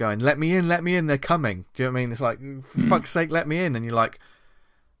truck, going, "Let me in, they're coming." Do you know what I mean? It's like, for fuck's sake, let me in, and you're like,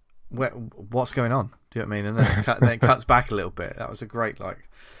 what's going on? Do you know what I mean? And then it cuts back a little bit. That was a great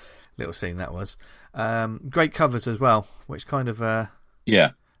little scene. That was great covers as well, which kind of a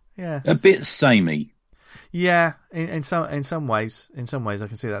bit samey. Yeah, in some ways I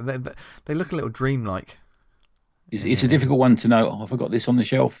can see that they look a little dreamlike. It's a difficult one to know. Have I got this on the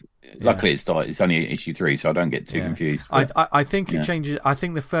shelf? Luckily, it's only issue 3, so I don't get too confused. But, I think it changes. I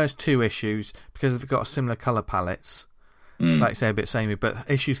think the first 2 issues, because they've got similar colour palettes, like say a bit samey.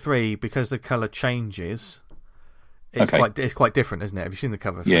 But issue 3, because the colour changes, it's quite different, isn't it? Have you seen the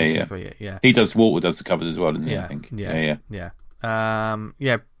cover for issue 3? Yeah. Walter does the covers as well, doesn't he? I think. Yeah.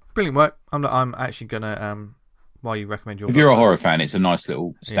 Brilliant work. I'm actually gonna while you recommend your if you're a horror fan, it's a nice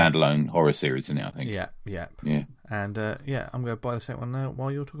little standalone horror series, isn't it? I think. Yeah. And I'm going to buy the second one now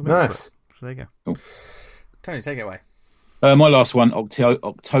while you're talking about it. So there you go. Cool. Tony, take it away. My last one,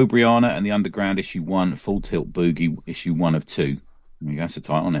 Octobriana and the Underground, issue 1, Full Tilt Boogie, issue 1 of 2. That's the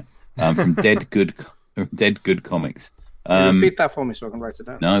title on it. From Dead Good Comics. Repeat that for me so I can write it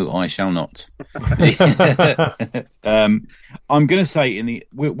down. No, I shall not. I'm going to say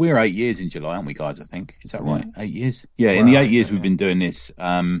we're 8 years in July, aren't we, guys? I think, is that right? 8 years. Yeah, in the 8 years we've been doing this.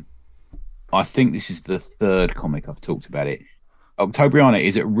 I think this is the 3rd comic I've talked about it. Octobriana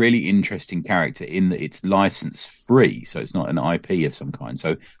is a really interesting character in that it's license free, so it's not an IP of some kind.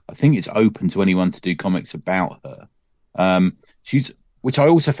 So I think it's open to anyone to do comics about her. Which I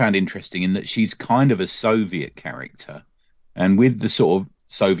also found interesting in that she's kind of a Soviet character. And with the sort of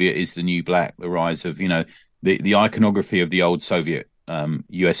Soviet is the new black, the rise of, the iconography of the old Soviet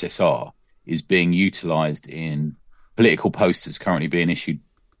USSR is being utilized in political posters currently being issued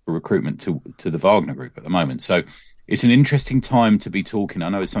for recruitment to the Wagner Group at the moment. So it's an interesting time to be talking. I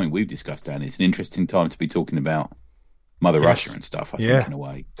know it's something we've discussed, Dan. It's an interesting time to be talking about Mother Russia and stuff, I think, in a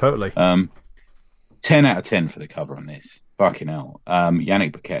way. Totally. 10 out of 10 for the cover on this. Fucking hell.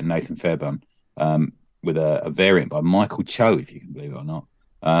 Yannick Paquette and Nathan Fairbairn. With a variant by Michael Cho, if you can believe it or not.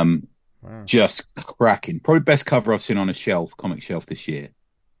 Wow. Just cracking. Probably best cover I've seen on a comic shelf this year.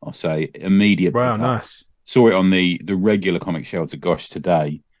 I'll say immediate. Wow, nice. Saw it on the regular comic shelves at Gosh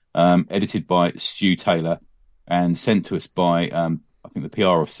today. Edited by Stu Taylor and sent to us by, I think, the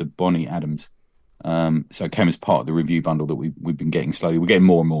PR officer, Bonnie Adams. So it came as part of the review bundle that we've been getting slowly. We're getting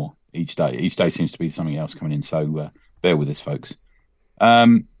more and more each day. Each day seems to be something else coming in. So bear with us, folks.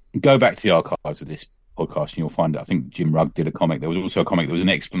 Go back to the archives of this podcast and you'll find it. I think Jim Rugg did a comic. There was also a comic that was an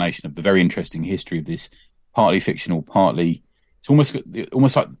explanation of the very interesting history of this, partly fictional, partly it's almost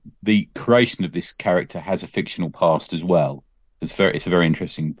like the creation of this character has a fictional past as well. It's a very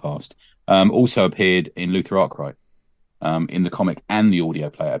interesting past. Also appeared in Luther Arkwright in the comic and the audio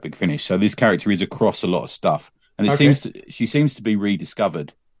play at Big Finish. So this character is across a lot of stuff, and she seems to be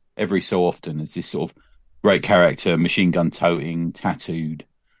rediscovered every so often as this sort of great character, machine gun toting, tattooed,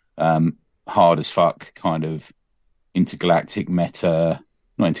 hard as fuck, kind of intergalactic not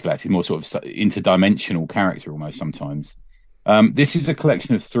intergalactic, more sort of interdimensional character almost sometimes. This is a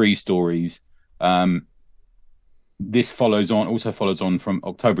collection of 3 stories. This also follows on from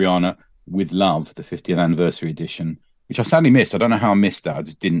Octobriana with Love, the 50th anniversary edition, which I sadly missed. I don't know how I missed that. I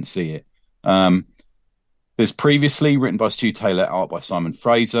just didn't see it. There's previously written by Stu Taylor, art by Simon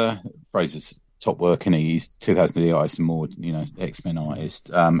Fraser. Fraser's top work, and he's 2000 AD artist and more, X-Men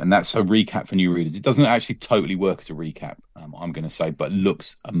artist. And that's a recap for new readers. It doesn't actually totally work as a recap, I'm going to say, but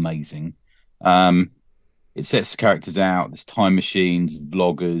looks amazing. It sets the characters out. There's time machines,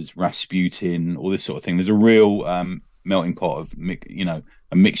 vloggers, Rasputin, all this sort of thing. There's a real melting pot of,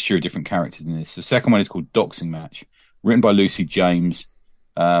 a mixture of different characters in this. The second one is called Doxing Match, written by Lucy James,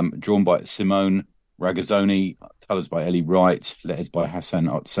 drawn by Simone Ragazzoni, colours by Ellie Wright, letters by Hassan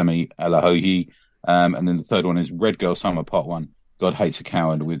Otsemi Alahohi. And then the third one is Red Girl Summer Part 1, God Hates a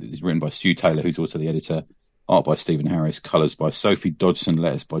Coward, is written by Stu Taylor, who's also the editor, art by Stephen Harris, colours by Sophie Dodgson,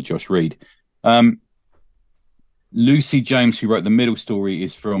 letters by Josh Reed. Lucy James, who wrote the middle story,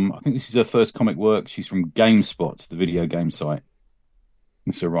 is from, I think this is her first comic work. She's from GameSpot, the video game site.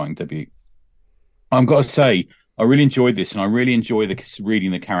 It's her writing debut. I've got to say, I really enjoyed this, and I really enjoy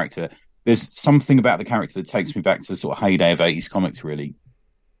reading the character. There's something about the character that takes me back to the sort of heyday of 80s comics, really,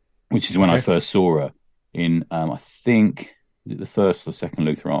 which is when I first saw her in, I think, is it the first or second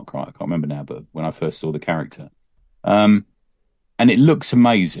Luthor arc? I can't remember now, but when I first saw the character. And it looks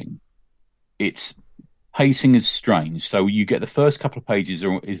amazing. Its pacing is strange. So you get the first couple of pages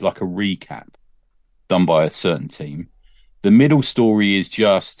is like a recap done by a certain team. The middle story is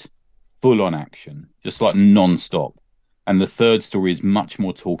just full on action, just like non-stop. And the third story is much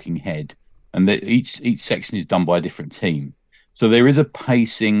more talking head. And each section is done by a different team. So there is a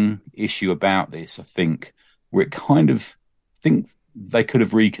pacing issue about this, I think, where it kind of think they could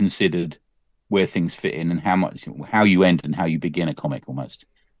have reconsidered where things fit in and how you end and how you begin a comic almost.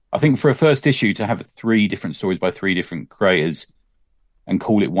 I think for a first issue to have 3 different stories by 3 different creators and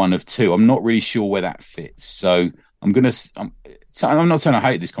call it one of 2, I'm not really sure where that fits. So I'm not saying I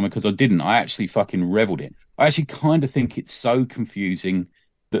hate this comic because I didn't. I actually fucking reveled it. I actually kind of think it's so confusing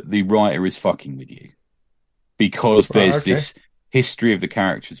that the writer is fucking with you because there's this history of the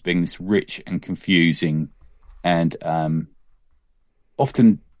characters being this rich and confusing and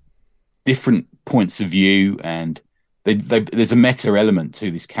often different points of view, and there's a meta element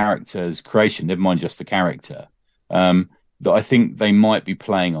to this character's creation, never mind just the character, that I think they might be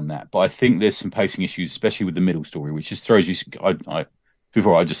playing on that. But I think there's some pacing issues, especially with the middle story, which just throws you...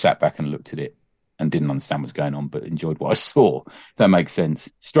 Before I just sat back and looked at it and didn't understand what's going on, but enjoyed what I saw, if that makes sense.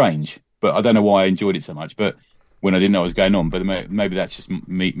 Strange, but I don't know why I enjoyed it so much, but when I didn't know what was going on, but maybe that's just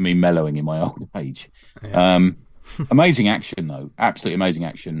me mellowing in my old age. Yeah. Amazing action, though. Absolutely amazing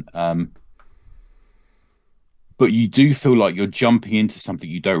action. But you do feel like you're jumping into something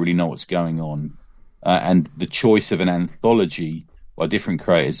you don't really know what's going on. And the choice of an anthology by different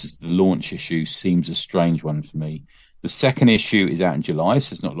creators as the launch issue seems a strange one for me. The second issue is out in July,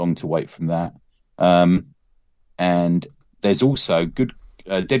 so it's not long to wait from that. And there's also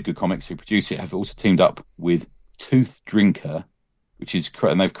Dead Good Comics, who produce it, have also teamed up with Tooth Drinker,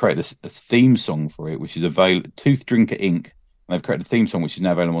 and they've created a theme song for it, which is available. Tooth Drinker Inc. And they've created a theme song which is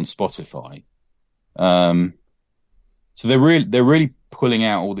now available on Spotify. So they're really pulling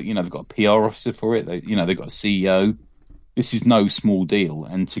out all the, they've got a PR officer for it. They've got a CEO. This is no small deal.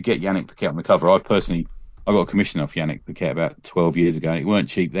 And to get Yannick Paquette on the cover, I got a commission off Yannick Paquette about 12 years ago. It weren't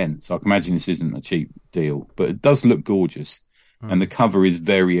cheap then, so I can imagine this isn't a cheap deal. But it does look gorgeous, and the cover is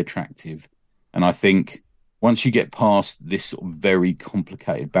very attractive. And I think once you get past this sort of very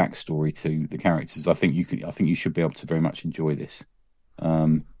complicated backstory to the characters, I think you should be able to very much enjoy this.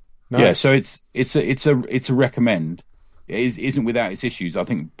 Nice. Yeah, so it's a recommend. It isn't without its issues, I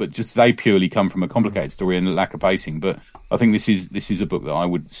think, but just they purely come from a complicated story and a lack of pacing. But I think this is a book that I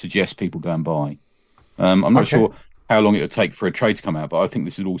would suggest people go and buy. I'm not sure how long it would take for a trade to come out, but I think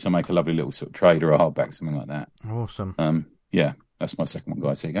this would also make a lovely little sort of trade or a hardback, something like that. Awesome. Yeah, that's my second one,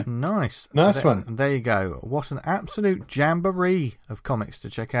 guys. There you go. Nice one. There you go. What an absolute jamboree of comics to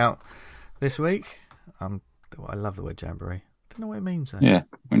check out this week. I love the word jamboree. I don't know what it means, though. Yeah,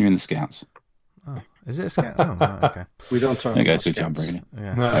 when you're in the Scouts. Oh, is it a scout? Oh, right, okay. We don't talk about Scouts. Jamboree.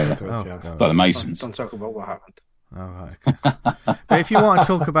 Yeah. No, it's like the Masons. Don't talk about what happened. Oh, right, okay. But if you want to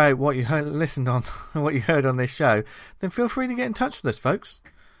talk about what you heard on this show, then feel free to get in touch with us, folks.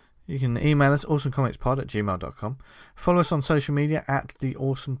 You can email us awesomecomicspod@gmail.com. Follow us on social media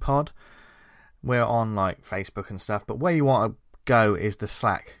 @theawesomepod. We're on like Facebook and stuff, but where you want to go is the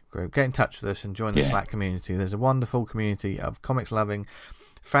Slack group. Get in touch with us and join the Slack community. There's a wonderful community of comics loving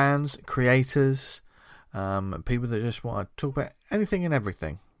fans, creators, people that just want to talk about anything and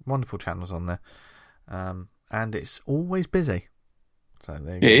everything. Wonderful channels on there. And it's always busy. So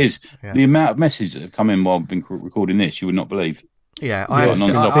there you go. Is. Yeah. The amount of messages that have come in while I've been recording this, you would not believe. Yeah, I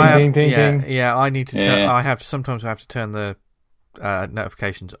need to. Sometimes I have to turn the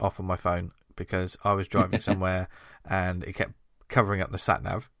notifications off on my phone because I was driving somewhere and it kept covering up the sat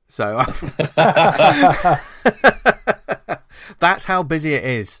nav. So that's how busy it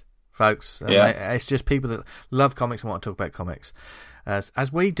is, folks. It's just people that love comics and want to talk about comics.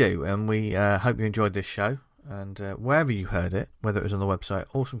 as we do, and we hope you enjoyed this show. And wherever you heard it, whether it was on the website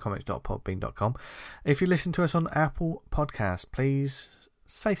awesomecomics.podbean.com, if you listen to us on Apple Podcasts, please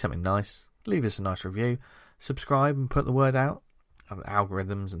say something nice, leave us a nice review, subscribe and put the word out.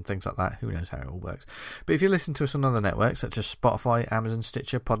 Algorithms and things like that, who knows how it all works. But if you listen to us on other networks such as Spotify, Amazon,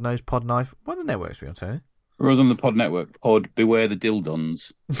 Stitcher, Podnose, Podknife, what are the networks we on, Tony? We're on the Pod Network. Pod, beware the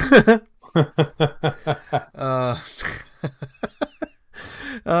dildons.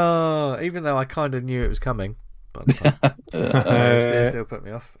 Even though I kind of knew it was coming, but it still put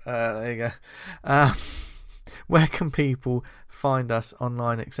me off. There you go. Where can people find us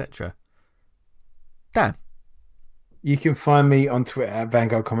online, etc.? Dan? You can find me on Twitter at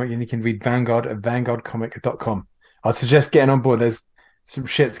Vanguard Comic, and you can read Vanguard at vanguardcomic.com. I'd suggest getting on board. There's some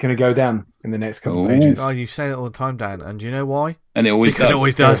shit's going to go down in the next couple of pages. Oh, you say it all the time, Dan, and do you know why? And it always does. It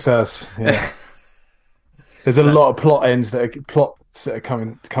always does. Yeah. There's a lot of plots that are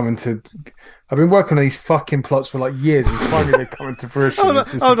coming to. I've been working on these fucking plots for like years, and finally they're coming to fruition.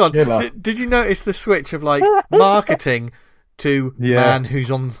 Hold on. Did you notice the switch of like marketing to man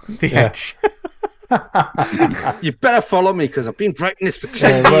who's on the edge? You better follow me because I've been writing this for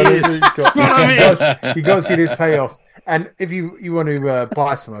 10 years. You got to see this payoff. And if you want to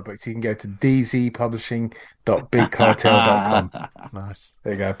buy some of my books, you can go to dzpublishing.bigcartel.com. Nice.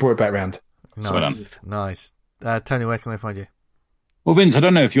 There you go. Brought it back round. Nice. Tony, where can they find you? Well, Vince, I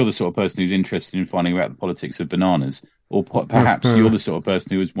don't know if you're the sort of person who's interested in finding out the politics of bananas, or perhaps you're the sort of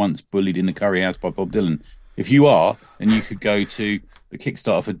person who was once bullied in the curry house by Bob Dylan. If you are, then you could go to the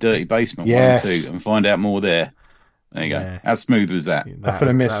Kickstarter for Dirty Basement 1 and 2 and find out more there. There you go. Yeah. How smooth was that? I feel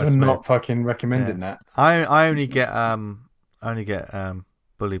amiss for not fucking recommending that. I only get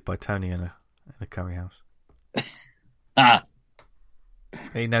bullied by Tony in a curry house.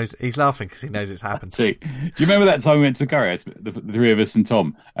 He knows. He's laughing because he knows it's happened. See, do you remember that time we went to curry house, the three of us and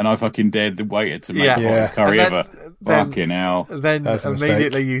Tom, and I fucking dared the waiter to make the hottest curry ever? Fucking hell! Then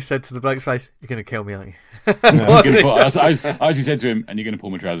immediately you said to the bloke's face, "You're going to kill me, aren't you?" I actually said to him, "And you're going to pull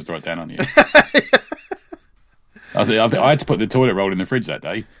my trousers right down on you." I had to put the toilet roll in the fridge that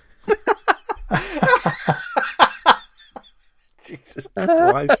day. Jesus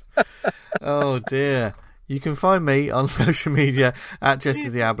Christ! Oh dear. You can find me on social media at Jesse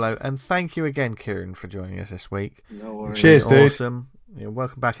Diablo, and thank you again, Kieran, for joining us this week. No worries. Cheers, dude. Awesome. You're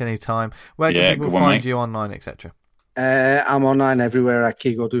welcome back anytime. Where can people find you online, etc.? I'm online everywhere at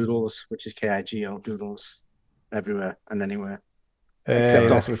Kigo Doodles, which is Kigo Doodles, everywhere and anywhere. Except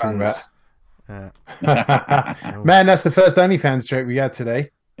that's what we're talking about. Man, that's the first OnlyFans joke we had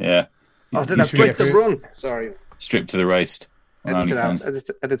today. Yeah. Oh, did I break the run? Sorry. Stripped to the waist. Edit it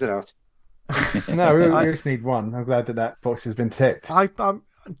out. No, we just need one. I'm glad that box has been ticked. I'm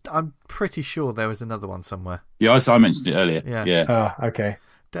pretty sure there was another one somewhere. Yeah, I mentioned it earlier. Yeah. Oh, okay.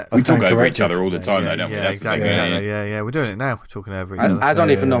 We talk over each other all the time, though, don't we? That's exactly. Yeah. We're doing it now. We're talking over each other. I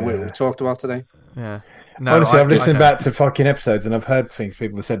don't even know what we talked about today. Yeah. No, honestly, I've listened back to fucking episodes and I've heard things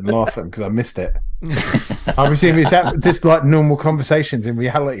people have said and laugh at them because I missed it. I'm assuming it's just like normal conversations in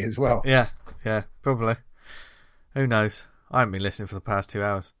reality as well. Yeah, probably. Who knows? I haven't been listening for the past 2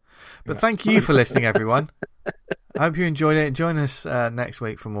 hours. But thank you for listening, everyone. I hope you enjoyed it. Join us next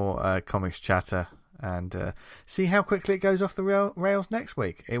week for more comics chatter and see how quickly it goes off the rails next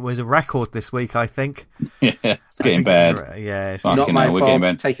week. It was a record this week, I think. Yeah, it's getting bad. It's not my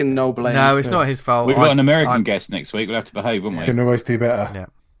fault. Taking no blame. No, it's not his fault. We've got an American guest next week. We'll have to behave, won't we? Can always do better.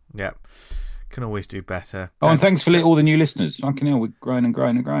 Yeah. Can always do better. Oh, and thanks for all the new listeners. Fucking hell, we're growing and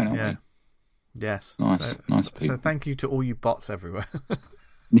growing and growing, aren't we? Yes. Nice people. So thank you to all you bots everywhere.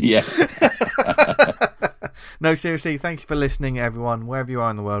 Yeah. No, seriously, thank you for listening, everyone. Wherever you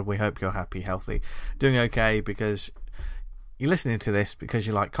are in the world, we hope you're happy, healthy, doing okay, because you're listening to this because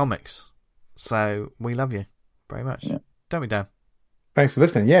you like comics. So we love you very much. Yeah. Don't we, Dan? Thanks for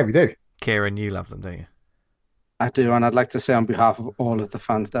listening. Yeah, we do. Kieran, you love them, don't you? I do, and I'd like to say on behalf of all of the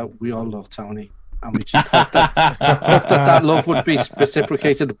fans that we all love Tony. And we just hope that love would be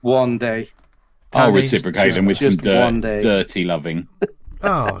reciprocated one day. I'll reciprocate them with some dirty loving.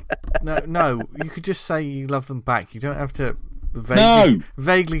 Oh, no. You could just say you love them back. You don't have to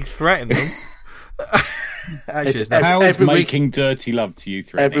vaguely threaten them. How is making dirty love to you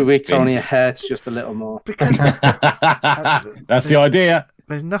threatening? Every week, Tony, it hurts just a little more. Because that's the idea.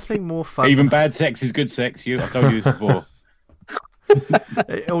 There's nothing more fun. Even bad sex is good sex. I've told you this before.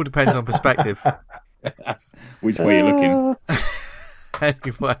 It all depends on perspective. Which way you're looking.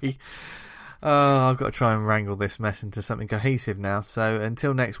 Anyway, I've got to try and wrangle this mess into something cohesive now. So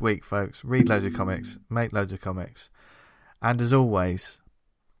until next week, folks, read loads of comics, make loads of comics. And as always,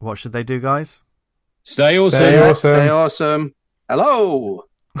 what should they do, guys? Stay awesome. Stay awesome. Hello.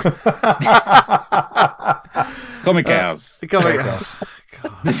 Comic House. Comic House.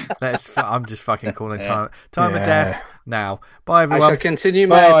 I'm just fucking calling time of death now. Bye, everyone. I shall continue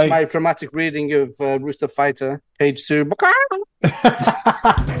my dramatic reading of Rooster Fighter, page 2.